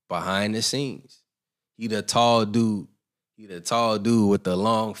behind the scenes. He the tall dude. He the tall dude with the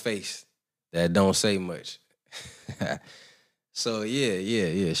long face that don't say much. So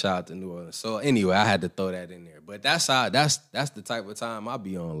yeah. Shout out to New Orleans. So anyway, I had to throw that in there. But that's the type of time I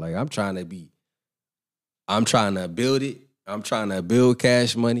be on. Like I'm trying to build it. I'm trying to build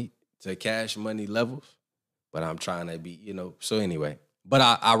Cash Money to Cash Money levels. But I'm trying to be, you know. So anyway. But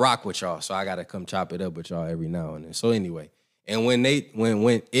I rock with y'all. So I gotta come chop it up with y'all every now and then. So anyway. And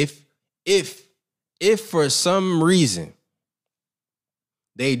if for some reason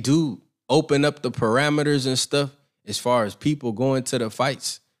they do open up the parameters and stuff as far as people going to the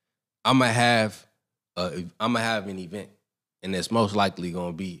fights, I'm gonna have an event, and it's most likely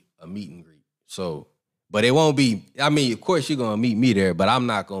gonna be a meet and greet. So, but it won't be. I mean, of course you're gonna meet me there, but I'm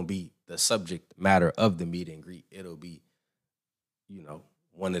not gonna be the subject matter of the meet and greet. It'll be, you know,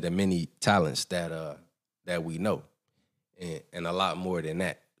 one of the many talents that we know, and a lot more than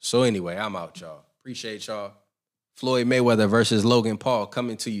that. So anyway, I'm out, y'all. Appreciate y'all. Floyd Mayweather versus Logan Paul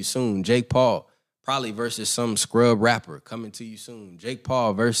coming to you soon. Jake Paul probably versus some scrub rapper coming to you soon. Jake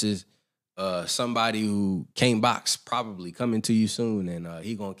Paul versus somebody who can't box probably coming to you soon. And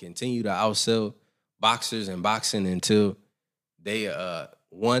he going to continue to outsell boxers and boxing until they,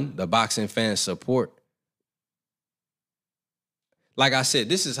 the boxing fans support. Like I said,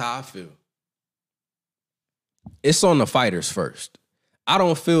 this is how I feel. It's on the fighters first. I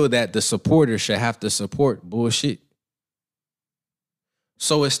don't feel that the supporters should have to support bullshit.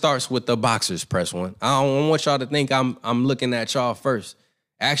 So it starts with the boxers, press one. I don't want y'all to think I'm looking at y'all first.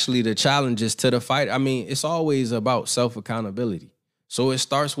 Actually, the challenge is to the fight. I mean, it's always about self-accountability. So it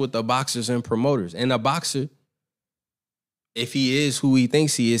starts with the boxers and promoters. And a boxer, if he is who he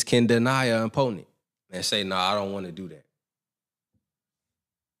thinks he is, can deny an opponent and say, no, I don't want to do that.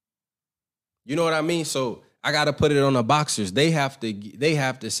 You know what I mean? So I got to put it on the boxers. They have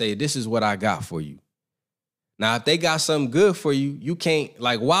to say, this is what I got for you. Now, if they got something good for you, you can't,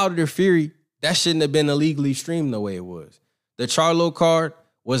 like Wilder Fury, that shouldn't have been illegally streamed the way it was. The Charlo card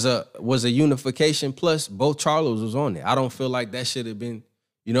was a unification, plus both Charlos was on it. I don't feel like that should have been,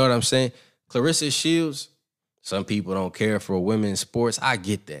 you know what I'm saying? Clarissa Shields, some people don't care for women's sports. I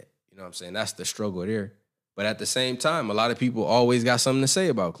get that. You know what I'm saying? That's the struggle there. But at the same time, a lot of people always got something to say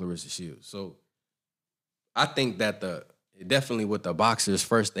about Clarissa Shields. So I think that definitely with the boxers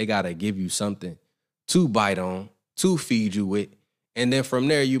first, they gotta give you something to bite on, to feed you with, and then from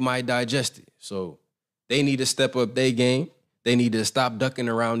there you might digest it. So they need to step up their game. They need to stop ducking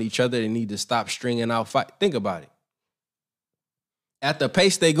around each other. They need to stop stringing out fight. Think about it. At the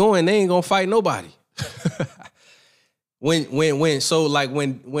pace they going, they ain't gonna fight nobody. when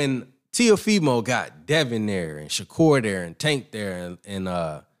Teofimo got Devin there and Shakur there and Tank there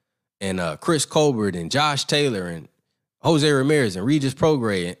and Chris Colbert and Josh Taylor and Jose Ramirez and Regis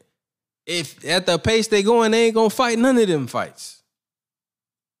Prograis, if at the pace they going, they ain't gonna fight none of them fights.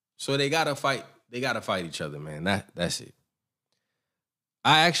 So they gotta fight. They gotta fight each other, man. That's it.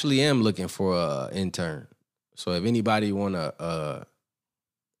 I actually am looking for an intern. So if anybody wanna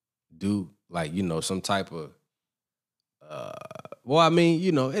do like, some type of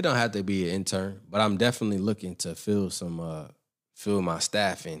it don't have to be an intern, but I'm definitely looking to fill my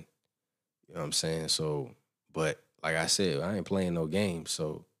staff in. You know what I'm saying? So, but like I said, I ain't playing no games.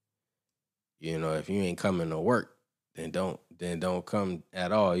 So, if you ain't coming to work, then don't come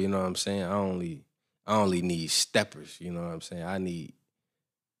at all. You know what I'm saying? I only need steppers. You know what I'm saying?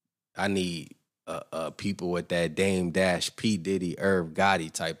 I need people with that Dame Dash, P. Diddy, Irv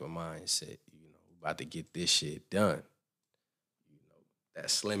Gotti type of mindset. About to get this shit done. That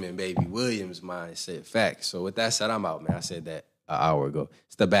Slim and Baby Williams mindset. Facts. So with that said, I'm out, man. I said that an hour ago.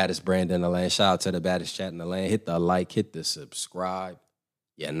 It's the baddest brand in the land. Shout out to the baddest chat in the land. Hit the like, hit the subscribe.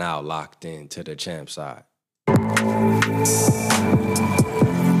 You're now locked in to the champ side. Shout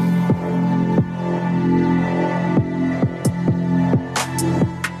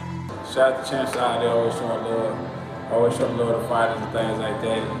out to champ side. They always showing love. Always showing love to fighters and things like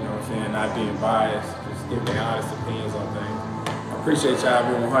that. You know what I'm saying? Not being biased. Just giving honest opinions on things. Appreciate y'all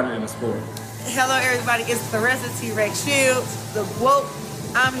being 100 in the sport. Hello, everybody. It's the rest of T-Rex Shields, the woke.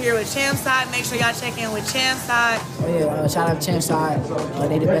 I'm here with Champ Side. Make sure y'all check in with Champ Side. Shout out to Champ Side.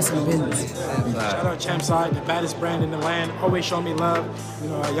 They the best in the business. Shout out Champ Side, the baddest brand in the land. Always show me love.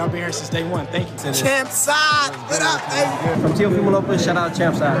 Y'all been here since day one. Thank you. Champ Side, what up, baby? From Teofimo Logan, shout out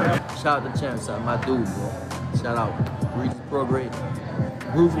Champ Side. Shout out to Champ Side, my dude, bro. Shout out Regis Prograis.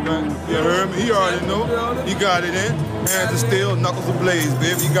 You heard me? He already know. He got it in. Hands are still, knuckles ablaze,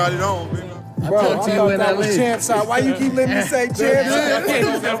 baby. He got it on, baby. Bro, I thought that was Champ Side. Why you keep letting me say Champ Side?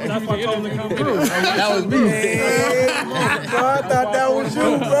 That was me. Bro, I thought that was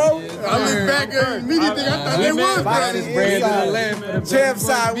you, bro. I look back at immediately. I thought they was. Champ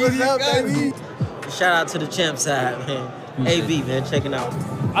Side, what's up, baby? Shout out to the Champ Side, man. AB, man, checking out.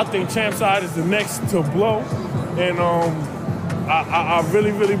 I think Champ Side is the next to blow, and I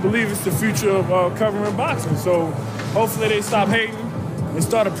really, really believe it's the future of covering boxing. So hopefully they stop hating and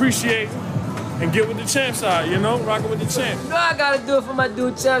start appreciating and get with the champ side, rocking with the champ. I gotta do it for my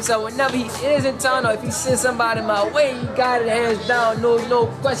dude Champ Side. Whenever he is in town or if he sends somebody my way, he got it hands down, no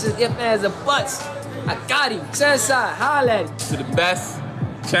questions, ifs, ands, or buts. I got him. Champ Side, holla at him. To the best,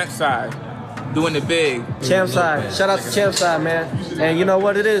 Champ Side, doing it big. Champ Side, shout out to Champ Side, man. And you know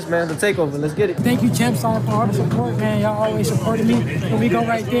what it is, man, the takeover, let's get it. Thank you, Champ Side, for all the support, man. Y'all always supported me. Here we go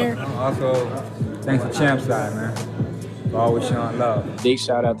right there. Also, thanks to Champ Side, man. Always showing love. Big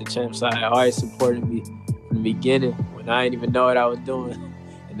shout out to Champ Side. Always supported me from the beginning when I didn't even know what I was doing.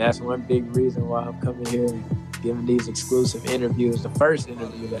 And that's one big reason why I'm coming here and giving these exclusive interviews. The first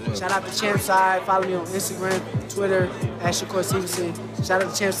interview that I Shout out to Champ Side. Follow me on Instagram, Twitter, Shakur Stevenson. Shout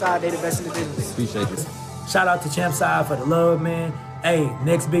out to Champ Side. They the best in the business. Appreciate it. Shout out to Champ Side for the love, man. Hey,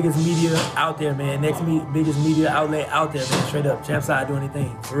 next biggest media out there, man. Next biggest media outlet out there, man. Straight up. Champ Side do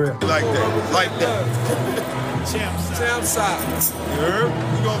anything, for real. Like that. Champ Side. You heard? We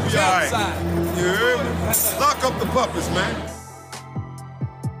gonna be all right. You heard? Lock up the puppets, man.